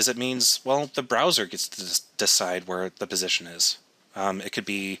means is it means, well, the browser gets to decide where the position is. It could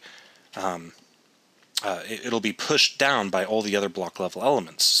be, it'll be pushed down by all the other block level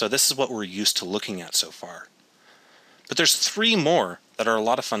elements. So this is what we're used to looking at so far. But there's 3 more that are a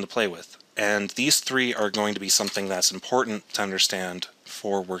lot of fun to play with, and these 3 are going to be something that's important to understand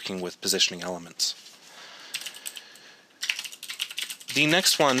for working with positioning elements. The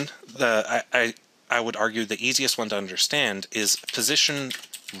next one, I would argue the easiest one to understand, is position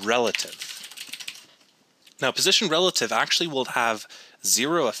relative. Now, position relative actually will have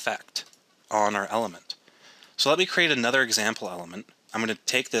 0 effect on our element. So let me create another example element. I'm going to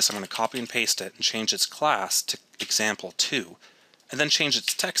take this, I'm going to copy and paste it, and change its class to example2, and then change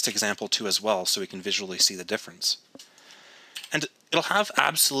its text to example2 as well so we can visually see the difference. And it'll have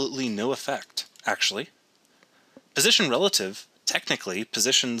absolutely no effect, actually. Position relative technically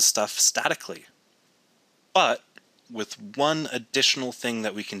positions stuff statically, but with one additional thing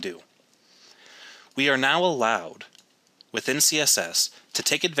that we can do. We are now allowed, within CSS, to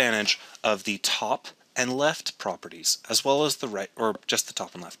take advantage of the top and left properties, as well as the right, or just the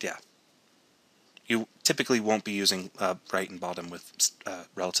top and left, yeah. You typically won't be using right and bottom with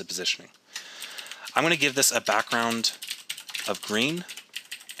relative positioning. I'm going to give this a background of green,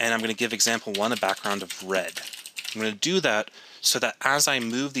 and I'm going to give example1 a background of red. I'm going to do that so that as I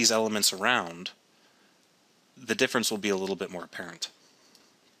move these elements around, the difference will be a little bit more apparent.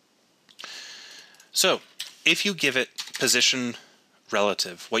 So, if you give it position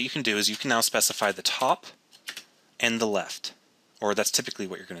relative, what you can do is you can now specify the top and the left, or that's typically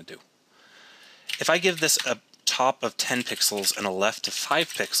what you're going to do. If I give this a top of 10 pixels and a left of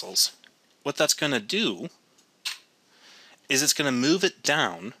 5 pixels, what that's going to do is it's going to move it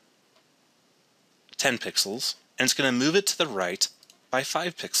down 10 pixels, and it's going to move it to the right by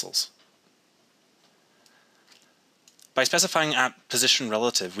 5 pixels. By specifying at position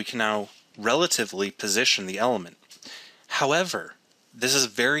relative, we can now relatively position the element. However, this is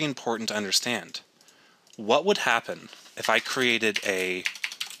very important to understand. What would happen if I created a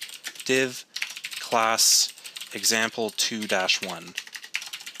div class example2-1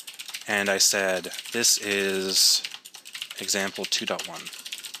 and I said this is example2.1,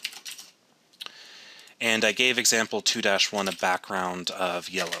 and I gave example2-1 a background of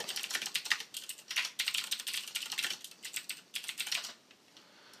yellow?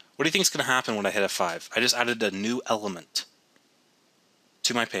 What do you think is going to happen when I hit F5? I just added a new element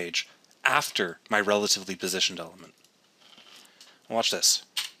to my page after my relatively positioned element. Watch this.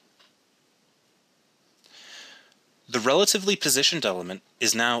 the relatively positioned element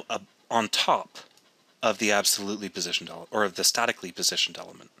is now on top of the absolutely positioned element, or of the statically positioned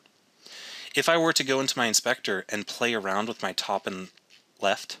element. If I were to go into my inspector and play around with my top and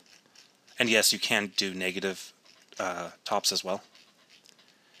left, and yes, you can do negative tops as well.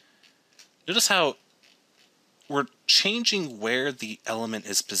 Notice how we're changing where the element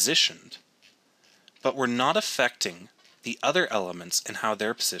is positioned, but we're not affecting the other elements and how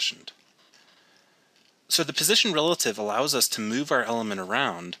they're positioned. So the position relative allows us to move our element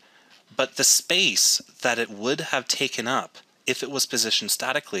around, but the space that it would have taken up if it was positioned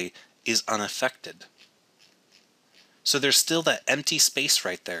statically is unaffected. So there's still that empty space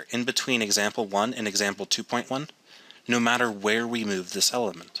right there in between example 1 and example 2.1, no matter where we move this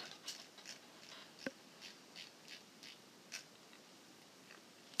element.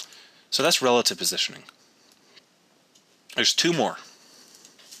 So that's relative positioning. There's two more.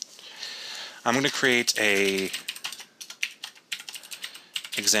 I'm going to create a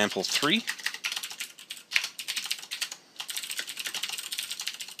example 3.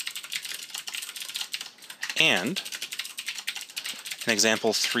 And an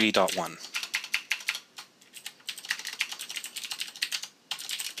example 3.1.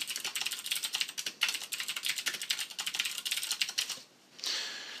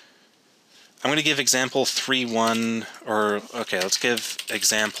 I'm going to give example 3.1, or okay, let's give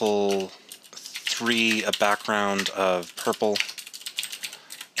example 3 a background of purple,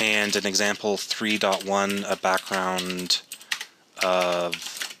 and an example 3.1 a background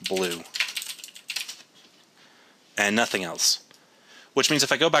of blue, and nothing else. Which means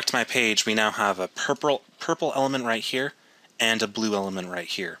if I go back to my page, we now have a purple element right here and a blue element right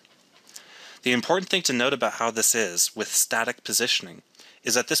here. The important thing to note about how this is with static positioning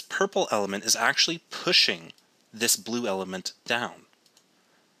is that this purple element is actually pushing this blue element down.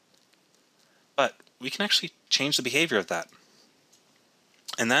 But we can actually change the behavior of that.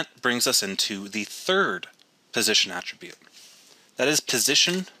 And that brings us into the third position attribute. That is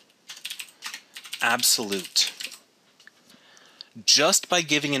position absolute. Just by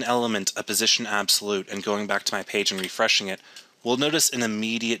giving an element a position absolute and going back to my page and refreshing it, we'll notice an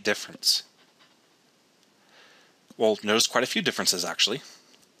immediate difference. We'll notice quite a few differences actually.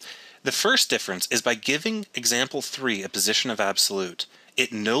 The first difference is by giving example 3 a position of absolute,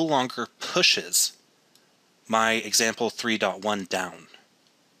 it no longer pushes my example 3.1 down.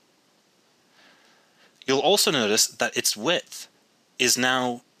 You'll also notice that its width is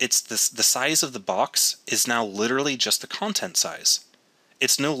now, the size of the box is now literally just the content size.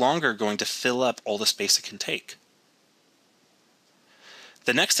 It's no longer going to fill up all the space it can take.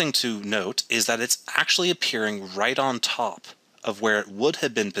 The next thing to note is that it's actually appearing right on top of where it would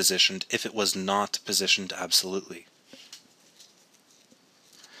have been positioned if it was not positioned absolutely.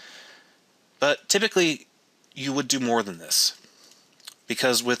 But typically, you would do more than this,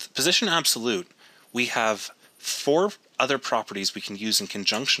 because with position absolute, we have 4 other properties we can use in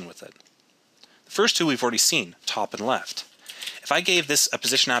conjunction with it. The first two we've already seen, top and left. If I gave this a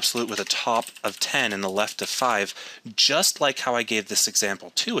position absolute with a top of 10 and a left of 5, just like how I gave this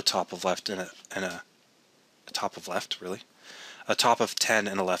example 2 a top of left and a top of left, really, a top of 10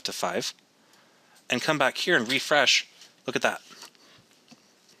 and a left of 5, and come back here and refresh, look at that.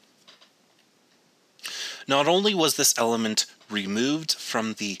 Not only was this element removed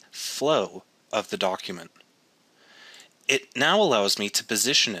from the flow of the document, it now allows me to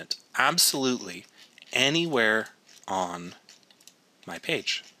position it absolutely anywhere on my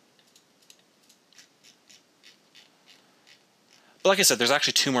page. But like I said, there's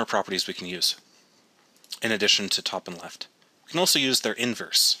actually 2 more properties we can use in addition to top and left. We can also use their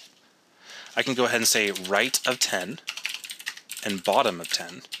inverse. I can go ahead and say right of 10 and bottom of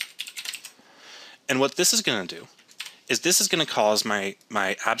 10. And what this is going to do is this is going to cause my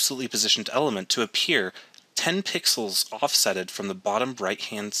absolutely positioned element to appear 10 pixels offsetted from the bottom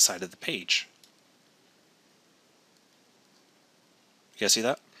right-hand side of the page. You guys see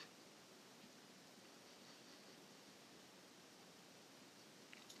that?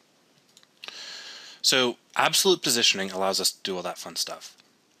 So absolute positioning allows us to do all that fun stuff.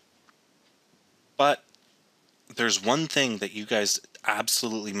 But there's one thing that you guys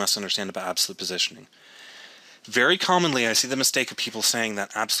absolutely must understand about absolute positioning. Very commonly, I see the mistake of people saying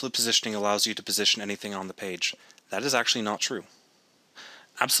that absolute positioning allows you to position anything on the page. That is actually not true.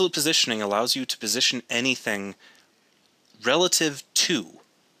 Absolute positioning allows you to position anything relative to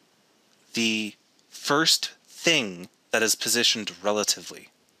the first thing that is positioned relatively.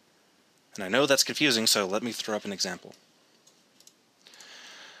 And I know that's confusing, so let me throw up an example.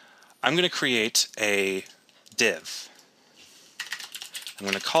 I'm going to create a div. I'm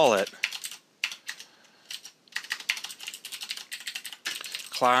going to call it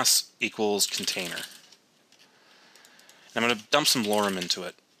class equals container. And I'm going to dump some lorem into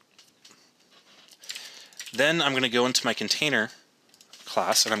it. Then I'm going to go into my container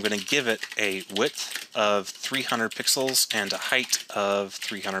class and I'm going to give it a width of 300 pixels and a height of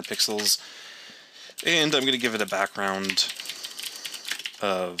 300 pixels. And I'm going to give it a background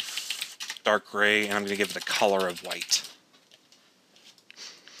of dark gray, and I'm going to give it a color of white.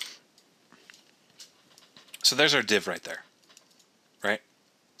 So there's our div right there, right?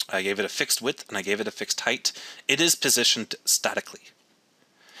 I gave it a fixed width and I gave it a fixed height. It is positioned statically.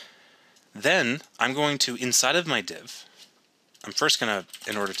 Then I'm going to, inside of my div, I'm first going to,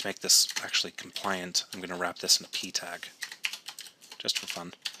 in order to make this actually compliant, I'm going to wrap this in a p tag, just for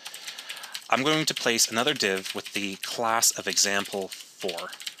fun. I'm going to place another div with the class of example4.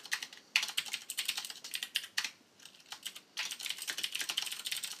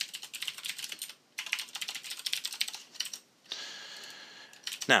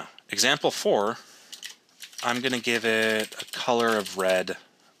 Now, example4, I'm going to give it a color of red,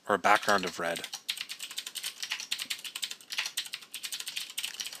 or a background of red.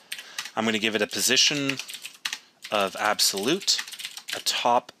 I'm going to give it a position of absolute, a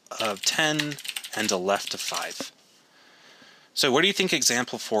top of 10, and a left of 5. So where do you think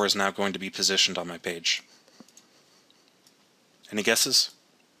example 4 is now going to be positioned on my page? Any guesses?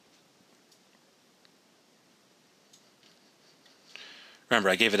 Remember,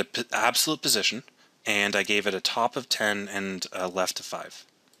 I gave it an absolute position, and I gave it a top of 10 and a left of 5.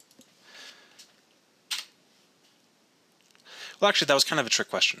 Well, actually, that was kind of a trick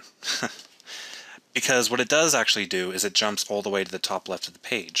question. Because what it does actually do is it jumps all the way to the top left of the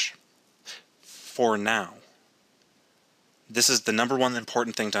page. For now. This is the number one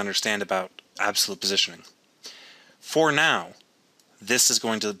important thing to understand about absolute positioning. For now, this is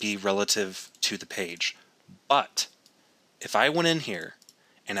going to be relative to the page. But if I went in here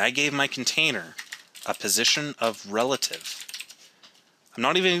and I gave my container a position of relative, I'm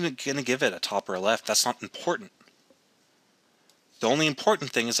not even going to give it a top or a left. That's not important. The only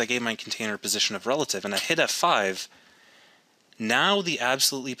important thing is I gave my container a position of relative, and I hit F5. Now the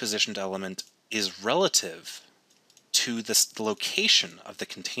absolutely positioned element is relative to the location of the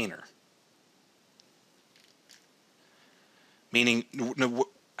container. Meaning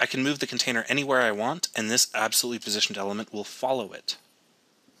I can move the container anywhere I want, and this absolutely positioned element will follow it.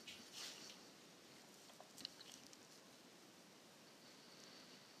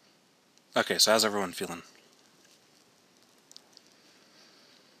 Okay, so how's everyone feeling?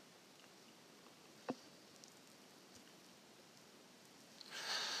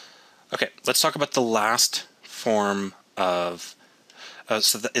 Okay, let's talk about the last form of,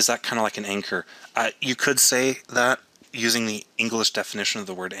 is that kind of like an anchor? You could say that using the English definition of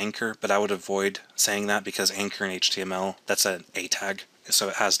the word anchor, but I would avoid saying that because anchor in HTML, that's an A tag, so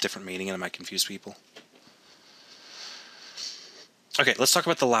it has different meaning and it might confuse people. Okay, let's talk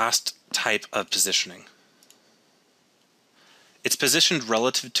about the last type of positioning. It's positioned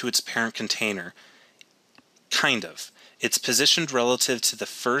relative to its parent container, kind of. It's positioned relative to the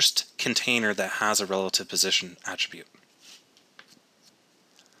first container that has a relative position attribute.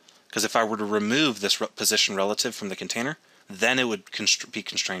 Because if I were to remove this position relative from the container, then it would be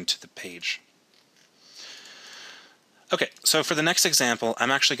constrained to the page. Okay, so for the next example, I'm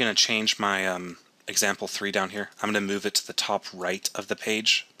actually going to change my example 3 down here. I'm going to move it to the top right of the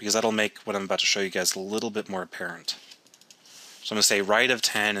page because that'll make what I'm about to show you guys a little bit more apparent. So I'm going to say right of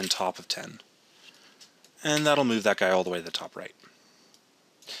 10 and top of 10. And that'll move that guy all the way to the top right.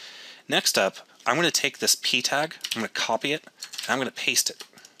 Next up, I'm going to take this p tag, I'm going to copy it, and I'm going to paste it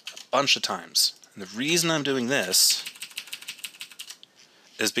a bunch of times. And the reason I'm doing this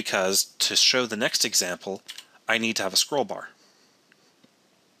is because to show the next example, I need to have a scroll bar.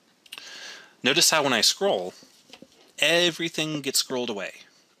 Notice how when I scroll, everything gets scrolled away,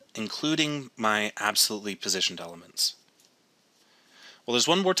 including my absolutely positioned elements. Well, there's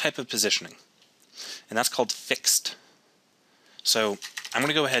one more type of positioning, and that's called fixed. So I'm going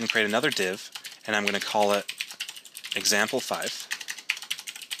to go ahead and create another div, and I'm going to call it example5.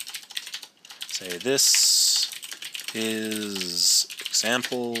 Say this is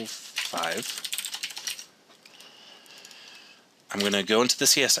example5. I'm going to go into the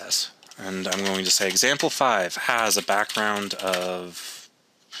CSS, and I'm going to say example5 has a background of,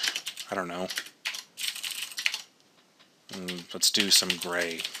 I don't know, let's do some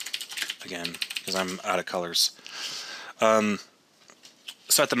gray again, because I'm out of colors. So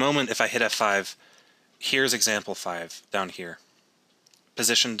at the moment, if I hit F5, here's example 5 down here,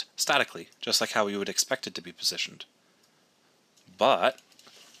 positioned statically, just like how we would expect it to be positioned. But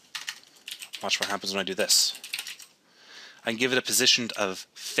watch what happens when I do this. I can give it a position of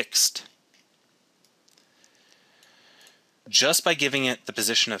fixed. Just by giving it the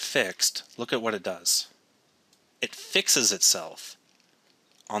position of fixed, look at what it does. It fixes itself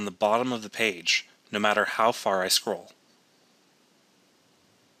on the bottom of the page, no matter how far I scroll.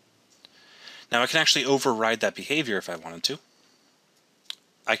 Now I can actually override that behavior if I wanted to.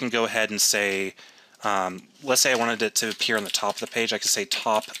 I can go ahead and say, let's say I wanted it to appear on the top of the page. I could say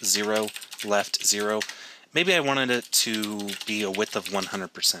top 0, left 0. Maybe I wanted it to be a width of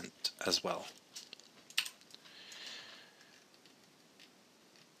 100% as well.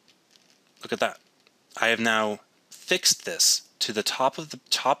 Look at that. I have now fixed this to the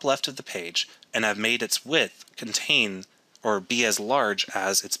top left of the page, and I've made its width contain or be as large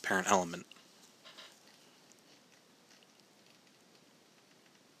as its parent element.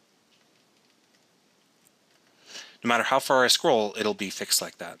 No matter how far I scroll, it'll be fixed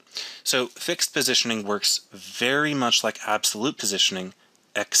like that. So fixed positioning works very much like absolute positioning,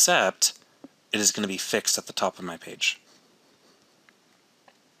 except it is going to be fixed at the top of my page.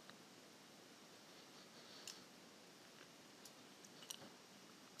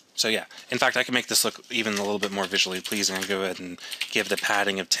 So yeah, in fact, I can make this look even a little bit more visually pleasing. I can go ahead and give it a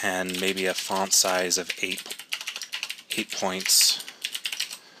padding of 10, maybe a font size of 8 points.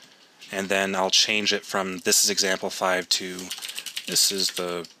 And then I'll change it from this is example 5 to this is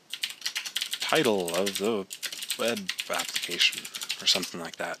the title of the web application or something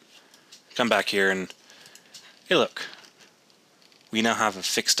like that. Come back here and hey, look, we now have a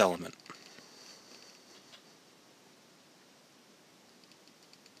fixed element.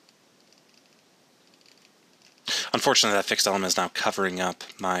 Unfortunately, that fixed element is now covering up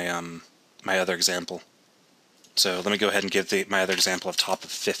my my other example. So let me go ahead and give my other example of top of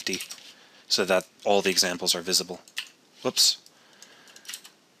 50 so that all the examples are visible. Whoops.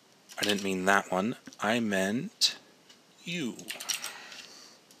 I didn't mean that one. I meant you.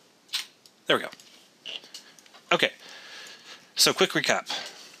 There we go. Okay. So quick recap.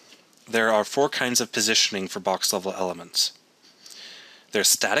 There are 4 kinds of positioning for box level elements. There's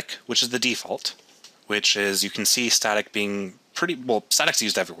static, which is the default, which is, you can see static being pretty, well, static's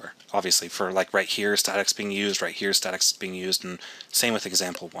used everywhere, obviously, for like right here, static's being used, right here, static's being used, and same with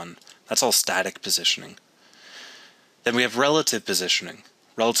example 1. That's all static positioning. Then we have relative positioning.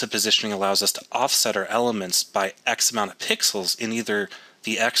 Relative positioning allows us to offset our elements by X amount of pixels in either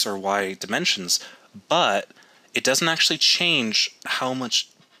the X or Y dimensions, but it doesn't actually change how much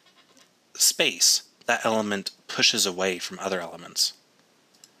space that element pushes away from other elements.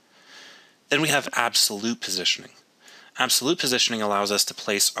 Then we have absolute positioning. Absolute positioning allows us to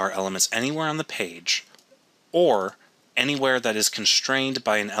place our elements anywhere on the page or anywhere that is constrained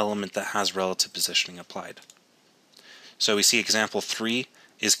by an element that has relative positioning applied. So we see example 3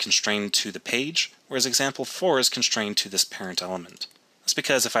 is constrained to the page, whereas example 4 is constrained to this parent element. That's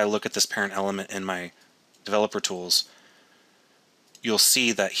because if I look at this parent element in my developer tools, you'll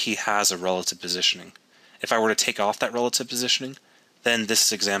see that he has a relative positioning. If I were to take off that relative positioning, then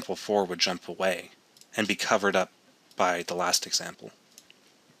this example 4 would jump away and be covered up by the last example.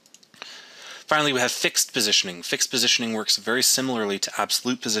 Finally, we have fixed positioning. Fixed positioning works very similarly to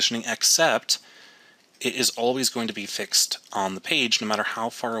absolute positioning, except it is always going to be fixed on the page no matter how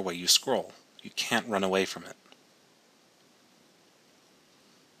far away you scroll. You can't run away from it.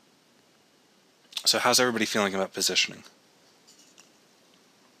 So how's everybody feeling about positioning?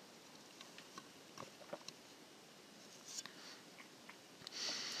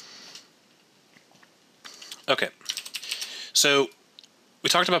 Okay, so we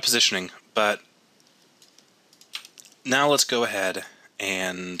talked about positioning, but now let's go ahead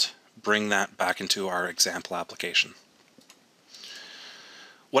and bring that back into our example application.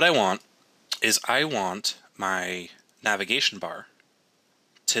 What I want is I want my navigation bar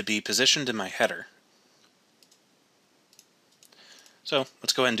to be positioned in my header. So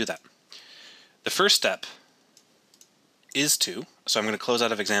let's go ahead and do that. The first step is so I'm going to close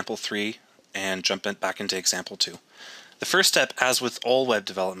out of example 3 and jump back into example 2. The first step, as with all web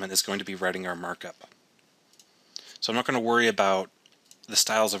development, is going to be writing our markup. So I'm not going to worry about the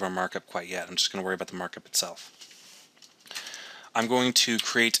styles of our markup quite yet. I'm just going to worry about the markup itself. I'm going to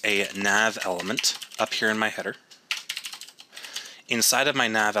create a nav element up here in my header. Inside of my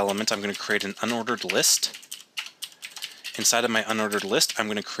nav element, I'm going to create an unordered list. Inside of my unordered list, I'm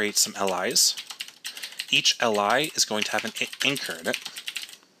going to create some LIs. Each LI is going to have an anchor in it.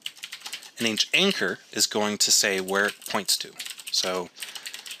 And each anchor is going to say where it points to. So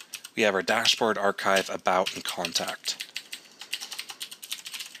we have our dashboard, archive, about, and contact.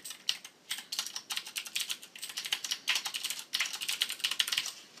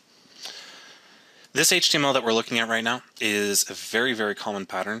 This HTML that we're looking at right now is a very, very common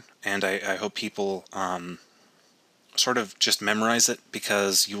pattern, and I hope people sort of just memorize it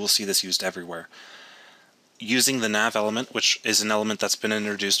because you will see this used everywhere. Using the nav element, which is an element that's been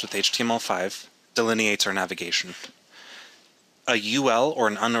introduced with HTML5, delineates our navigation. A UL, or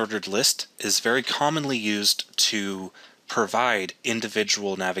an unordered list, is very commonly used to provide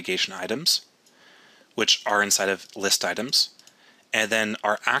individual navigation items, which are inside of list items. And then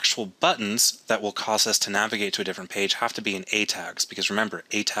our actual buttons that will cause us to navigate to a different page have to be in A tags, because remember,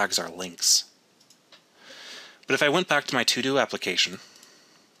 A tags are links. But if I went back to my to-do application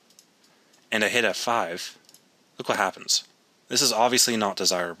and I hit F5, look what happens. This is obviously not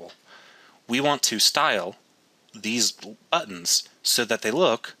desirable. We want to style these buttons so that they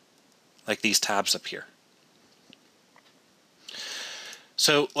look like these tabs up here.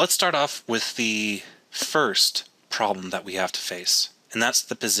 So let's start off with the first problem that we have to face, and that's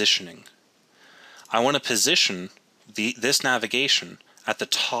the positioning. I want to position this navigation at the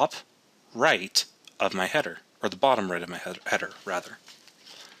top right of my header, or the bottom right of my header, rather.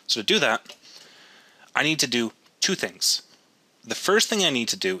 So to do that, I need to do two things. The first thing I need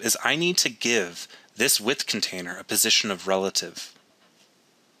to do is I need to give this width container a position of relative.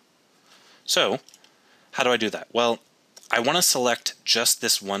 So how do I do that? Well, I want to select just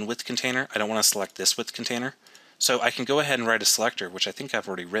this one width container. I don't want to select this width container. So I can go ahead and write a selector, which I think I've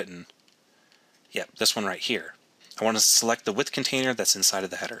already written. Yeah, this one right here. I want to select the width container that's inside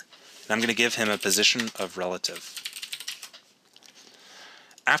of the header. And I'm going to give him a position of relative.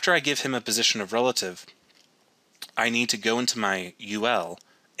 After I give him a position of relative, I need to go into my UL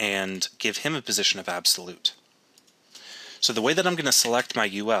and give him a position of absolute. So the way that I'm going to select my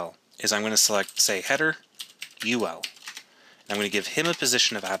UL is I'm going to select, say, header, UL. And I'm going to give him a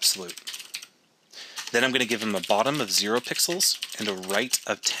position of absolute. Then I'm going to give him a bottom of 0 pixels and a right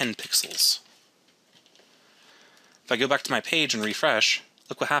of 10 pixels. If I go back to my page and refresh,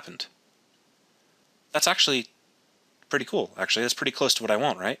 look what happened. That's actually pretty cool, actually. That's pretty close to what I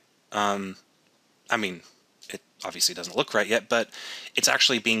want, right? I mean, it obviously doesn't look right yet, but it's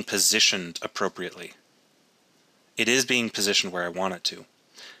actually being positioned appropriately. It is being positioned where I want it to.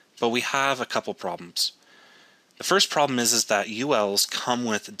 But we have a couple problems. The first problem is that ULs come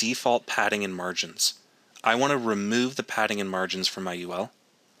with default padding and margins. I want to remove the padding and margins from my UL,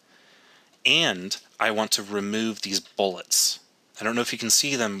 and I want to remove these bullets. I don't know if you can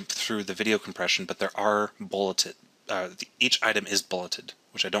see them through the video compression, but there are bulleted. Each item is bulleted,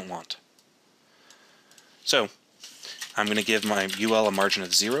 which I don't want. So I'm going to give my UL a margin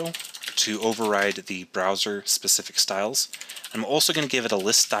of 0 to override the browser specific styles. I'm also going to give it a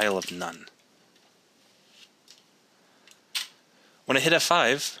list style of none. When I hit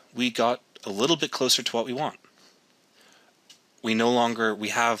F5, we got a little bit closer to what we want. We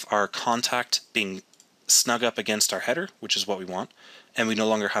have our contact being snug up against our header, which is what we want, and we no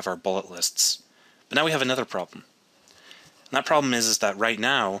longer have our bullet lists. But now we have another problem. And that problem is that right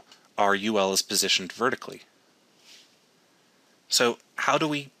now our UL is positioned vertically. So how do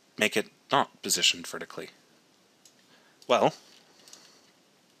we make it not positioned vertically? Well,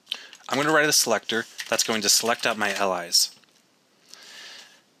 I'm going to write a selector that's going to select out my LIs.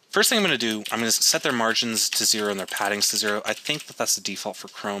 First thing I'm going to do, I'm going to set their margins to 0 and their paddings to 0. I think that that's the default for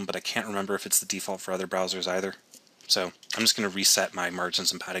Chrome, but I can't remember if it's the default for other browsers either. So I'm just going to reset my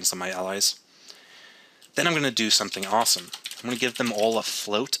margins and paddings on my LIs. Then I'm going to do something awesome. I'm going to give them all a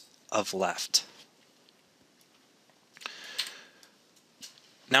float of left.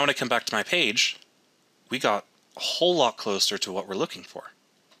 Now when I come back to my page, we got a whole lot closer to what we're looking for.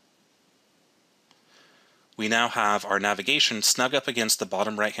 We now have our navigation snug up against the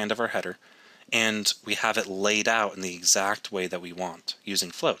bottom right hand of our header, and we have it laid out in the exact way that we want,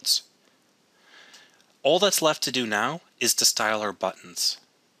 using floats. All that's left to do now is to style our buttons.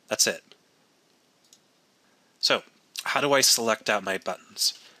 That's it. So, how do I select out my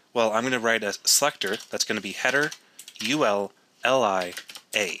buttons? Well, I'm going to write a selector that's going to be header, UL, LI,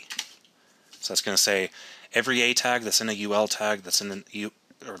 A. So that's going to say every A tag that's in a UL tag that's in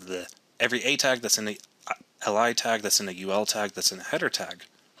every A tag that's in a LI tag that's in a UL tag that's in a header tag.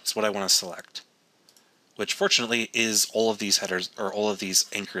 That's what I want to select, which fortunately is all of these headers, or all of these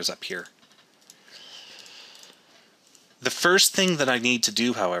anchors up here. The first thing that I need to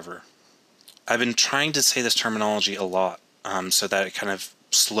do, however, I've been trying to say this terminology a lot so that it kind of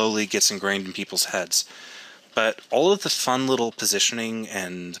slowly gets ingrained in people's heads. But all of the fun little positioning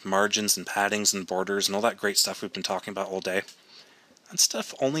and margins and paddings and borders and all that great stuff we've been talking about all day, that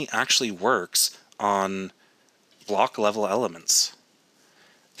stuff only actually works on block level elements.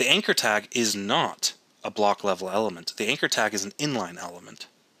 The anchor tag is not a block level element. The anchor tag is an inline element.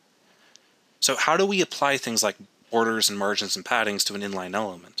 So how do we apply things like borders and margins and paddings to an inline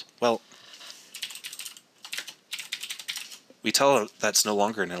element? Well, we tell it that's no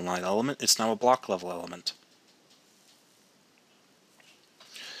longer an inline element, it's now a block level element.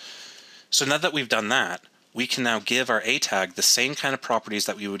 So now that we've done that, we can now give our A tag the same kind of properties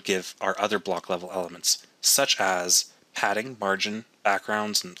that we would give our other block level elements, such as padding, margin,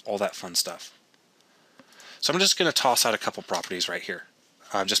 backgrounds, and all that fun stuff. So I'm just going to toss out a couple properties right here.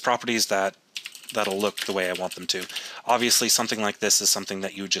 Just properties that'll look the way I want them to. Obviously, something like this is something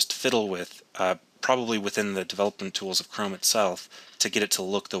that you just fiddle with, probably within the development tools of Chrome itself, to get it to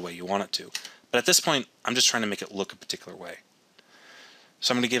look the way you want it to. But at this point, I'm just trying to make it look a particular way.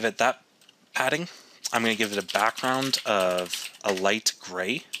 So I'm going to give it that padding. I'm going to give it a background of a light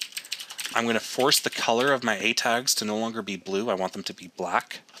gray. I'm going to force the color of my A tags to no longer be blue. I want them to be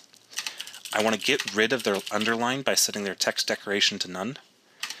black. I want to get rid of their underline by setting their text decoration to none.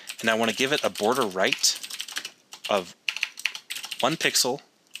 And I want to give it a border right of 1 pixel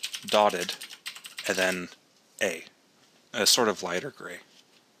dotted and then a sort of lighter gray.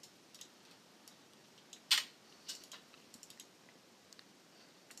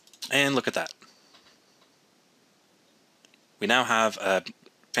 And look at that. We now have a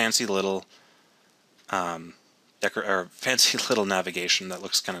fancy little fancy little navigation that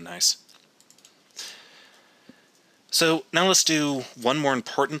looks kind of nice. So now let's do one more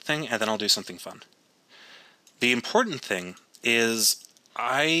important thing, and then I'll do something fun. The important thing is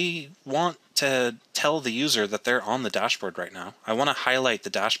I want to tell the user that they're on the dashboard right now. I want to highlight the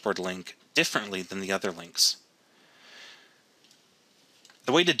dashboard link differently than the other links.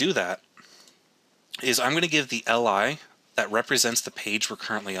 The way to do that is I'm going to give the li that represents the page we're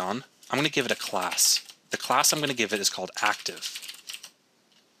currently on, I'm going to give it a class. The class I'm going to give it is called active.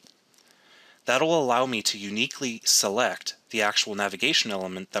 That'll allow me to uniquely select the actual navigation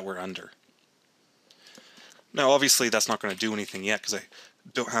element that we're under. Now obviously that's not going to do anything yet because I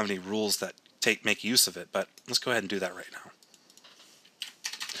don't have any rules that make use of it, but let's go ahead and do that right now.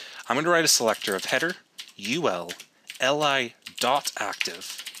 I'm going to write a selector of header ul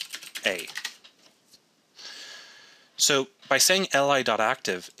li.active a. So by saying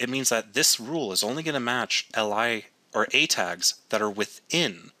li.active, it means that this rule is only going to match li or a tags that are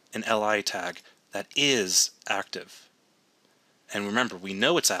within an li tag that is active. And remember, we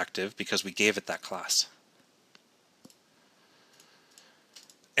know it's active because we gave it that class.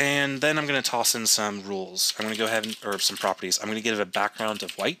 And then I'm going to toss in some rules. I'm going to go ahead or some properties. I'm going to give it a background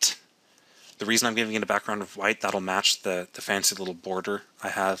of white. The reason I'm giving it a background of white, that'll match the fancy little border I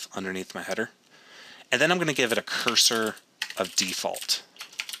have underneath my header. And then I'm going to give it a cursor of default.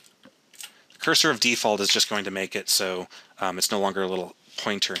 The cursor of default is just going to make it so it's no longer a little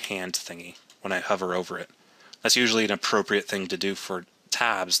pointer hand thingy when I hover over it. That's usually an appropriate thing to do for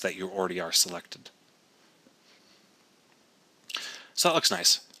tabs that you already are selected. So that looks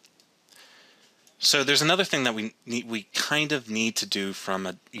nice. So there's another thing that we kind of need to do from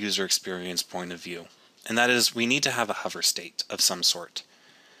a user experience point of view, and that is we need to have a hover state of some sort.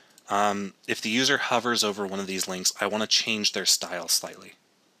 If the user hovers over one of these links, I want to change their style slightly.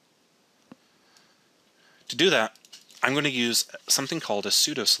 To do that, I'm going to use something called a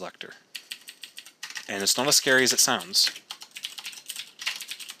pseudo selector. And it's not as scary as it sounds.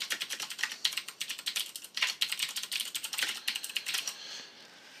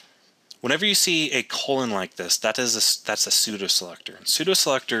 Whenever you see a colon like this, that's a pseudo selector. Pseudo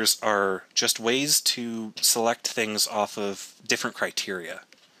selectors are just ways to select things off of different criteria.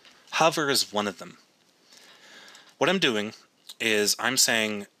 Hover is one of them. What I'm doing is I'm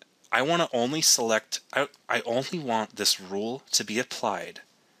saying I want to only select, I only want this rule to be applied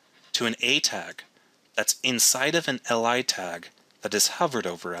to an A tag that's inside of an li tag that is hovered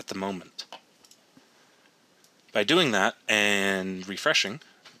over at the moment. By doing that and refreshing,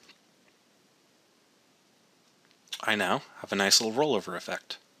 I now have a nice little rollover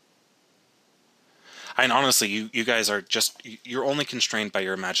effect. And honestly, you guys are you're only constrained by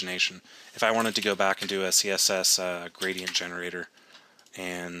your imagination. If I wanted to go back and do a CSS gradient generator,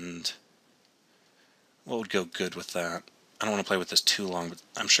 and what would go good with that? I don't want to play with this too long, but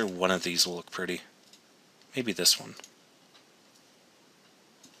I'm sure one of these will look pretty. Maybe this one.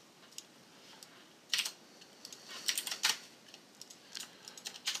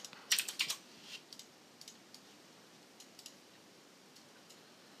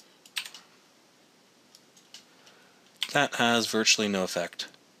 That has virtually no effect.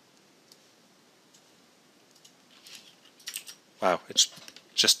 Wow, it's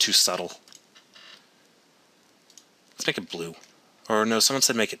just too subtle. Let's make it blue. Or no, someone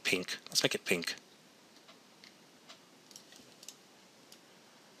said make it pink. Let's make it pink.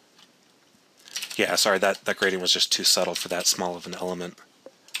 Yeah, sorry, that grading was just too subtle for that small of an element.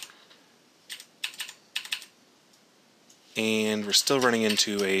 And we're still running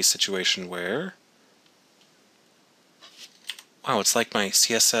into a situation where, wow, it's like my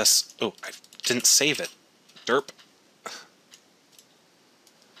CSS, oh, I didn't save it. Derp.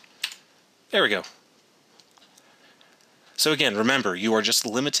 There we go. So again, remember, you are just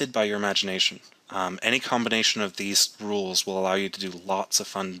limited by your imagination. Any combination of these rules will allow you to do lots of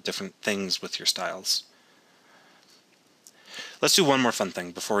fun different things with your styles. Let's do one more fun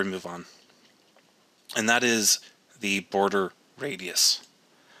thing before we move on. And that is the border radius.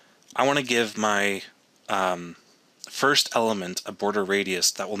 I want to give my first element a border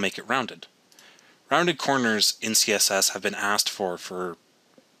radius that will make it rounded. Rounded corners in CSS have been asked for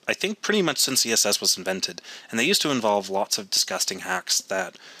I think pretty much since CSS was invented, and they used to involve lots of disgusting hacks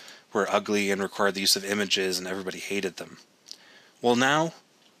that were ugly and required the use of images, and everybody hated them. Well, now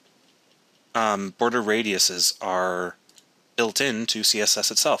border radiuses are built into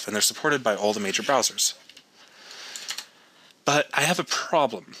CSS itself, and they're supported by all the major browsers. But I have a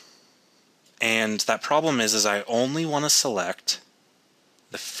problem, and that problem is I only want to select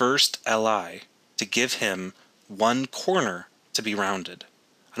the first LI to give him one corner to be rounded.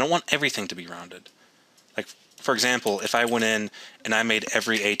 I don't want everything to be rounded. Like, for example, if I went in and I made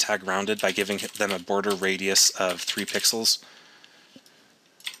every A tag rounded by giving them a border radius of 3 pixels,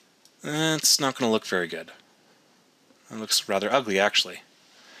 it's not going to look very good. It looks rather ugly, actually.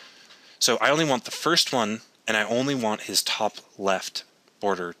 So I only want the first one, and I only want his top left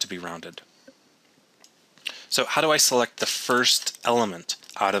border to be rounded. So how do I select the first element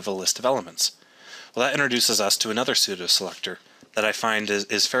out of a list of elements? Well, that introduces us to another pseudo-selector that I find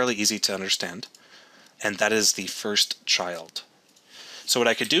is fairly easy to understand, and that is the first child. So what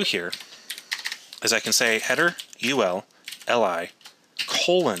I could do here is I can say header ul li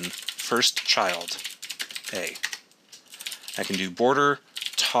colon first child A. I can do border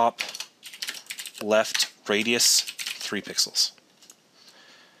top left radius 3 pixels.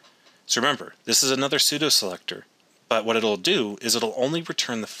 So remember, this is another pseudo-selector, but what it'll do is it'll only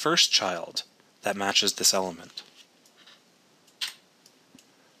return the first child that matches this element.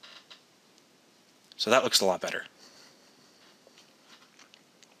 So that looks a lot better.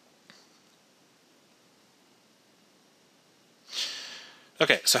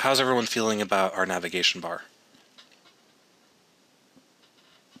 Okay, so how's everyone feeling about our navigation bar?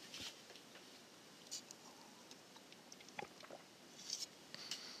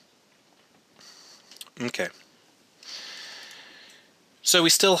 Okay. So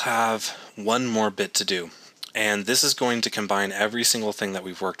we still have one more bit to do, and this is going to combine every single thing that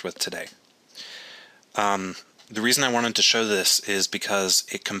we've worked with today. The reason I wanted to show this is because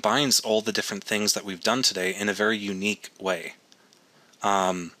it combines all the different things that we've done today in a very unique way.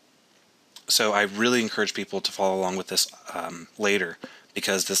 So I really encourage people to follow along with this later,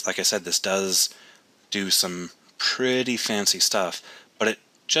 because this, like I said, this does do some pretty fancy stuff, but it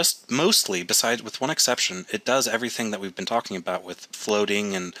just mostly, besides with one exception, it does everything that we've been talking about with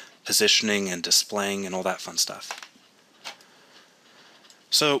floating and positioning and displaying and all that fun stuff.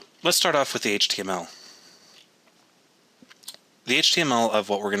 So let's start off with the HTML. The HTML of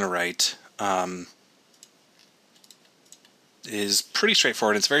what we're going to write is pretty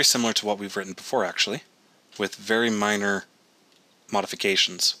straightforward. It's very similar to what we've written before, actually, with very minor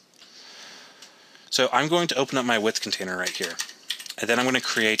modifications. So I'm going to open up my width container right here, and then I'm going to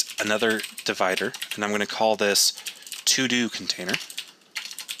create another divider, and I'm going to call this to-do container.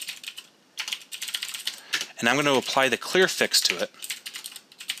 And I'm going to apply the clear fix to it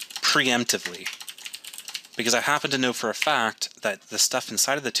preemptively, because I happen to know for a fact that the stuff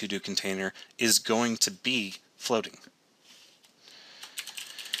inside of the to-do container is going to be floating.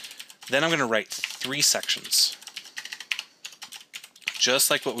 Then I'm going to write 3 sections, just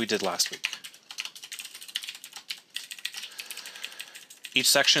like what we did last week. Each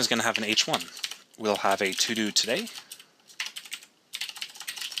section is going to have an H1. We'll have a to-do today,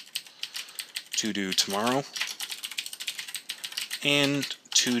 to-do tomorrow, and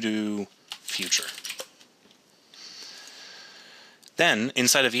to-do future. Then,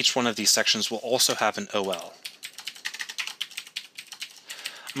 inside of each one of these sections, we'll also have an OL.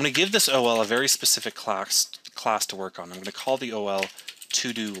 I'm going to give this OL a very specific class to work on. I'm going to call the OL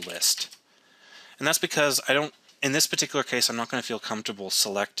to-do list. And that's because in this particular case, I'm not going to feel comfortable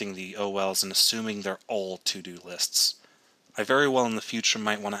selecting the OLs and assuming they're all to-do lists. I very well in the future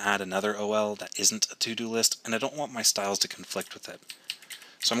might want to add another OL that isn't a to-do list, and I don't want my styles to conflict with it.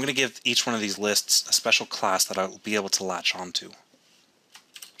 So I'm going to give each one of these lists a special class that I'll be able to latch onto.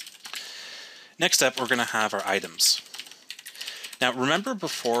 Next up, we're going to have our items. Now remember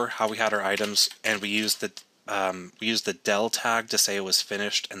before how we had our items and we used the del tag to say it was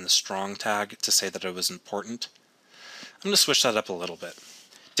finished and the strong tag to say that it was important? I'm going to switch that up a little bit.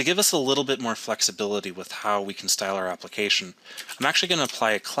 To give us a little bit more flexibility with how we can style our application, I'm actually going to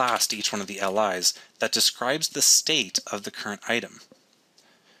apply a class to each one of the LIs that describes the state of the current item.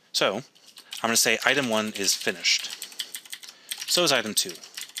 So I'm going to say item 1 is finished. So is item 2.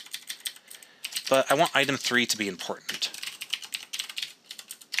 But I want item 3 to be important.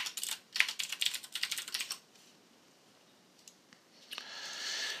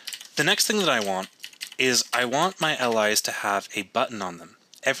 The next thing that I want is I want my LIs to have a button on them.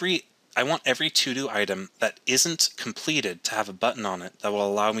 I want every to-do item that isn't completed to have a button on it that will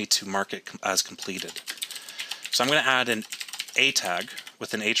allow me to mark it as completed. So I'm going to add an A tag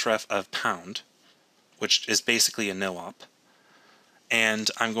with an href of pound, which is basically a no-op, and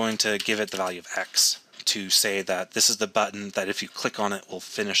I'm going to give it the value of X to say that this is the button that if you click on it will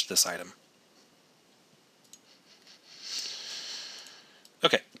finish this item.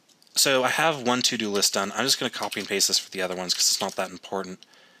 Okay, so I have one to-do list done. I'm just going to copy and paste this for the other ones because it's not that important.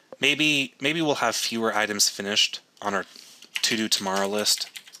 Maybe we'll have fewer items finished on our to-do tomorrow list.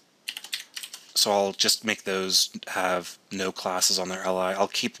 So I'll just make those have no classes on their LI. I'll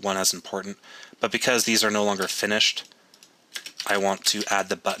keep one as important. But because these are no longer finished, I want to add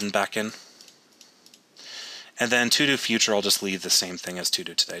the button back in. And then to-do future, I'll just leave the same thing as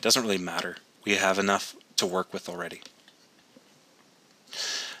to-do today. It doesn't really matter. We have enough to work with already.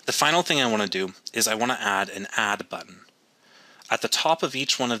 The final thing I want to do is I want to add an add button. At the top of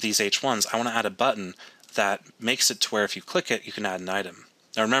each one of these H1s, I want to add a button that makes it to where if you click it, you can add an item.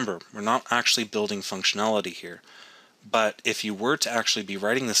 Now remember, we're not actually building functionality here, but if you were to actually be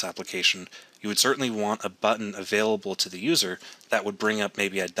writing this application, you would certainly want a button available to the user that would bring up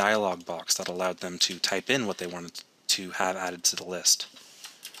maybe a dialog box that allowed them to type in what they wanted to have added to the list.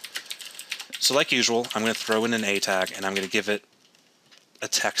 So like usual, I'm going to throw in an A tag and I'm going to give it a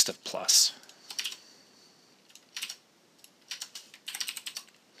text of plus.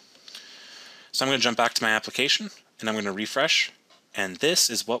 So I'm going to jump back to my application and I'm going to refresh, and this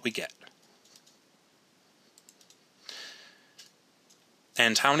is what we get.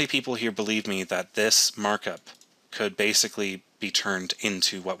 And how many people here believe me that this markup could basically be turned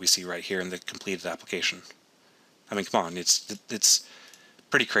into what we see right here in the completed application? I mean, come on, it's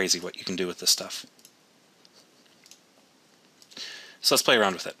pretty crazy what you can do with this stuff. So let's play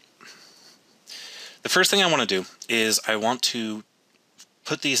around with it. The first thing I want to do is I want to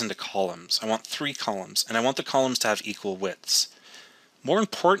put these into columns. I want 3 columns, and I want the columns to have equal widths. More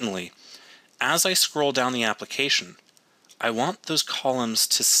importantly, as I scroll down the application, I want those columns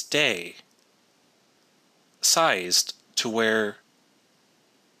to stay sized to where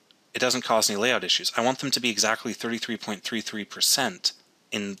it doesn't cause any layout issues. I want them to be exactly 33.33%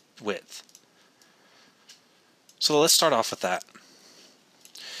 in width. So let's start off with that.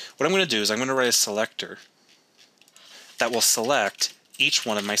 What I'm going to do is I'm going to write a selector that will select each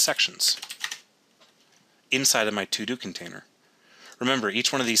one of my sections inside of my to-do container. Remember,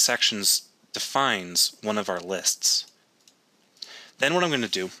 each one of these sections defines one of our lists. Then what I'm going to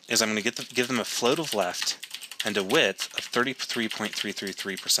do is I'm going to give them a float of left and a width of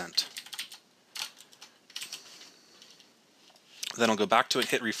 33.333%. Then I'll go back to it,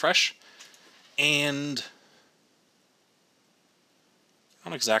 hit refresh, and I'm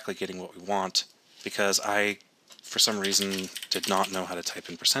not exactly getting what we want because I, for some reason, did not know how to type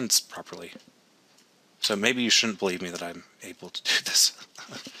in percents properly. So maybe you shouldn't believe me that I'm able to do this.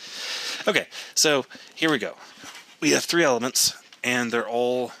 Okay, so here we go. We have 3 elements, and they're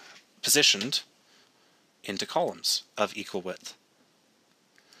all positioned into columns of equal width.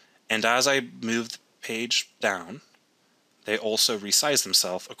 And as I move the page down, they also resize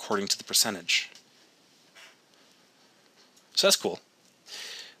themselves according to the percentage. So that's cool.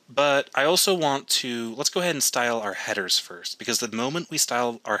 But I also want to, let's go ahead and style our headers first, because the moment we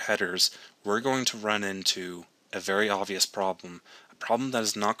style our headers, we're going to run into a very obvious problem, a problem that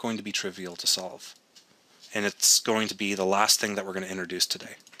is not going to be trivial to solve. And it's going to be the last thing that we're going to introduce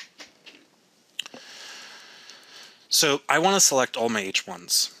today. So I want to select all my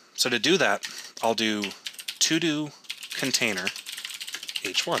H1s. So to do that, I'll do to-do container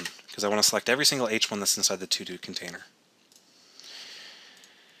H1, because I want to select every single H1 that's inside the to-do container.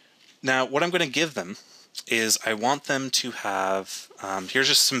 Now, what I'm going to give them is I want them to have, here's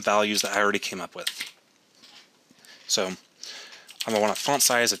just some values that I already came up with. So I'm going to want a font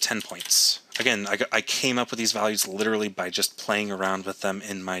size of 10 points. Again, I came up with these values literally by just playing around with them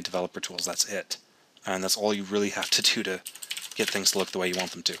in my developer tools. That's it. And that's all you really have to do to get things to look the way you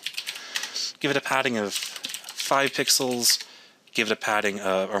want them to. Give it a padding of 5 pixels, give it a padding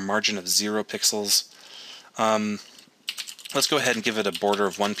or margin of 0 pixels. Let's go ahead and give it a border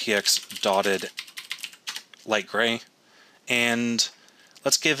of 1px dotted light gray, and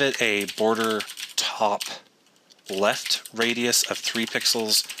let's give it a border top left radius of 3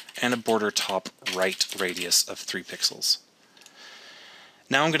 pixels and a border top right radius of 3 pixels.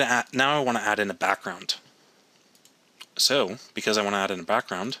 Now I want to add in a background. So, because I want to add in a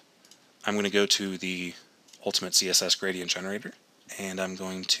background, I'm going to go to the Ultimate CSS Gradient Generator, and I'm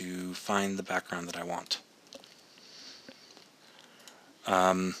going to find the background that I want.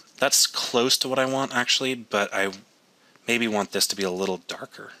 That's close to what I want, actually, but I maybe want this to be a little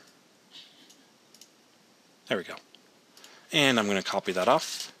darker. There we go. And I'm going to copy that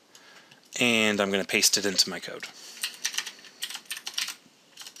off, and I'm going to paste it into my code.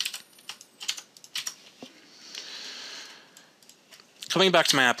 Coming back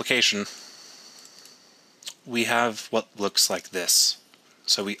to my application, we have what looks like this.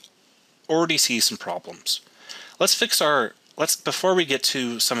 So we already see some problems. Before we get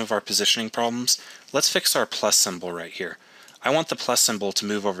to some of our positioning problems, let's fix our plus symbol right here. I want the plus symbol to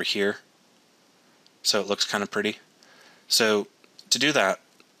move over here so it looks kind of pretty. So to do that,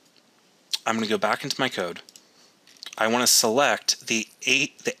 I'm going to go back into my code. I want to select the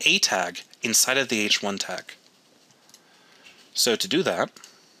A tag inside of the H1 tag. So to do that,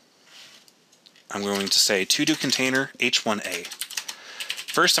 I'm going to say to-do container H1A.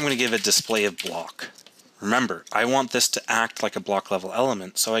 First, I'm going to give a display of block. Remember, I want this to act like a block level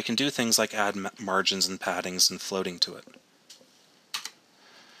element, so I can do things like add margins and paddings and floating to it.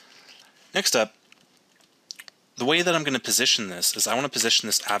 Next up, the way that I'm going to position this is I want to position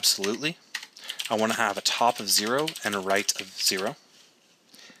this absolutely. I want to have a top of 0 and a right of 0.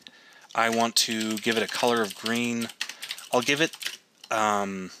 I want to give it a color of green. I'll give it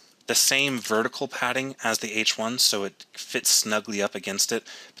the same vertical padding as the H1 so it fits snugly up against it,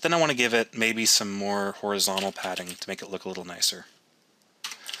 but then I want to give it maybe some more horizontal padding to make it look a little nicer.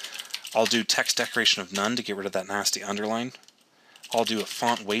 I'll do text decoration of none to get rid of that nasty underline. I'll do a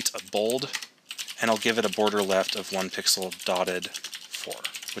font weight of bold, and I'll give it a border left of 1 pixel dotted 4,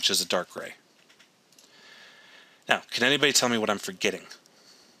 which is a dark gray. Now, can anybody tell me what I'm forgetting?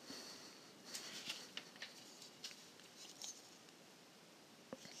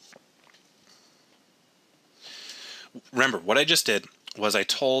 Remember, what I just did was I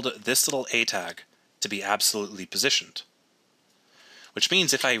told this little A tag to be absolutely positioned. Which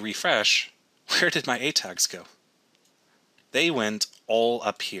means if I refresh, where did my A tags go? They went all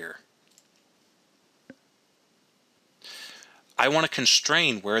up here. I want to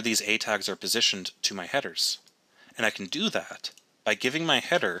constrain where these A tags are positioned to my headers. And I can do that by giving my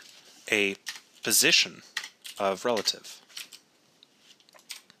header a position of relative.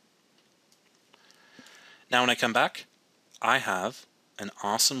 Now when I come back, I have an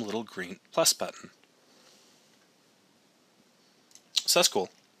awesome little green plus button. So that's cool.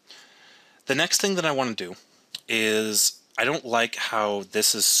 The next thing that I want to do is I don't like how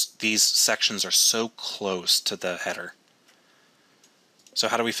these sections are so close to the header. So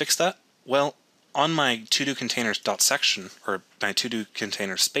how do we fix that? Well, on my to-do containers.section, or my to-do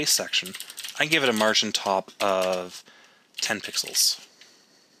container space section, I give it a margin top of 10 pixels.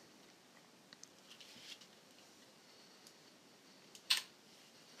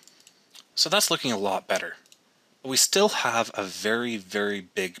 So that's looking a lot better. But we still have a very, very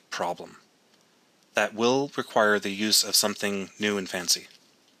big problem that will require the use of something new and fancy.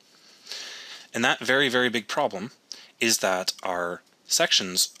 And that very, very big problem is that our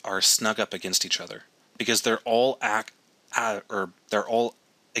sections are snug up against each other because they're all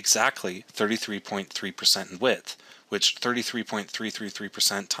exactly 33.3% in width, which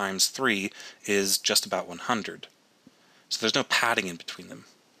 33.333% times 3 is just about 100. So there's no padding in between them.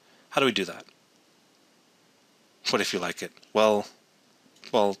 How do we do that? What if you like it? Well,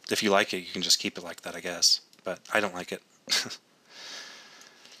 if you like it, you can just keep it like that, I guess. But I don't like it.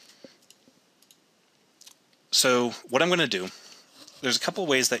 So what I'm going to do, there's a couple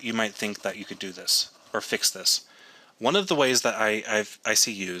ways that you might think that you could do this or fix this. One of the ways that I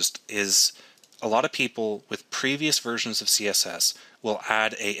see used is a lot of people with previous versions of CSS will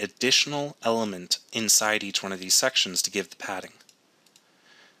add an additional element inside each one of these sections to give the padding.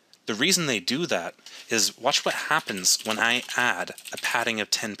 The reason they do that is watch what happens when I add a padding of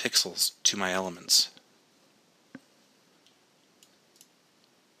 10 pixels to my elements.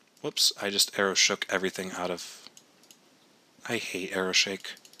 Whoops, I just arrow shook everything out of... I hate arrow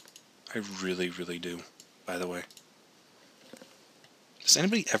shake. I really, really do, by the way. Does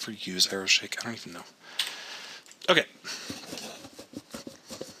anybody ever use arrow shake? I don't even know. Okay.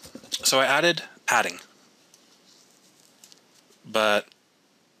 So I added padding. But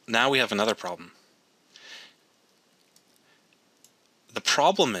now we have another problem. The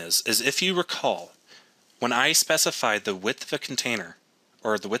problem is if you recall, when I specified the width of a container,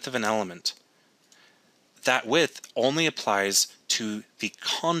 or the width of an element, that width only applies to the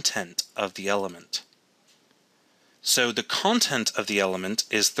content of the element. So the content of the element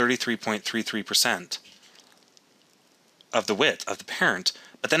is 33.33% of the width of the parent,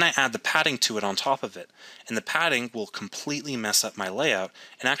 but then I add the padding to it on top of it. And the padding will completely mess up my layout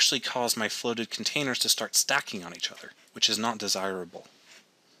and actually cause my floated containers to start stacking on each other, which is not desirable.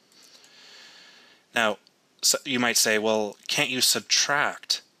 Now, so you might say, well, can't you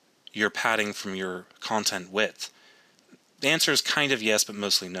subtract your padding from your content width? The answer is kind of yes, but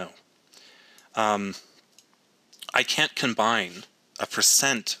mostly no. I can't combine a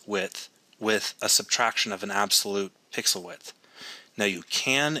percent width with a subtraction of an absolute pixel width. Now you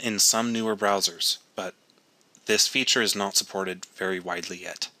can in some newer browsers, but this feature is not supported very widely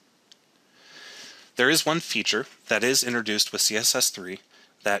yet. There is one feature that is introduced with CSS3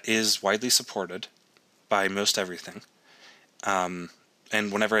 that is widely supported by most everything. And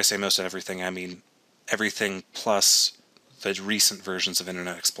whenever I say most everything, I mean everything plus the recent versions of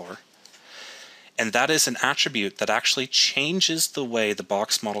Internet Explorer. And that is an attribute that actually changes the way the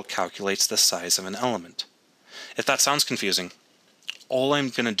box model calculates the size of an element. If that sounds confusing, all I'm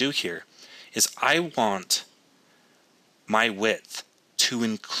going to do here is I want my width to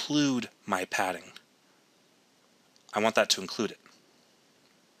include my padding. I want that to include it.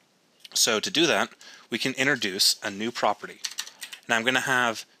 So to do that, we can introduce a new property. And I'm going to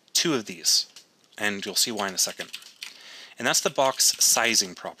have two of these, and you'll see why in a second. And that's the box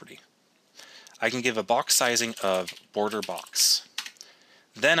sizing property. I can give a box sizing of border box.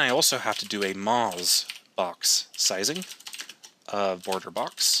 Then I also have to do a Moz box sizing of border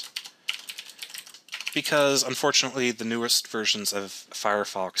box, because unfortunately the newest versions of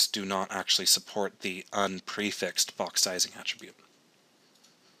Firefox do not actually support the unprefixed box sizing attribute.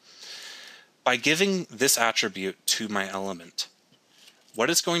 By giving this attribute to my element, what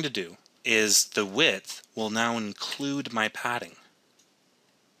it's going to do is the width will now include my padding,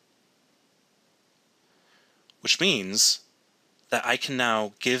 which means that I can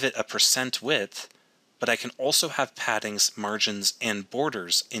now give it a percent width, but I can also have paddings, margins, and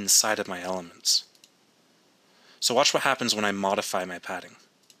borders inside of my elements. So watch what happens when I modify my padding.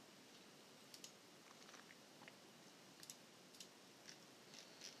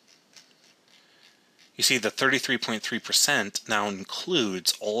 You see the 33.3% now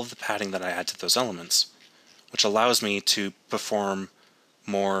includes all of the padding that I add to those elements, which allows me to perform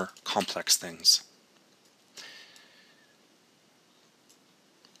more complex things.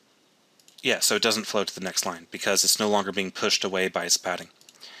 Yeah, so it doesn't flow to the next line because it's no longer being pushed away by its padding.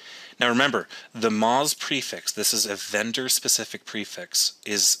 Now remember, the Moz prefix, this is a vendor-specific prefix,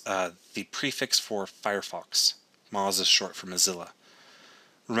 is the prefix for Firefox. Moz is short for Mozilla.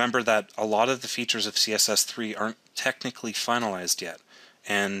 Remember that a lot of the features of CSS3 aren't technically finalized yet,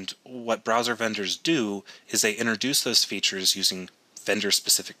 and what browser vendors do is they introduce those features using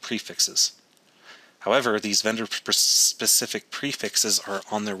vendor-specific prefixes. However, these vendor-specific prefixes are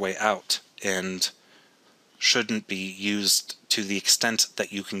on their way out and shouldn't be used to the extent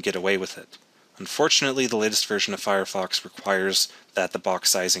that you can get away with it. Unfortunately, the latest version of Firefox requires that the box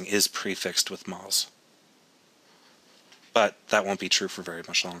sizing is prefixed with Moz. But that won't be true for very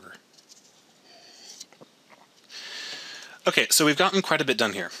much longer. Okay, so we've gotten quite a bit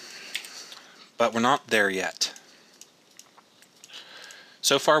done here, but we're not there yet.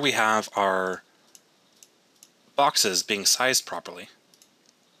 So far we have our boxes being sized properly.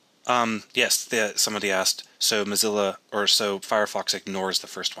 Yes, somebody asked, so Mozilla, or so Firefox ignores the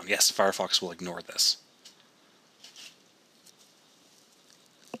first one. Yes, Firefox will ignore this.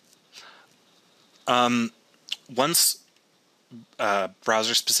 Once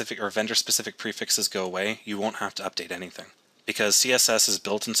browser-specific or vendor-specific prefixes go away, you won't have to update anything, because CSS is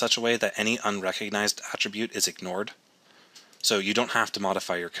built in such a way that any unrecognized attribute is ignored. So you don't have to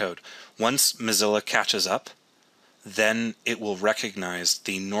modify your code. Once Mozilla catches up, then it will recognize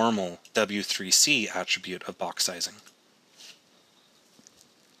the normal W3C attribute of box sizing.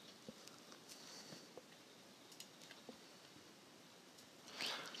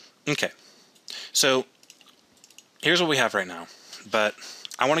 Okay, so here's what we have right now, but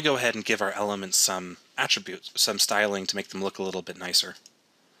I want to go ahead and give our elements some attributes, some styling to make them look a little bit nicer.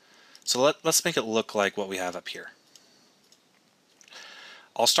 So let's make it look like what we have up here.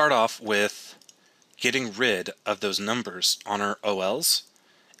 I'll start off with getting rid of those numbers on our OLs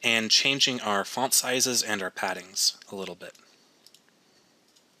and changing our font sizes and our paddings a little bit.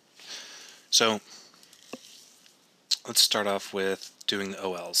 So let's start off with doing the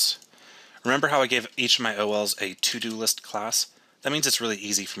OLs. Remember how I gave each of my OLs a to-do list class? That means it's really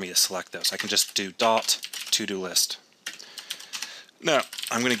easy for me to select those. I can just do dot to-do list. Now,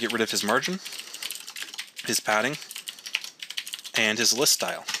 I'm going to get rid of his margin, his padding, and his list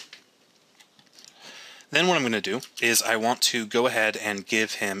style. Then what I'm going to do is I want to go ahead and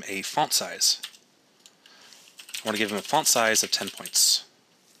give him a font size. I want to give him a font size of 10 points.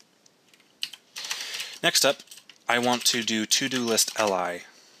 Next up, I want to do to-do list li.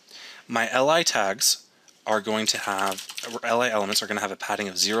 My li tags are going to have, li elements are going to have a padding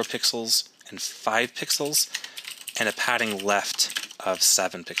of 0 pixels and 5 pixels and a padding left of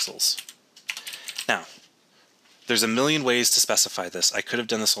 7 pixels. Now, there's a million ways to specify this. I could have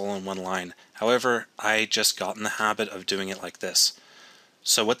done this all in one line. However, I just got in the habit of doing it like this.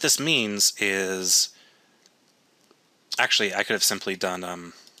 So what this means is, actually I could have simply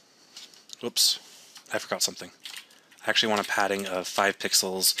done, whoops, I forgot something. I actually want a padding of 5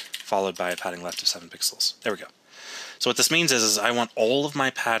 pixels followed by a padding left of 7 pixels. There we go. So what this means is I want all of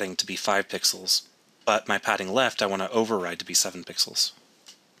my padding to be 5 pixels, but my padding left I want to override to be 7 pixels.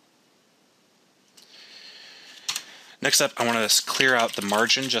 Next up, I want to clear out the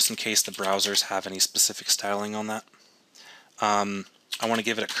margin just in case the browsers have any specific styling on that. I want to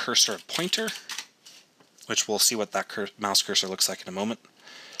give it a cursor pointer, which we'll see what that mouse cursor looks like in a moment.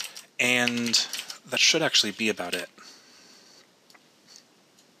 And that should actually be about it.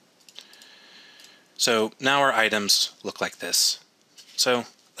 So now our items look like this. So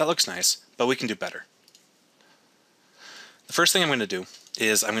that looks nice, but we can do better. The first thing I'm going to do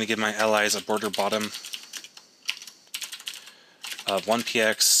is I'm going to give my LIs a border bottom of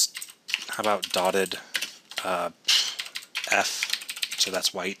 1px, how about dotted F, so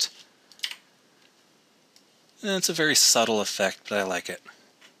that's white. And it's a very subtle effect, but I like it.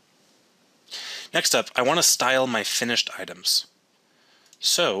 Next up, I want to style my finished items.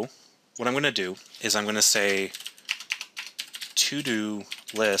 So what I'm going to do is I'm going to say to-do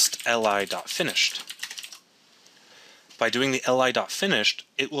list li.finished. By doing the li.finished,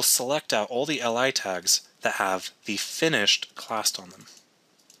 it will select out all the li tags that have the finished classed on them.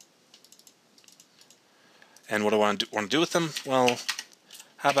 And what do I want to do with them? Well,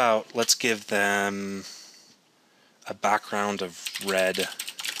 how about let's give them a background of red,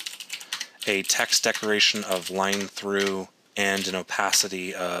 a text decoration of line through, and an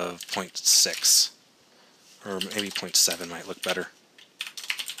opacity of 0.6, or maybe 0.7 might look better.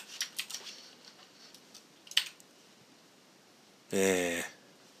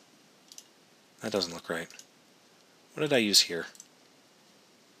 That doesn't look right. What did I use here?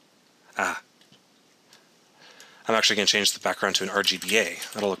 I'm actually going to change the background to an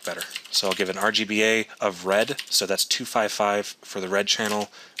RGBA. That'll look better. So I'll give an RGBA of red, so that's 255 for the red channel,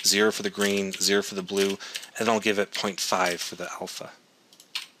 0 for the green, 0 for the blue, and I'll give it 0.5 for the alpha.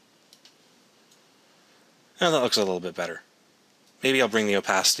 And that looks a little bit better. Maybe I'll bring the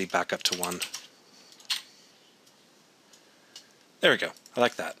opacity back up to 1. There we go. I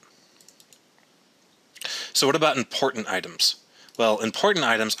like that. So what about important items? Well, important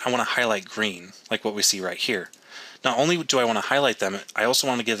items I want to highlight green, like what we see right here. Not only do I want to highlight them, I also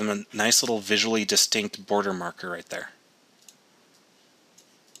want to give them a nice little visually distinct border marker right there.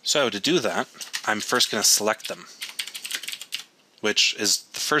 So to do that, I'm first going to select them, which is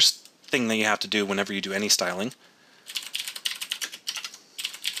the first thing that you have to do whenever you do any styling,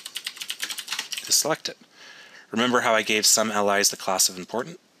 is select it. Remember how I gave some LIs the class of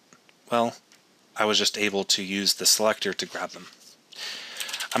important? Well, I was just able to use the selector to grab them.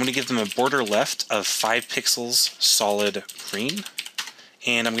 I'm going to give them a border left of 5 pixels solid green,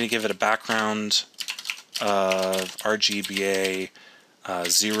 and I'm going to give it a background of RGBA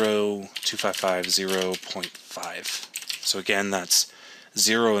 0255 0.5. So again, that's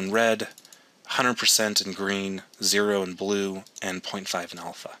 0 in red, 100% in green, 0 in blue, and 0.5 in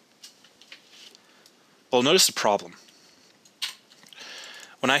alpha. Well, notice the problem.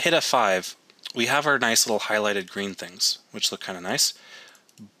 When I hit F5, we have our nice little highlighted green things, which look kind of nice,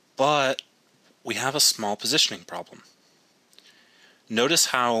 but we have a small positioning problem. Notice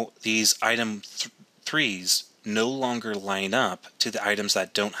how these item 3s no longer line up to the items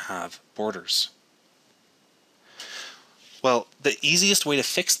that don't have borders. Well, the easiest way to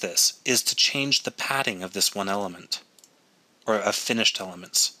fix this is to change the padding of this one element, or of finished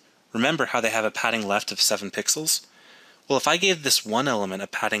elements. Remember how they have a padding left of 7 pixels? Well, if I gave this one element a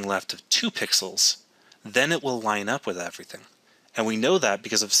padding left of 2 pixels, then it will line up with everything. And we know that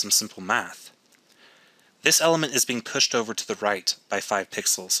because of some simple math. This element is being pushed over to the right by 5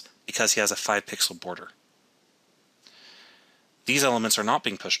 pixels because he has a 5 pixel border. These elements are not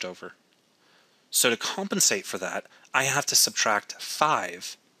being pushed over. So to compensate for that, I have to subtract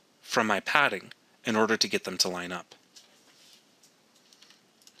 5 from my padding in order to get them to line up.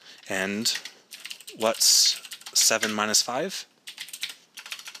 And what's 7 minus 5?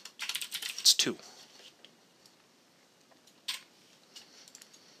 It's 2.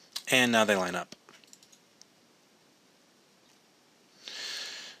 And now they line up.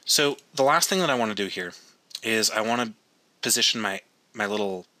 So the last thing that I want to do here is I want to position my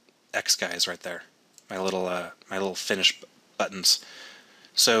little X guys right there, my little finish buttons.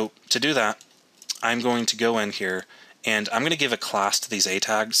 So to do that, I'm going to go in here and I'm going to give a class to these A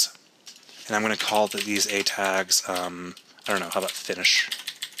tags, and I'm going to call these A tags, I don't know, how about finish?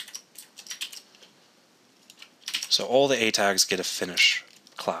 So all the A tags get a finish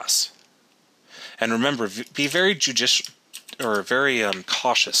class. And remember, be very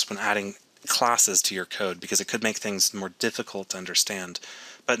cautious when adding classes to your code, because it could make things more difficult to understand.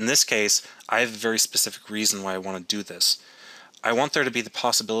 But in this case, I have a very specific reason why I want to do this. I want there to be the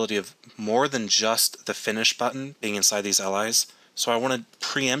possibility of more than just the finish button being inside these LIs, so I want to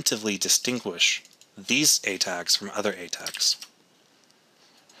preemptively distinguish these A tags from other A tags.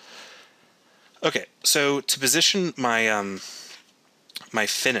 Okay, so to position my my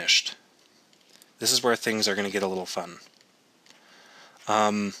finished, this is where things are going to get a little fun.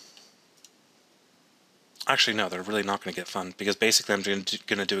 Actually, no, they're really not going to get fun, because basically I'm going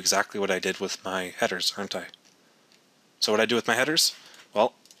to do exactly what I did with my headers, aren't I? So what I do with my headers?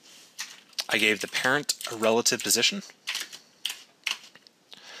 Well, I gave the parent a relative position.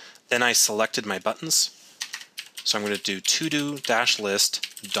 Then I selected my buttons. So I'm going to do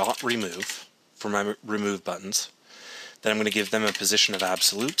todo-list.remove for my remove buttons. Then I'm going to give them a position of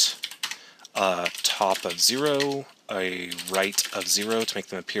absolute, a top of 0, a right of 0 to make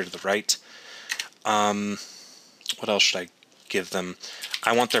them appear to the right. What else should I give them?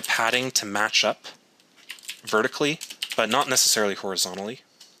 I want their padding to match up vertically, but not necessarily horizontally.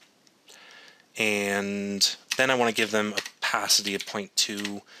 And then I want to give them opacity of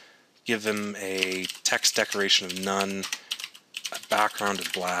 0.2, give them a text decoration of none, a background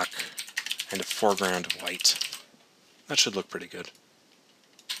of black, and a foreground of white. That should look pretty good.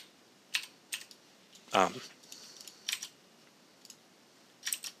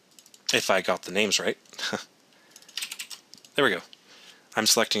 If I got the names right. There we go. I'm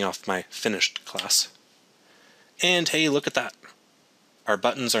selecting off my finished class. And hey, look at that. Our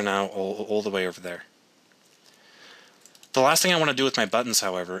buttons are now all the way over there. The last thing I want to do with my buttons,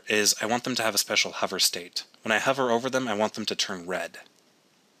 however, is I want them to have a special hover state. When I hover over them, I want them to turn red.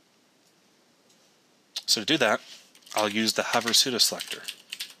 So to do that, I'll use the hover pseudo-selector.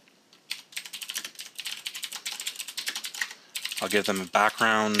 I'll give them a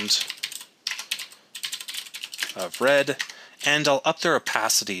background of red, and I'll up their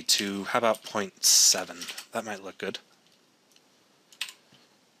opacity to, how about 0.7? That might look good.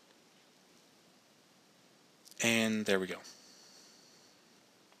 And there we go.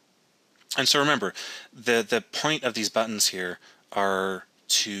 And so remember, the point of these buttons here are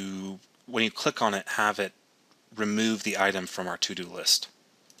to, when you click on it, have it remove the item from our to-do list.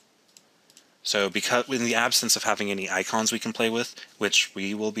 So because in the absence of having any icons we can play with, which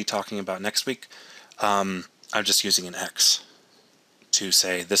we will be talking about next week, I'm just using an X to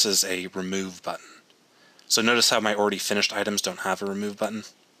say this is a remove button. So notice how my already finished items don't have a remove button.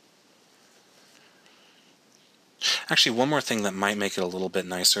 Actually, one more thing that might make it a little bit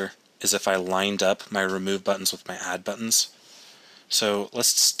nicer is if I lined up my remove buttons with my add buttons. So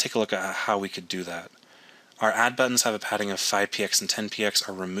let's take a look at how we could do that. Our add buttons have a padding of 5px and 10px.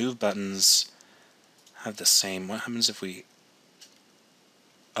 Our remove buttons have the same. What happens if we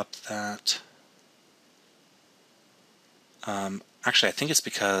up that? Actually, I think it's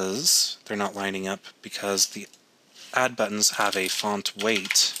because they're not lining up, because the add buttons have a font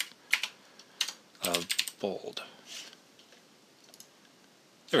weight of bold.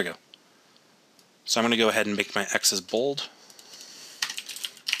 There we go. So I'm going to go ahead and make my X's bold.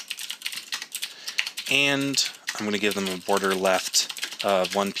 And I'm going to give them a border left of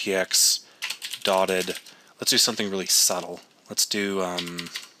 1px dotted. Let's do something really subtle. Let's do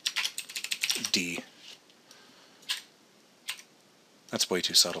D. That's way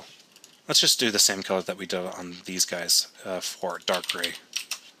too subtle. Let's just do the same color that we did on these guys for dark gray.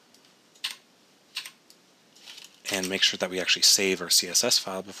 And make sure that we actually save our CSS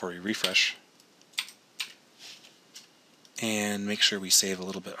file before we refresh. And make sure we save a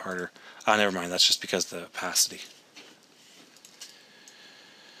little bit harder. Never mind, that's just because of the opacity.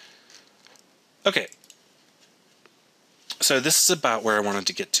 Okay. So this is about where I wanted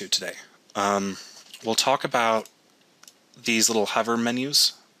to get to today. We'll talk about these little hover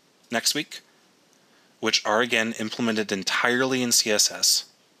menus next week. which are again implemented entirely in CSS.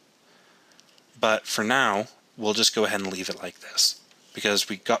 But for now, we'll just go ahead and leave it like this, because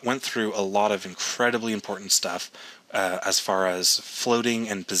we went through a lot of incredibly important stuff as far as floating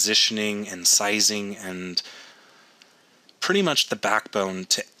and positioning and sizing, and pretty much the backbone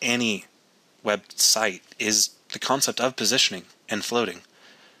to any website is the concept of positioning and floating.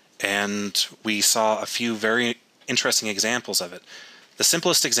 And we saw a few very interesting examples of it. The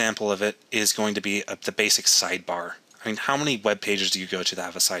simplest example of it is going to be the basic sidebar. I mean, how many web pages do you go to that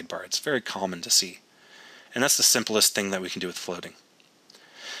have a sidebar? It's very common to see. And that's the simplest thing that we can do with floating.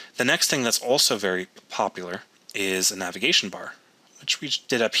 The next thing that's also very popular is a navigation bar, which we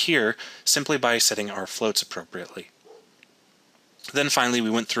did up here simply by setting our floats appropriately. Then finally, we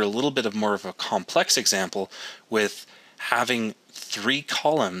went through a little bit of more of a complex example with having 3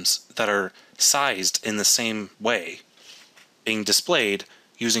 columns that are sized in the same way being displayed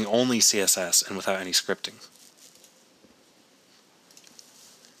using only CSS and without any scripting.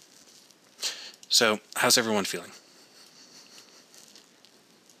 So, how's everyone feeling?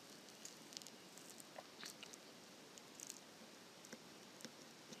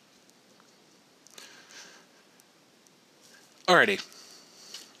 Alrighty,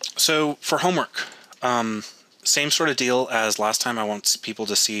 so for homework, same sort of deal as last time. I want people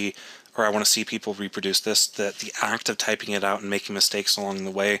to see, or I want to see people reproduce this, that the act of typing it out and making mistakes along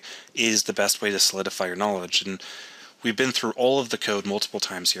the way is the best way to solidify your knowledge. And we've been through all of the code multiple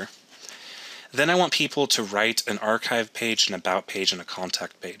times here. Then I want people to write an archive page, an about page, and a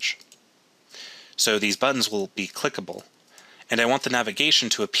contact page. So these buttons will be clickable. And I want the navigation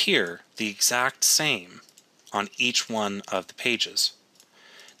to appear the exact same on each one of the pages.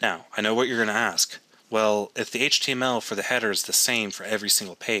 Now, I know what you're going to ask. Well, if the HTML for the header is the same for every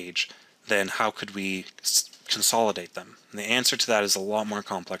single page, then how could we consolidate them? And the answer to that is a lot more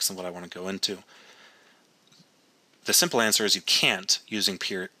complex than what I want to go into. The simple answer is you can't using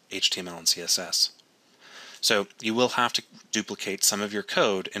pure HTML and CSS. So you will have to duplicate some of your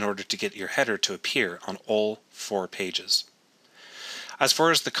code in order to get your header to appear on all 4 pages. As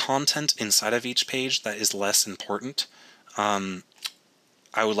far as the content inside of each page, that is less important.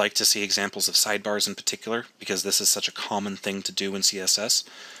 I would like to see examples of sidebars in particular, because this is such a common thing to do in CSS,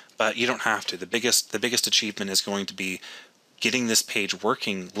 but you don't have to. The biggest achievement is going to be getting this page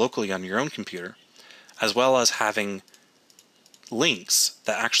working locally on your own computer, as well as having links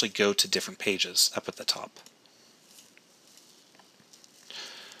that actually go to different pages up at the top.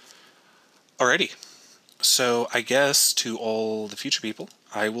 Alrighty, so I guess to all the future people,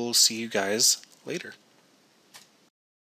 I will see you guys later.